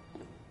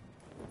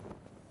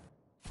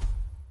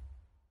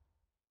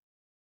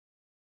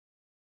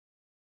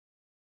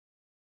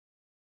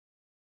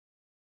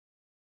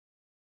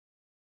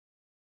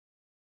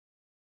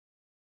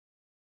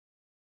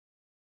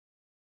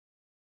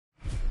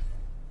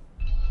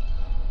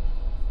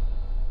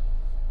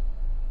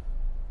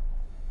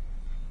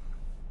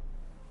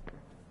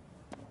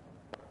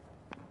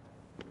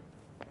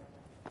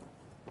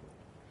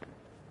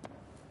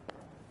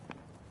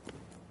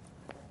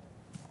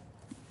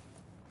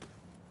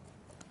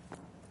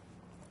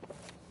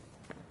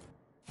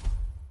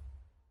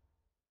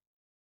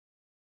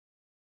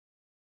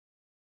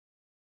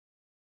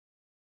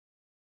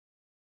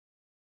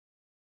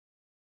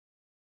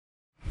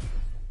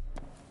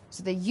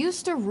 So they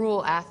used to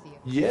rule Athia.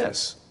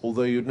 Yes,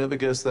 although you'd never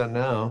guess that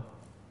now.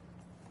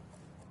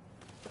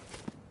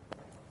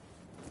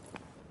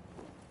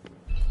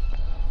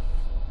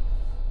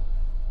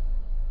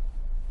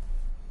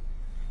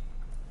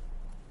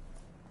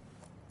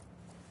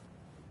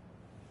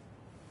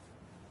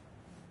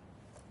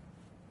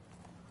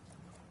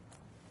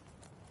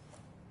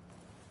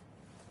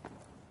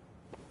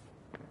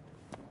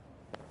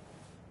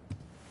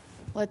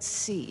 Let's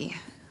see.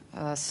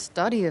 A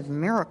study of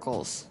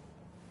miracles.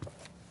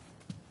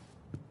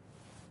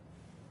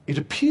 It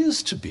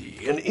appears to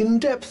be an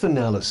in-depth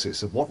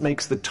analysis of what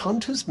makes the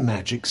Tanta's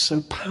magic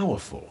so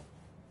powerful.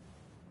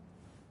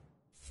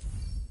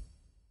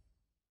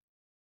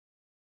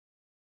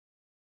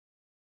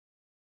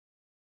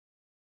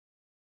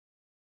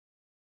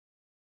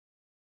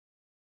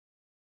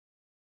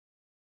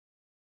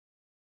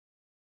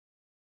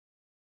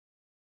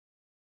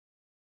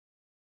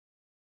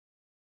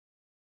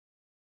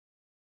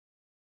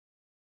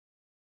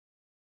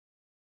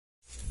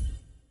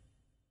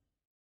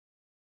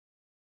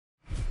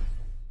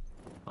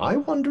 I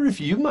wonder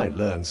if you might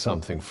learn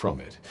something from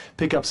it.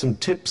 Pick up some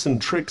tips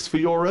and tricks for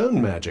your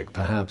own magic,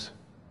 perhaps.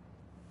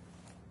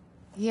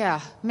 Yeah,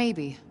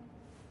 maybe.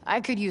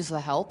 I could use the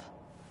help.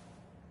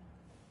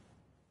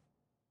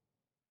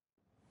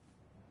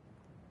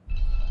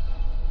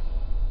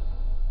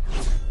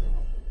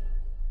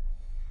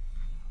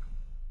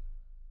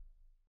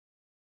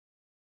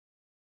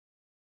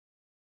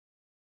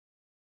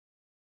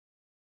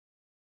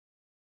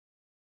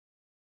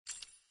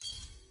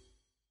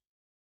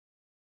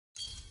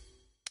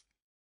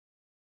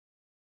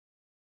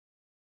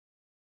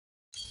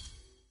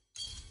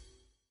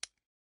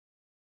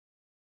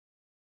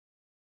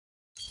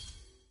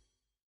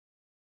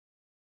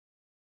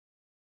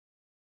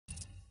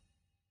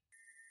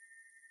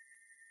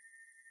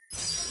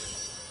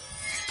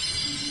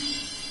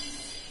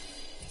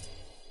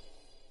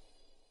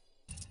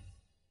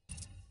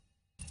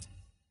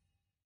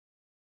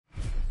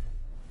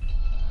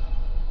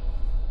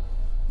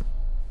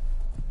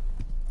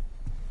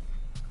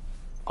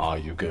 Are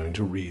you going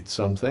to read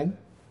something?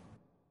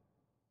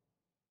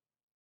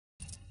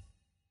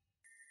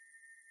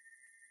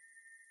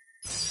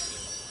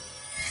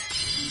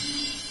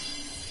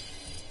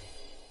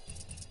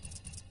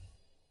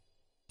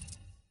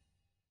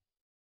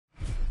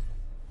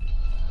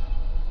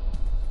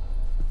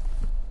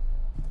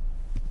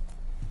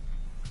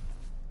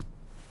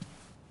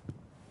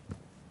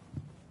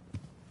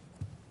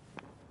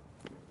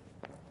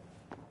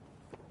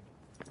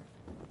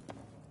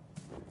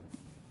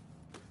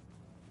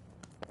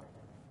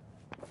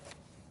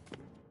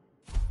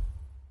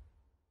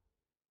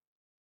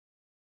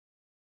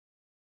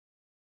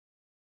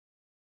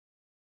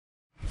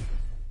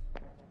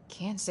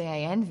 can't say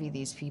I envy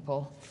these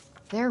people.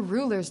 Their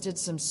rulers did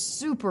some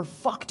super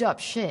fucked up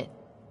shit.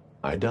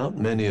 I doubt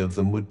many of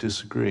them would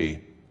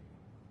disagree.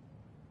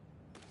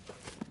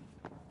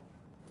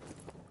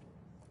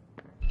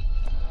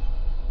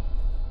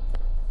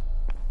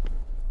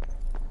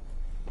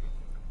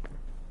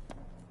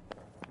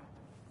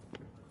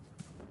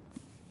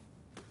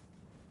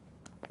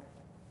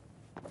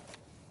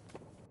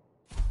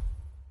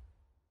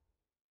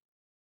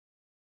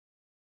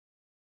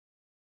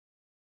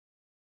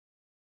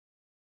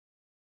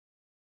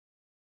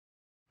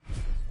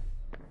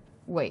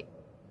 Wait,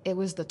 it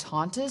was the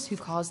Tauntas who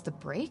caused the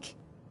break?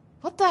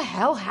 What the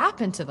hell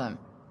happened to them?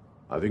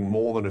 I think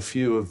more than a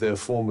few of their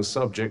former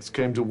subjects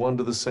came to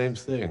wonder the same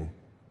thing.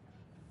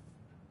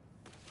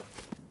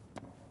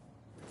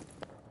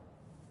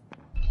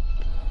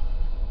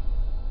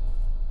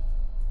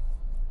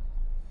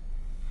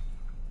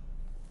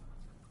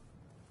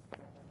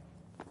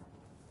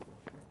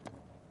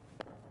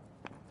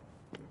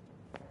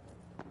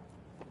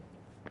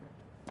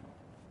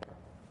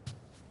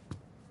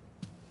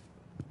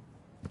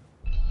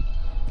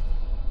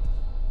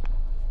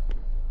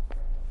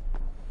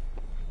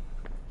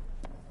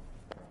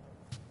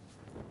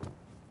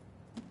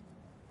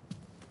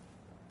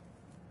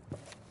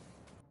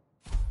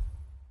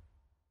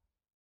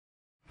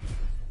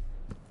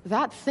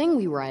 That thing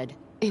we read,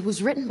 it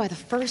was written by the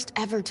first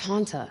ever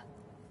Tanta.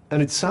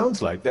 And it sounds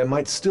like there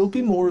might still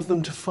be more of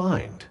them to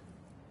find.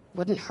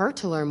 Wouldn't hurt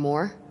to learn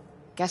more.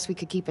 Guess we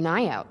could keep an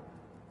eye out.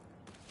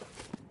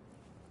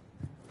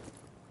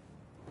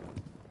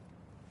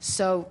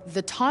 So,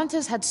 the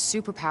Tantas had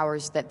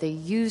superpowers that they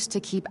used to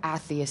keep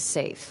Athia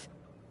safe.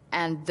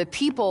 And the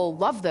people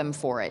loved them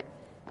for it.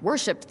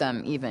 Worshipped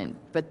them, even.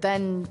 But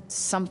then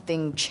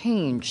something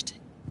changed.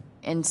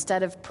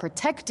 Instead of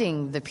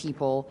protecting the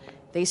people,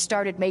 they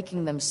started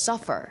making them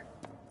suffer.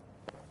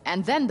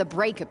 And then the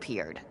break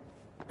appeared.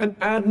 An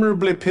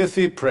admirably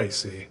pithy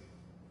précis.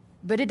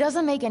 But it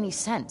doesn't make any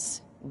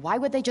sense. Why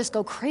would they just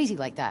go crazy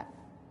like that?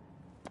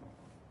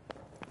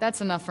 That's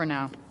enough for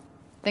now.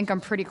 Think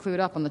I'm pretty clued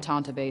up on the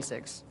Tanta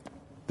basics.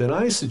 Then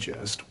I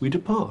suggest we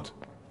depart.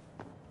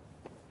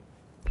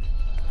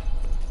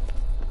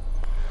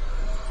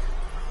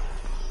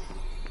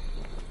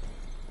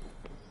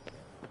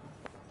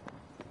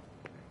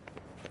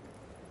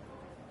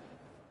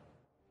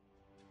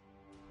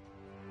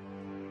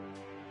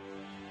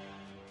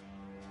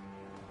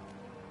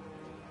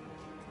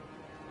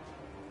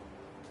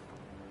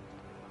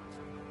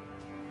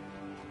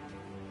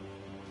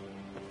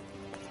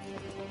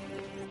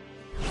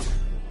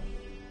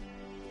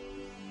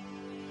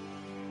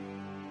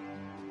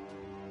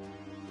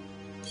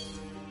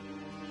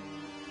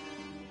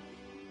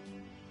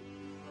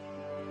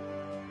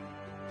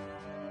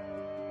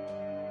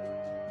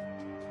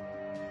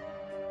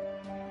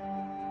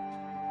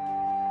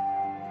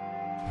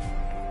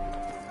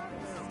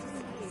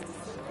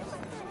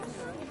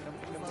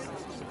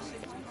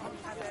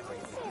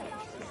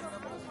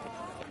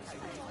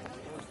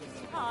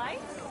 Hi.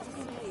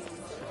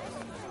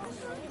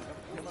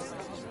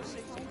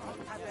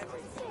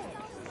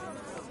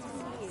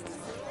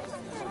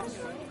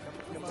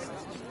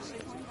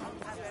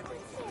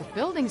 The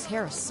buildings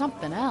here are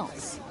something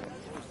else.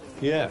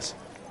 Yes.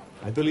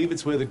 I believe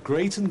it's where the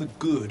great and the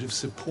good of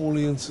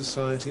Sepolian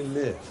society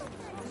live.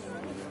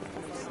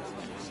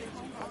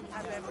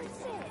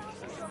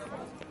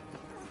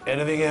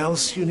 Anything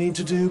else you need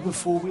to do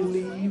before we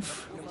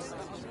leave?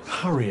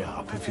 Hurry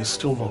up if you're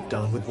still not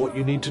done with what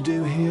you need to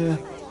do here.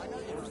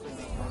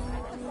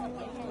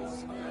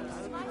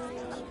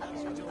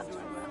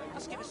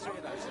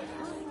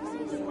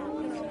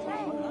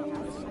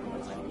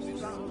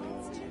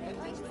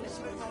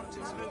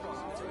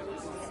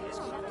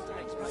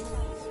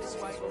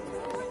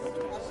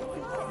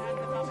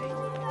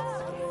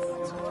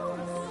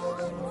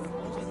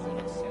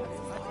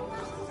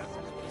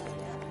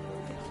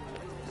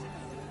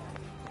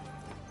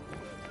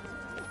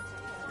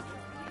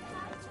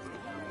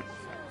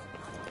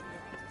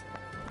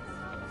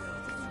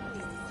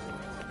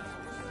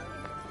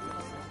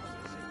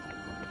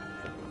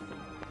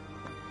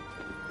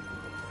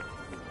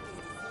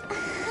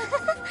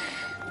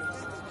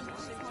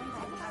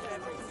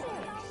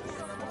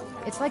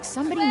 It's like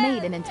somebody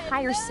made an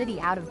entire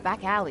city out of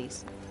back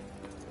alleys.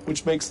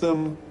 Which makes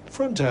them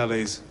front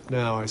alleys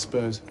now, I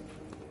suppose.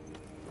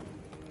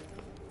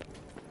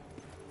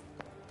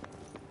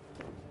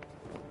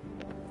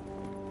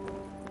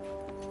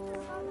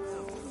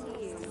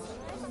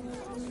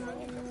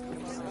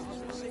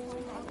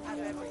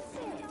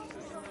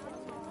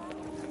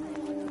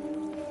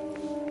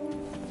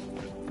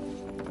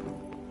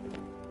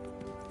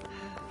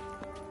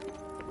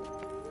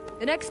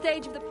 The next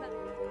stage of the plan.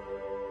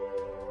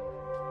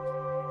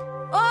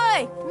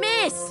 Oi,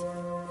 miss!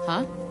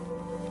 Huh?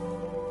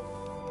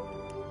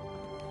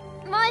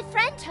 My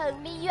friend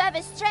told me you have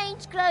a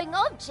strange glowing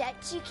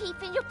object you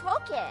keep in your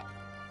pocket.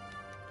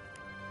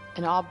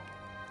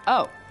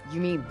 Oh,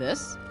 you mean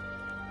this?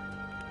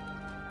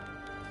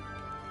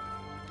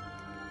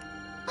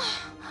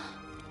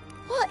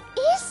 What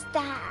is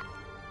that?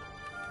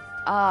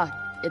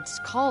 It's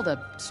called a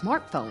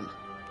smartphone.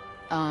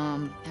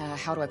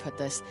 How do I put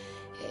this?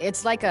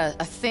 It's like a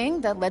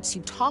thing that lets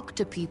you talk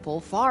to people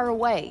far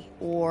away,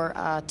 or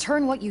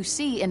turn what you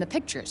see into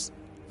pictures.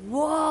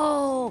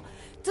 Whoa!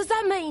 Does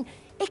that mean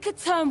it could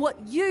turn what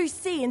you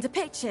see into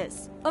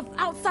pictures of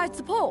outside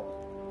support?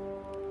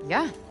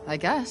 Yeah, I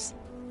guess.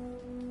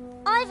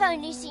 I've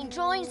only seen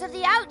drawings of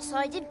the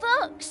outside in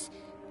books.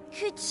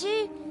 Could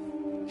you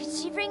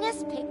bring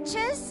us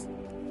pictures?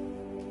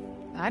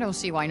 I don't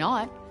see why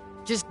not.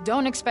 Just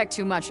don't expect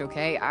too much,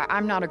 okay?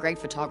 I'm not a great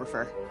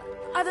photographer.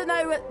 I don't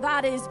know what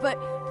that is, but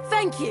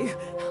thank you.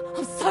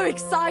 I'm so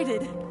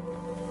excited.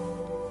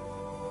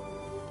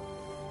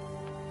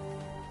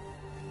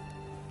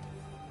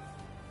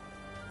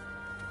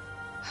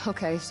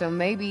 Okay, so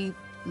maybe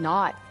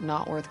not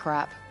worth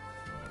crap.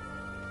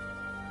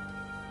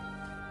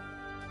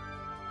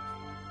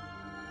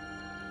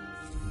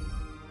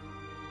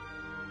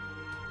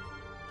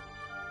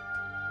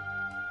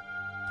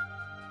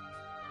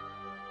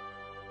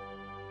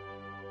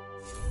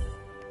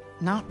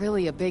 Not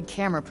really a big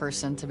camera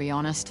person, to be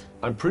honest.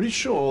 I'm pretty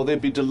sure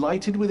they'd be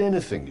delighted with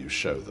anything you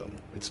show them.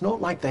 It's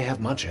not like they have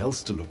much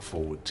else to look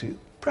forward to.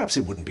 Perhaps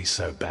it wouldn't be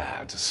so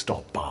bad to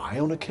stop by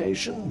on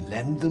occasion,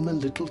 lend them a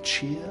little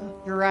cheer.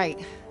 You're right.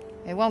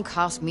 It won't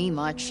cost me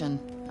much, and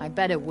I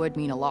bet it would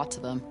mean a lot to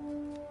them.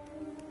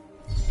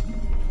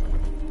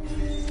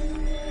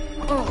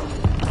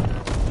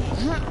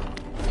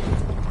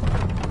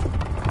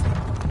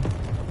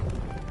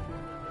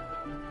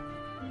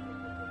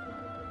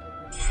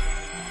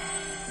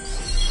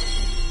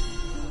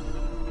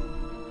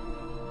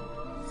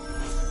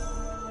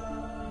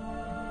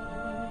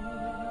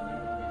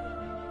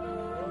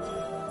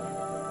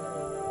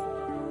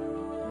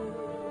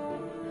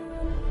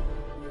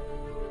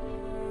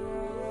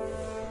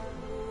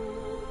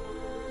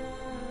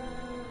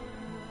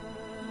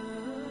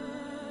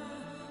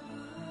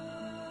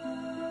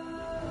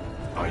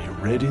 Are you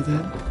ready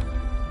then?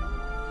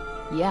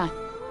 Yeah.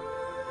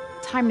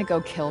 Time to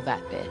go kill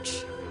that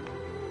bitch.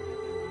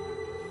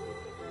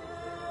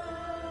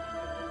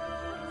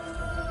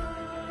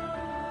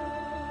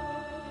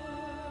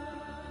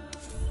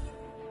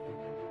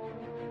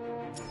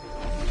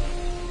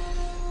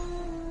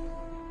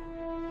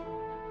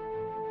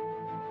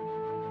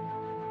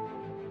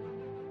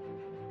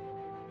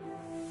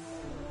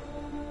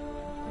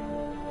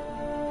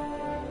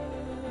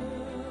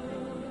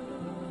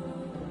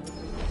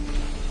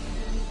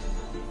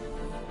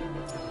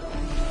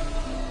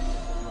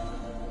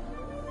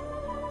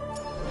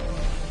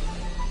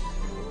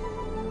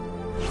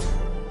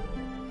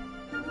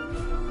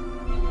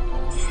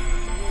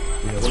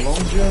 We have a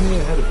long journey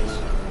ahead of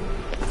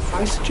us.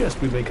 I suggest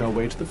we make our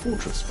way to the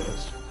fortress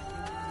first.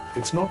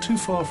 It's not too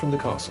far from the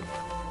castle.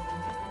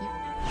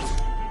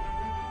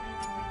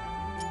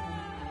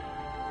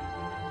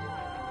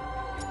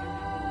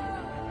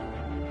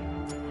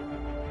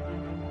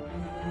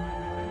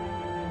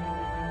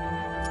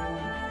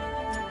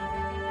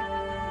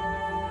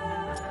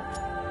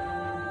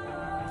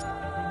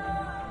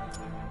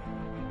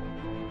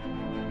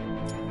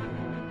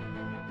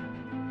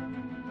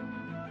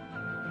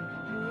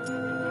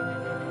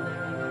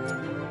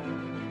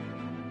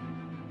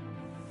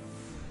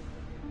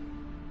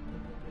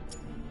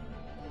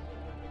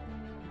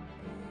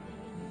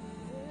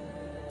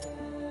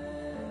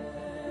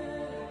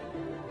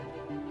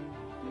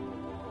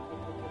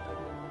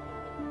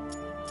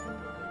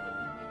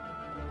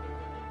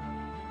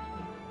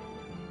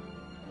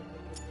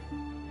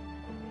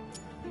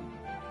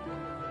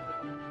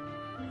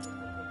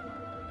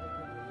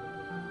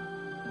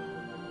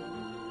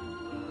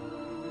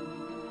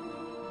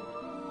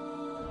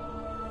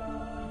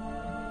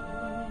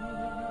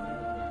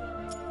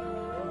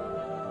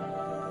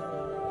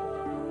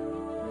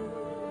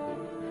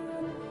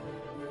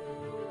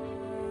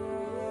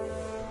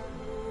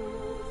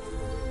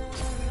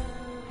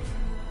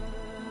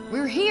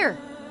 We're here!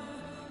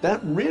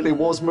 That really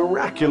was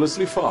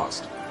miraculously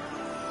fast.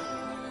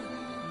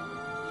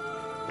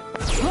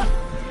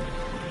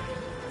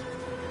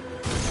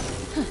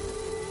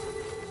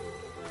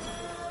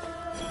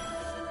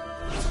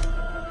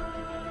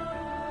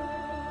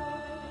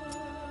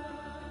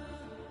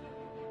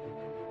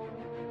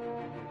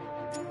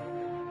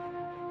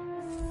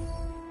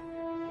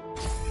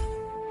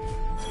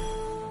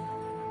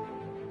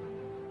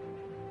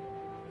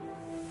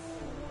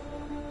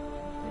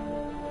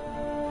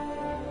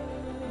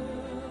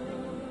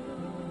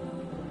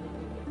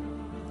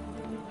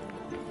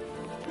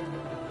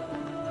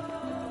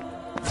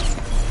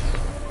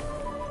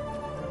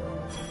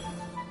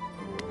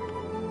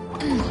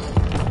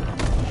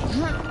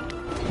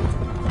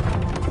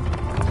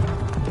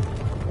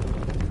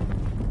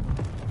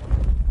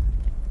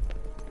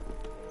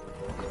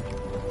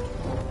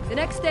 The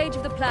next stage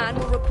of the plan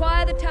will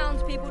require the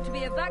townspeople to be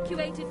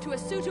evacuated to a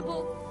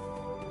suitable...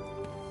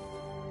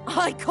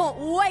 I can't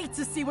wait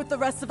to see what the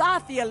rest of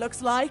Athia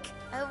looks like.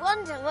 I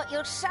wonder what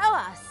you'll show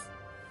us.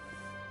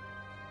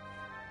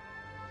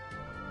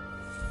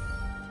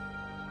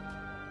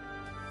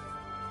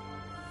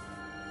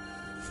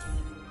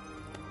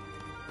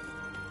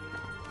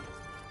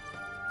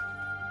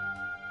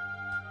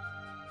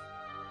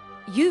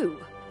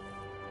 You?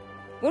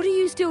 What are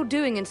you still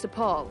doing in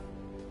Sepal?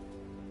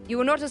 You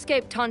will not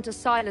escape Tanta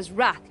Sila's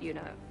wrath, you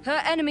know.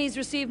 Her enemies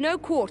receive no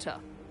quarter.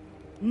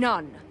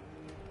 None.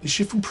 Is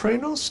she from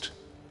Praenost?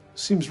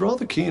 Seems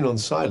rather keen on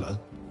Sila.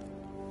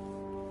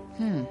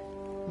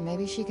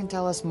 Maybe she can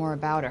tell us more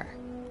about her.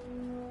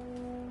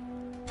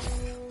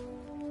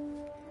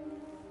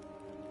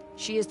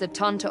 She is the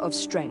Tanta of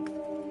Strength,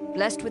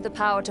 blessed with the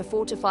power to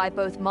fortify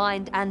both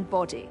mind and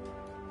body.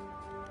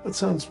 That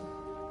sounds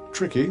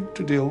tricky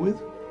to deal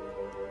with.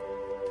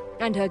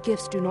 And her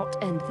gifts do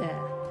not end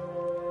there.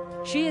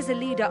 She is a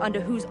leader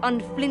under whose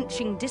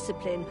unflinching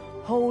discipline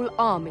whole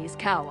armies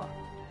cower.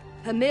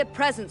 Her mere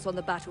presence on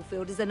the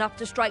battlefield is enough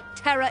to strike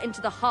terror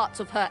into the hearts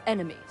of her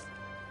enemies.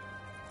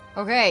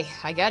 Okay,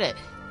 I get it.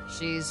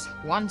 She's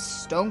one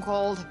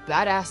stone-cold,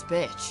 badass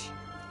bitch.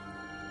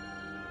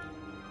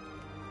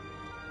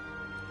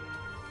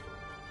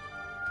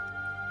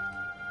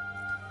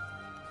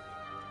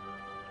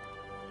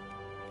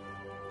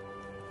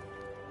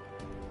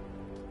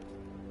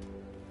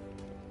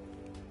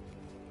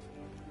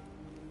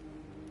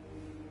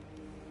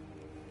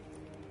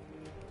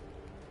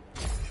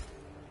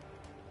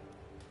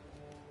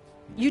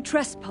 You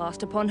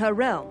trespassed upon her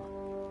realm.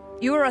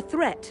 You are a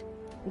threat,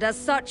 and as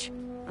such,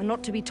 are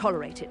not to be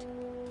tolerated.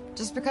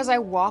 Just because I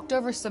walked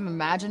over some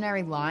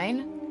imaginary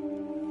line?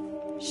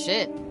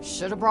 Shit,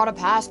 should've brought a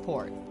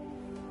passport.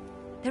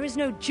 There is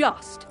no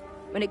just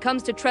when it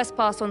comes to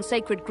trespass on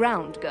sacred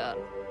ground, girl.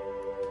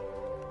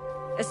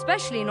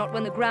 Especially not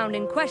when the ground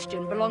in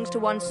question belongs to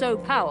one so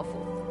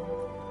powerful.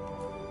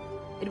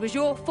 It was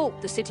your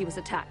fault the city was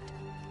attacked.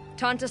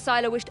 Tanta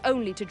Sila wished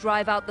only to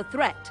drive out the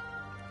threat.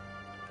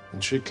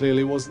 And she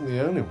clearly wasn't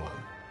the only one.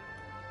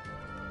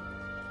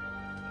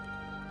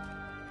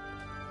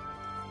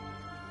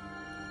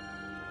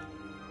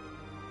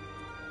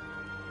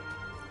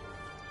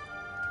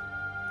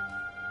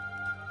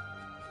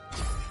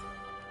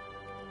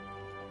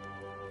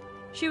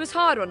 She was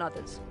hard on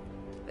others,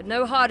 but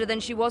no harder than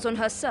she was on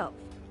herself.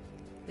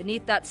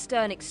 Beneath that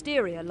stern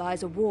exterior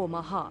lies a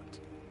warmer heart.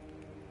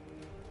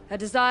 Her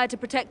desire to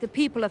protect the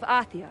people of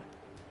Athia.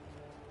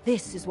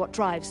 This is what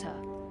drives her.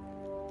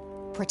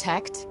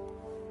 Protect?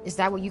 Is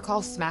that what you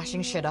call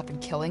smashing shit up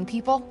and killing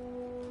people?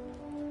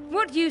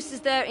 What use is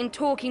there in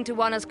talking to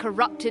one as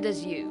corrupted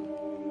as you?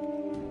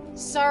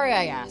 Sorry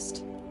I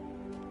asked.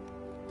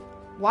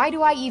 Why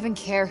do I even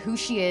care who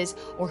she is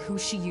or who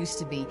she used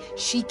to be?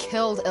 She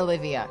killed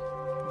Olivia.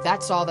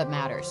 That's all that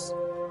matters.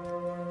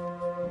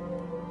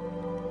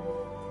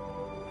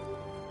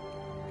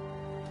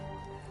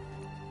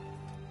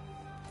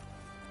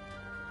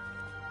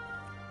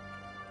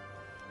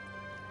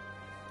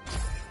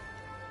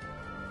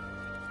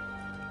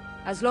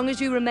 As long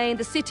as you remain,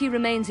 the city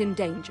remains in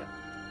danger.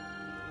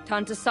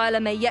 Tanta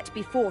Sila may yet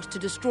be forced to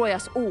destroy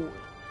us all.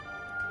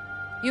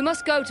 You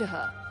must go to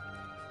her,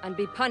 and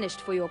be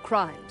punished for your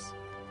crimes.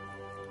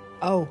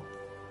 Oh,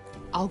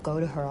 I'll go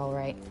to her, all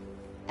right.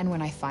 And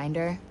when I find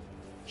her,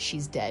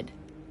 she's dead.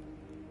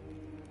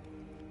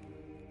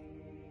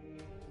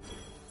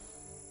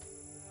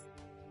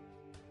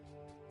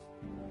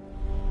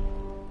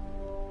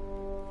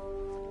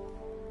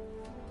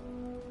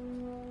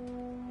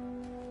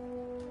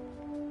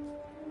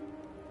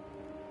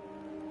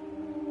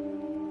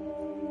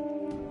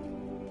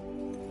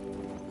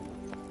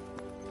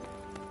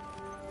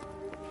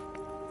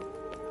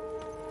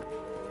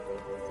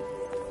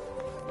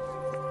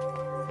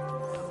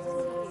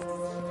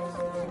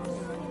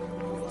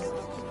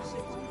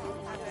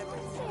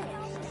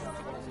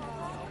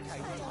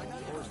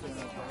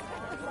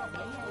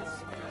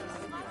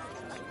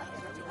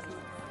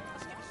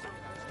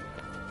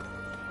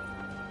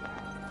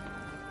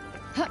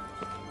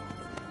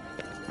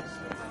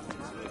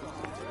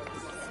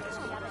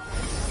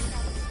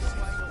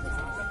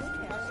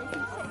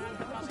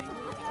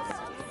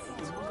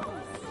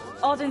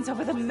 Odin's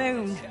over the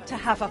moon to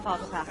have her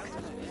father back.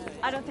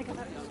 I don't think I've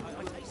ever...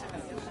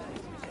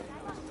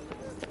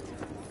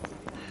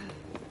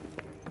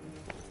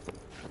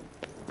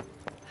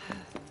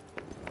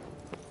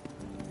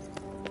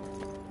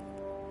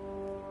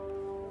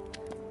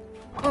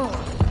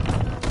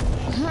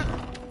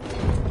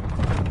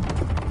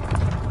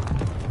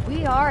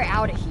 We are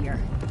out of here.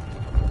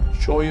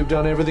 Sure you've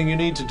done everything you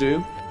need to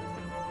do?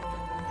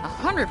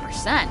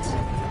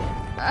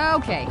 100%.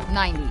 Okay,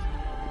 90.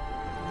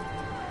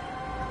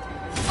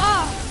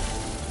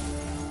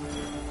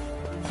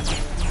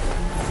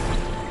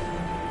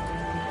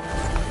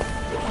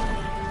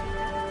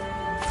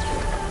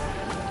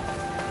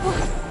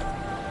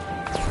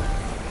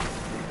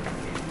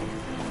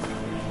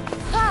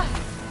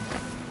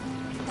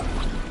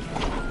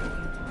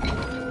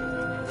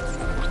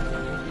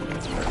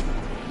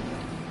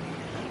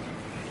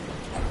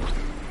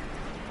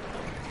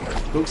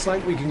 Looks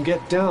like we can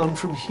get down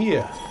from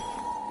here.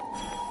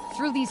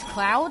 Through these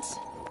clouds?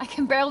 I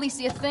can barely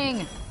see a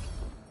thing.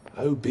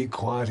 Oh, be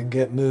quiet and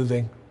get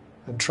moving.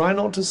 And try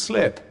not to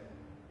slip.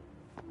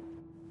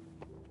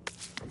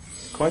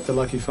 Quite the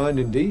lucky find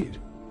indeed.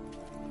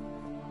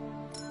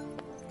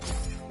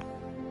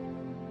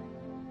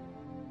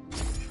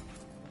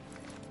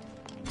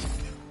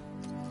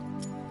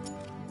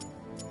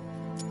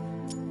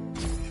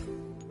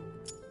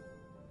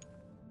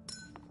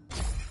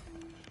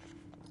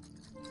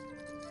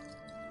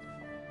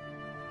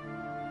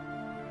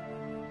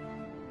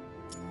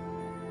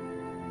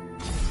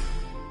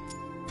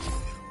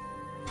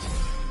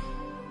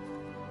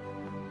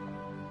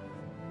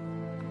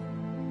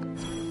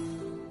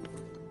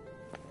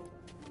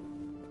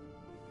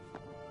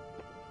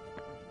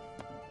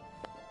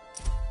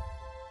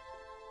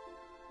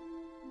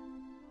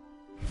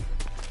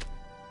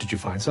 Did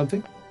you find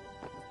something?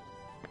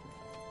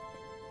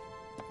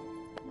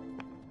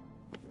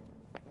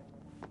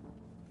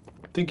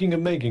 Thinking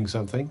of making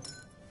something?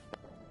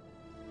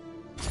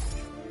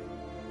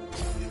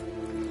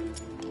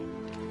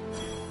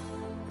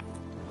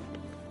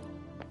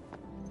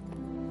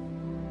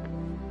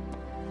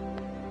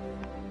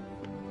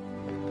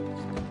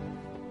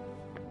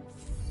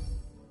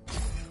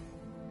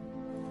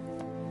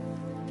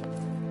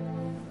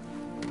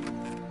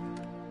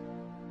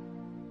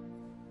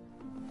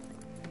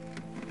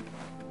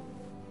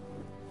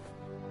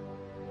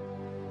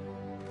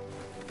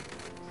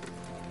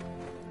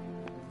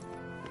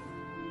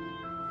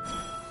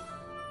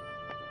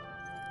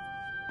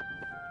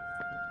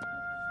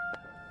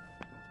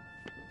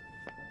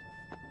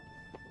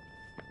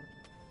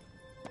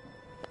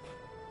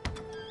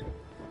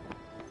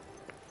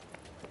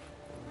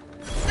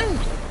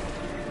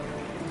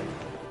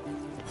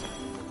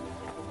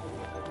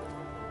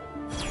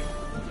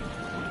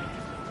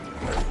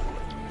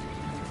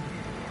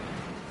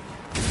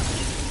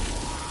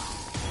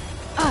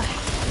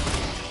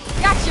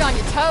 On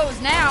your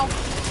toes now.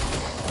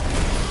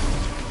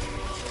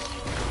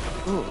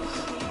 Ooh,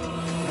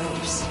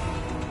 gross.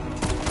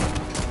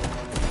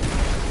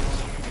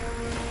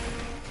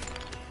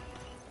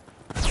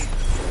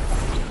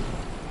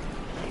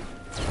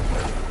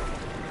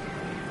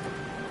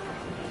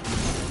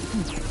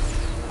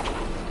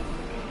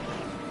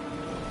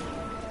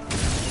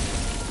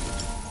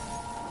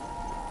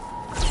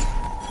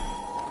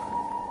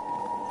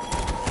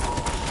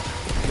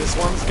 This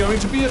one's going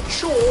to be a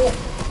chore.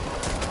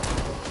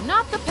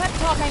 Not the pep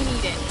talk I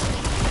needed.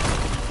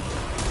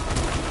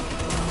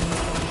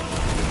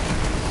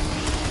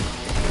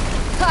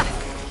 Ha!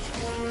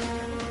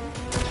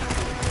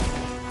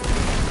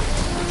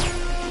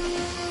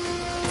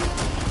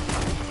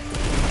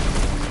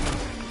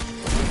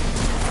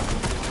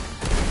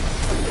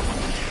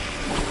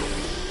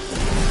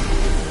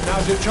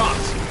 Now's your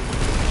chance.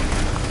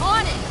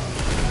 On it!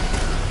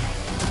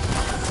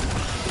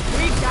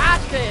 We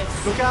got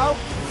this! Look out!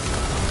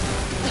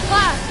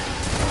 Ha!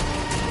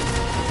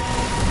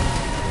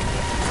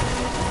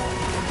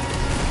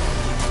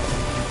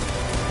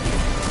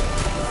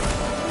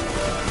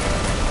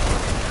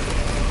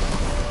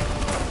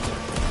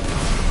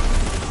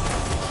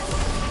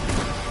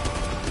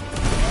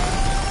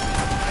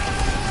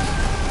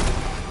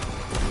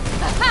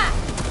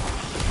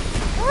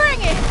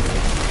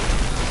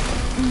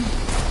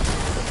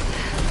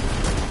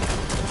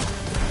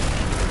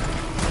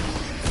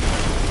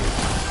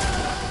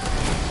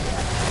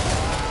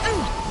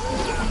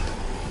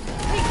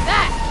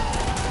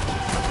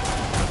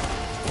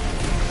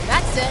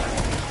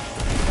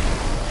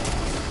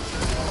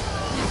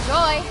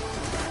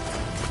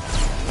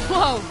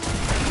 Whoa!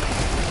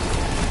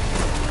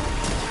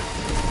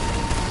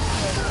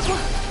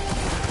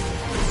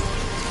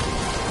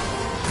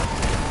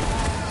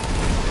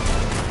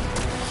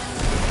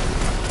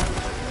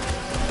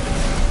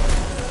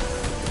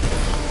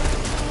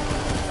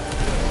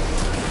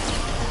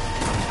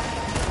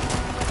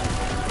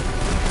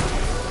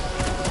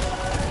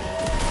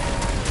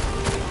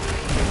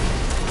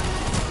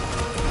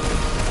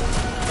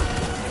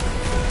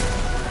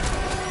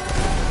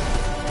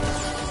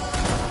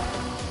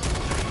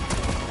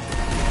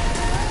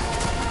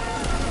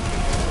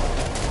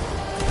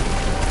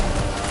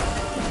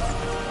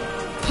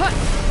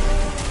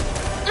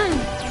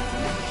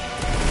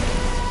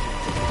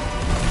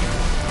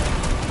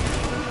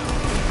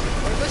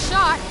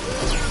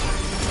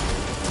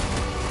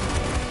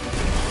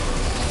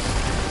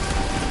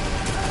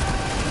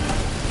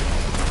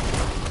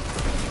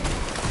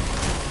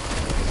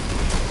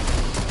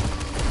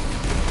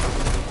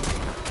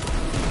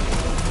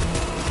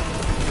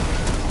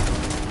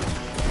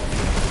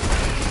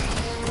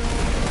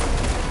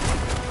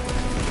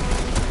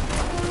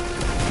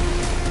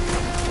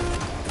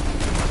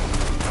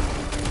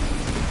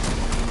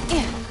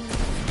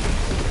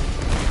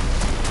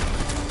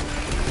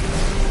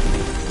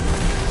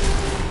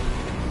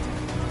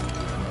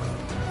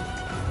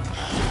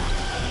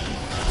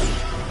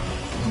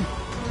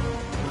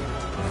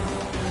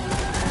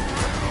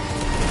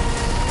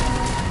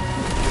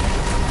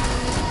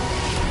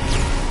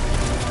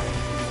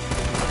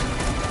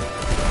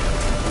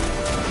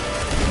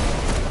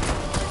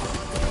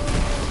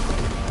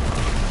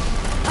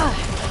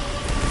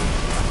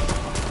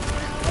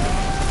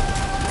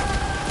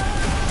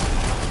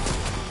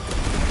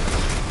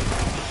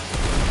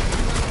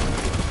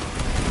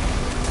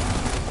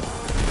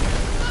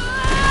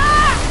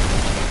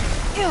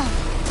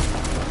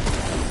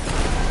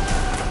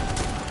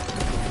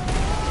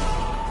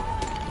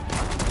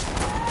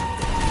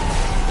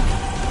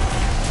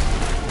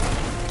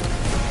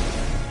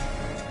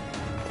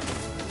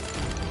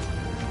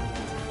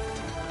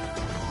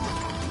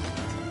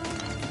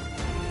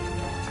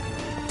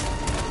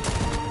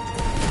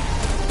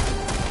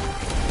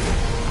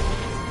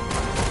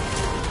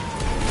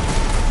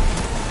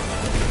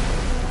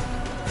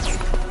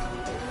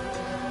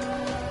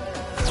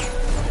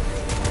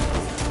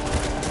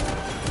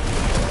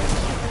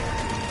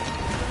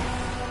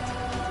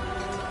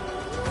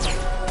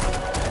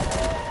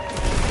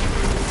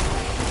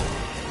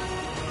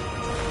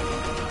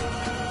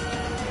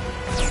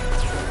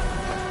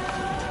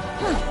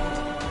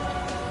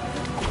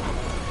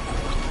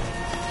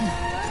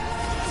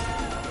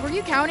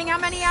 counting how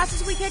many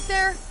asses we kicked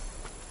there?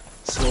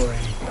 Sorry,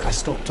 I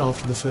stopped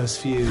after the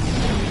first few.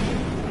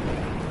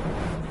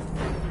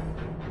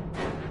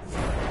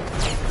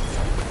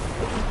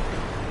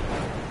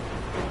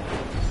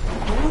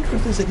 I wonder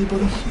if there's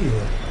anybody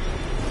here.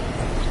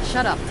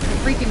 Shut up. You're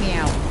freaking me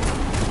out.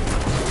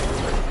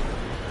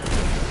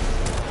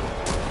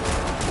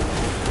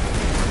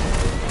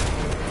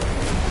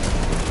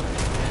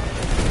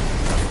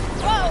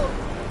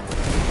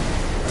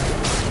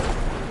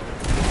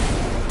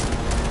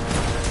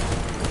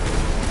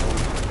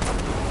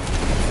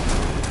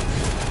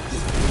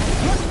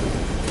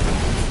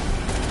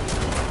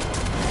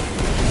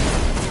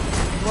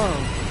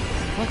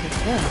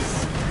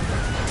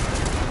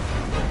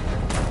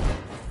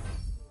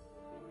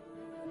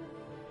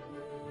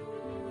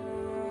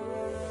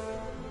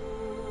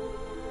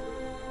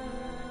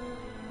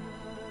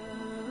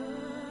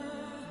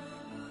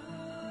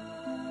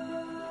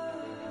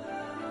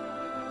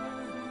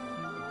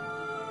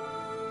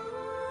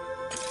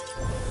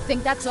 I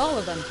think that's all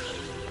of them.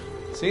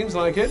 Seems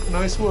like it.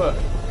 Nice work.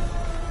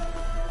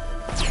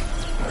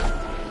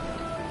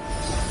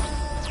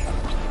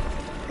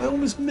 I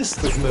almost miss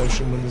the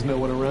commotion when there's no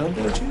one around,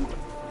 don't you?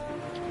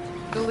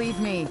 Believe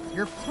me,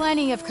 you're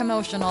plenty of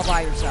commotion all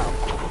by yourself.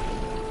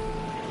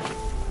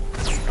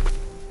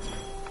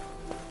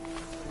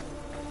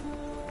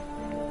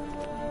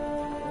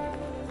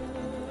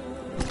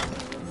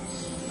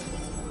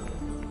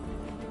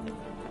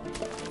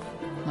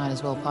 Might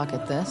as well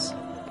pocket this.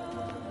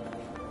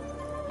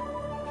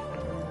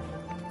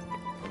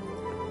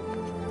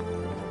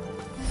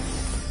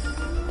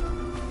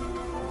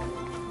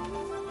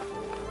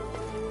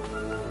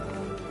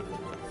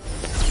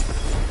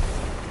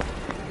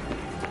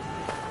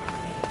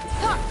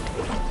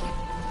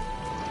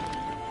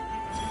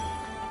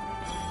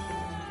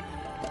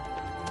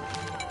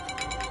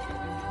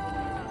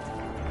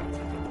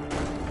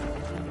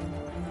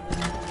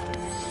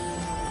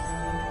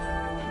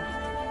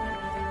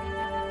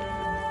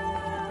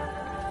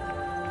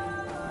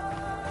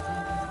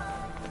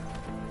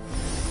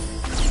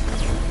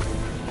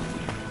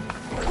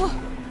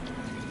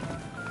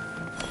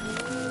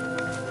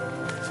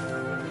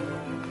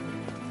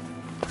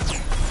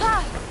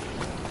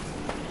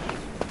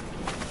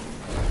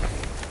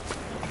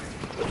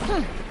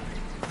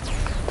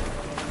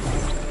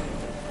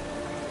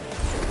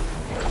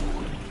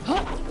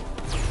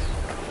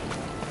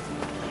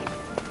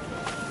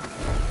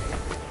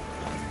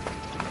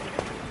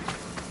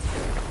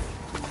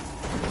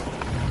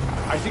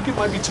 I think it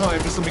might be time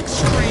for some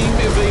extreme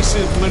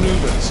evasive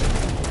maneuvers.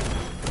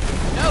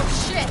 No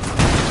shit!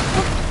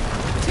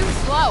 Too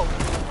slow.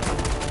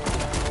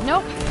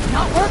 Nope,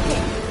 not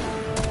working.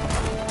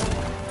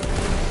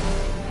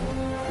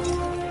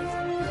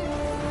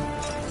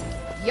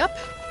 Yup.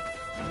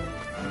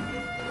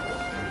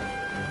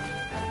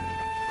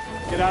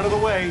 Get out of the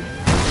way.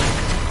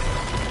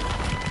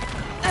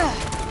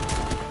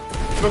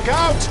 Look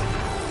out!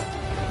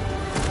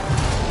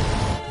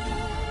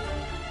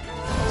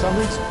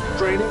 Something's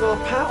draining our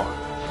power.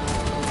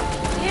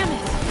 Damn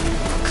it!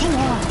 Come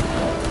on.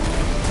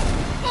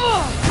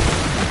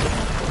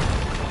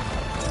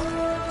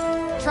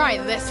 Try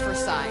this for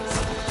size.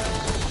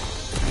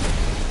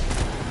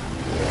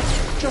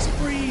 Just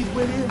breathe,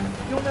 will you?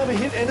 You'll never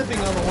hit anything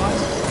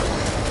otherwise.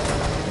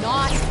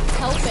 Not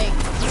helping.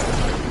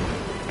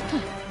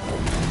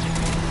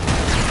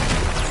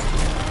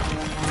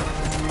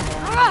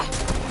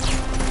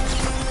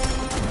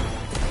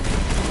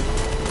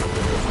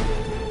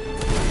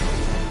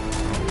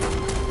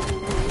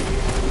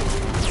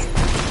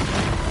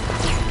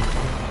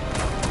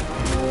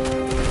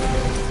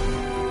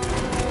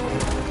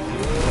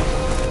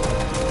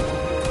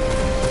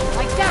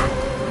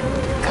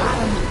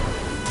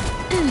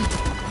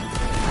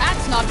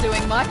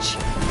 Doing much.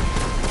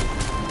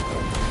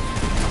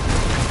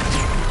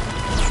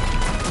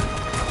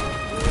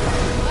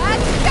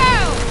 Let's go!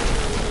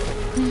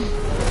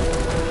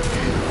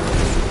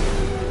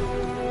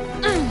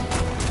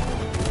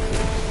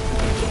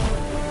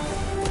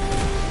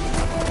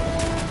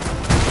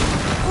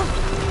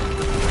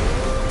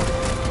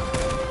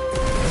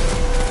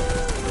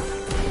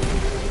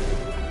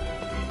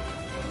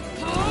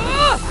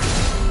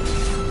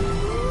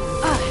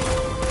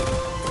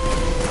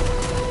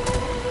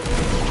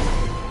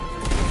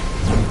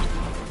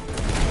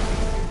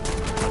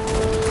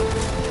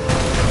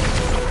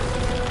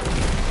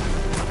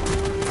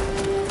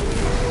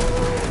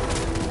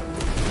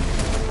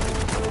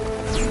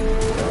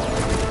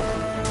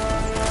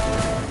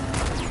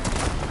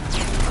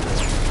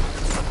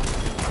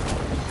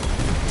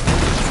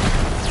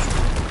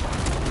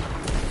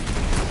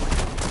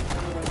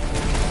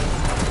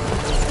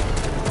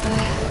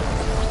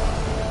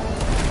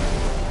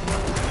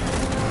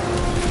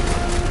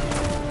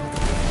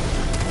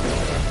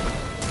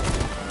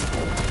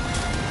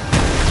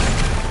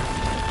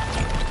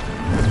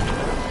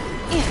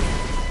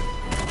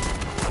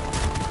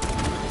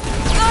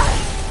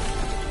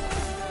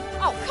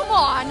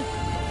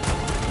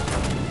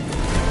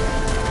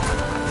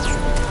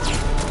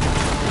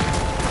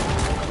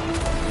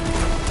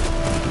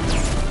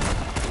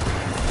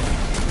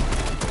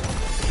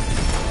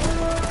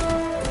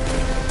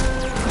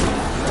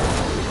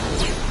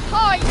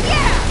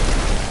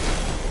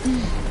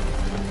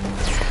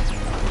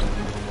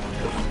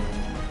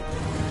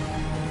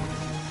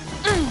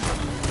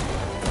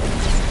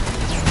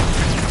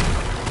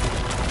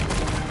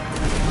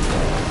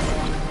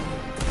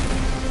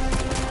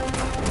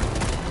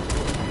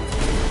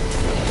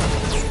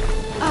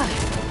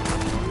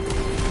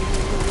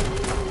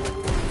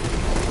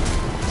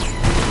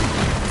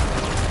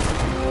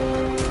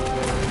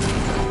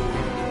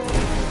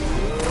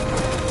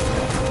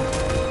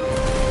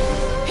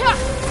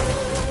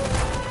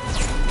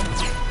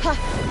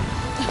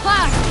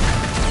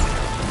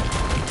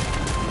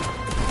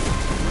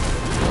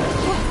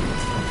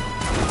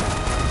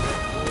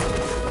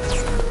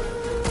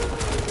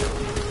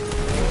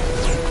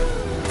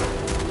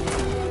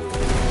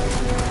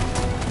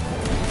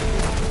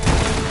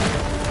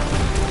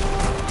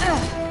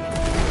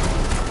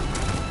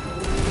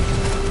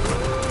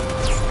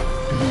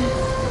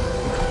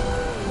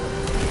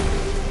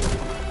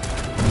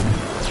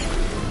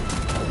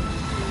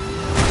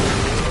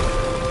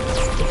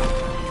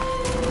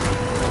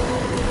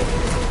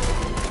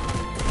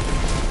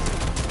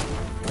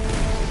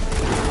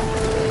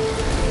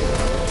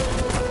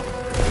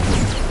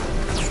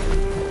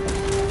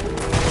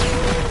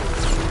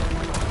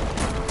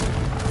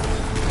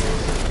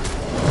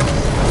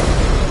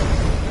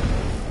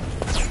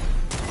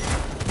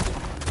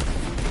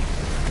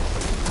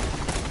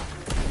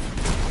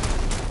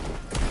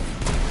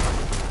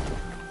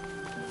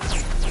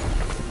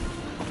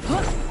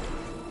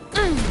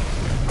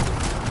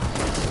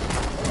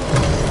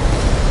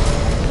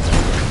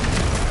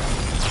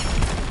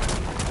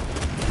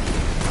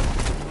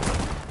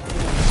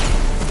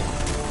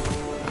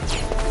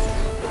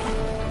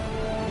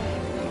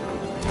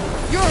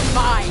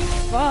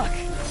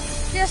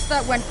 Fuck. Guess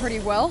that went pretty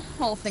well,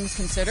 all things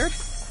considered.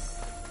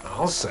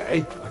 I'll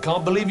say, I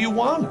can't believe you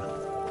won.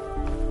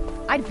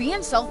 I'd be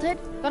insulted,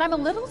 but I'm a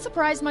little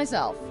surprised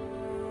myself.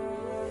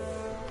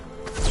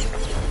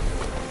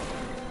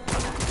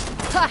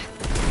 Ha!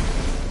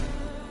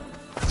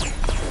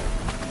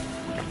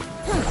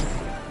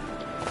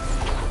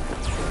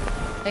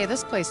 Hey,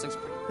 this place looks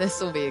pretty.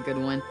 This'll be a good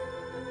one.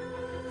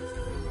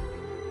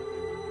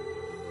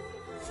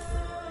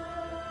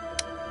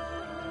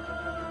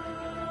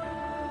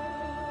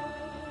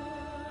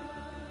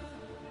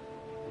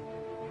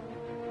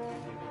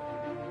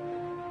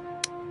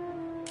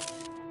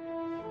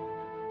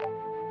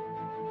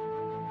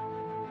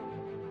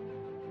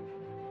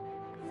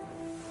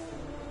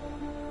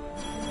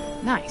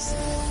 Nice.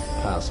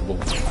 Passable.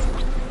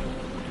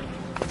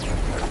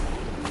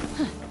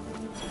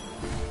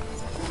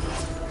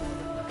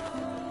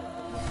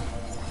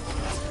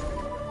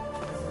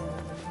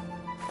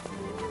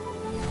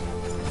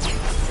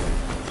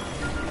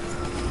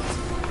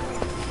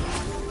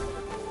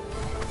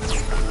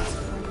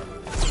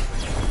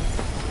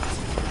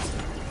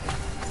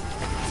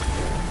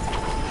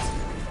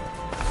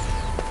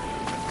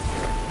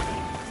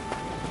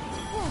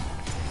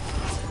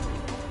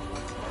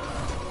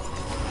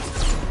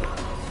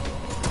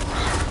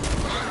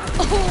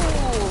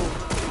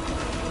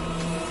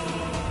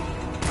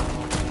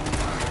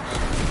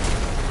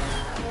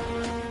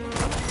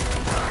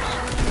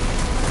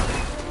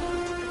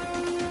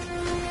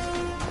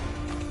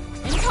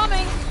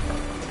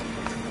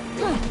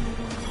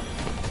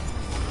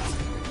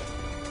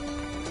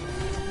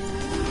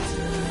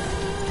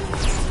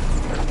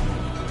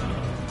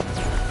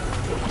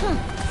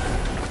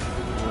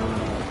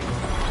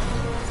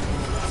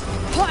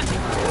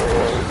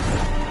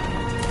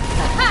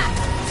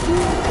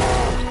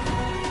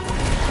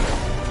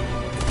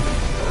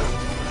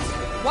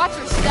 Watch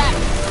your step.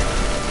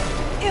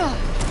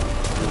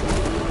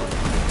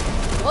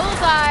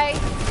 Bullseye.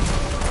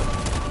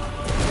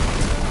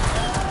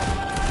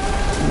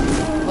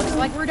 Looks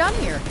like we're done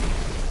here.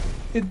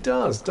 It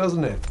does,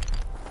 doesn't it?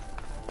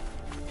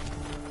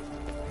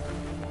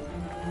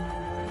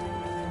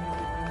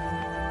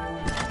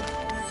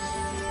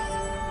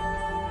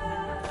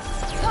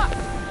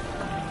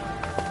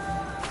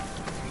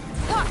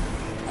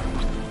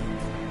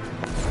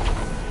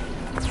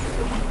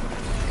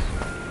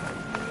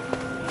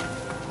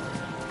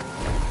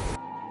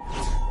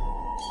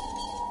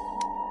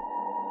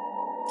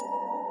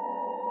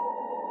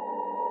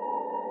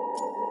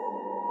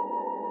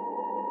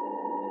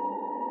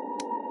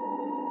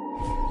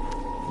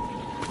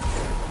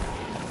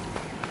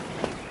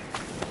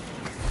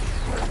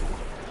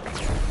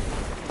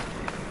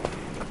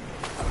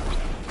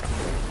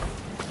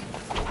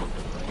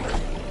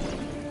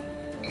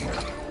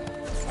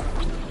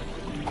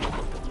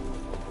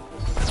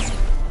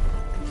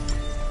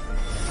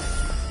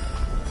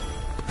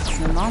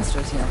 No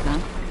monsters here, huh?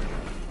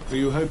 Were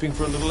you hoping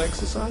for a little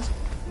exercise?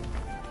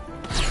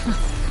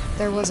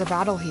 There was a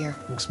battle here.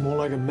 Looks more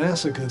like a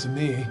massacre to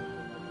me.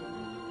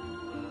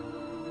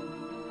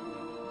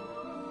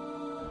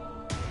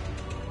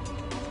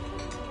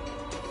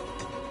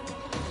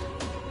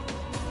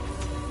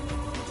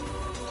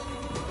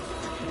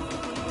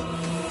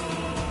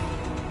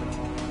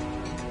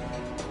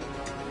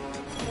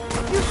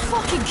 You're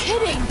fucking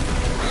kidding!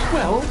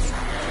 Well,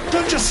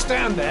 don't just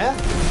stand there.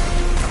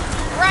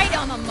 Right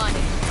on the money.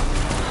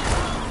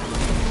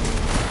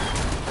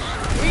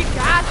 We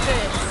got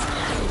this.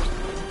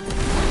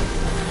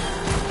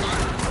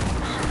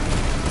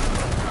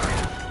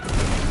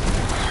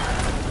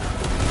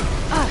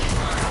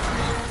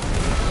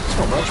 It's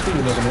not much, but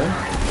you never know.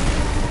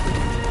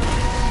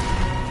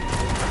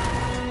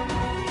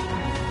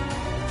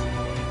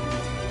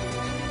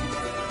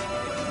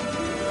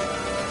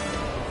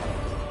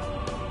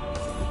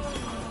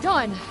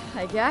 Done,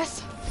 I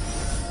guess.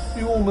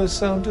 You almost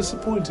sound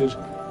disappointed.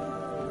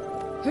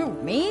 Who,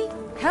 me?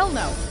 Hell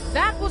no.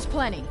 That was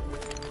plenty.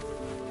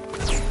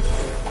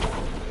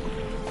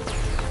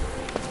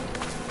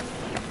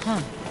 Huh.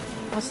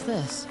 What's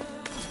this?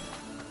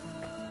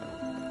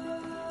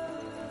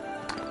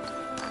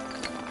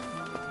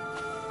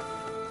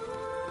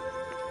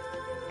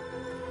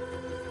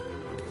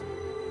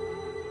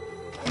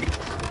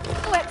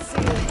 Let's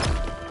see.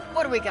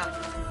 What do we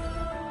got?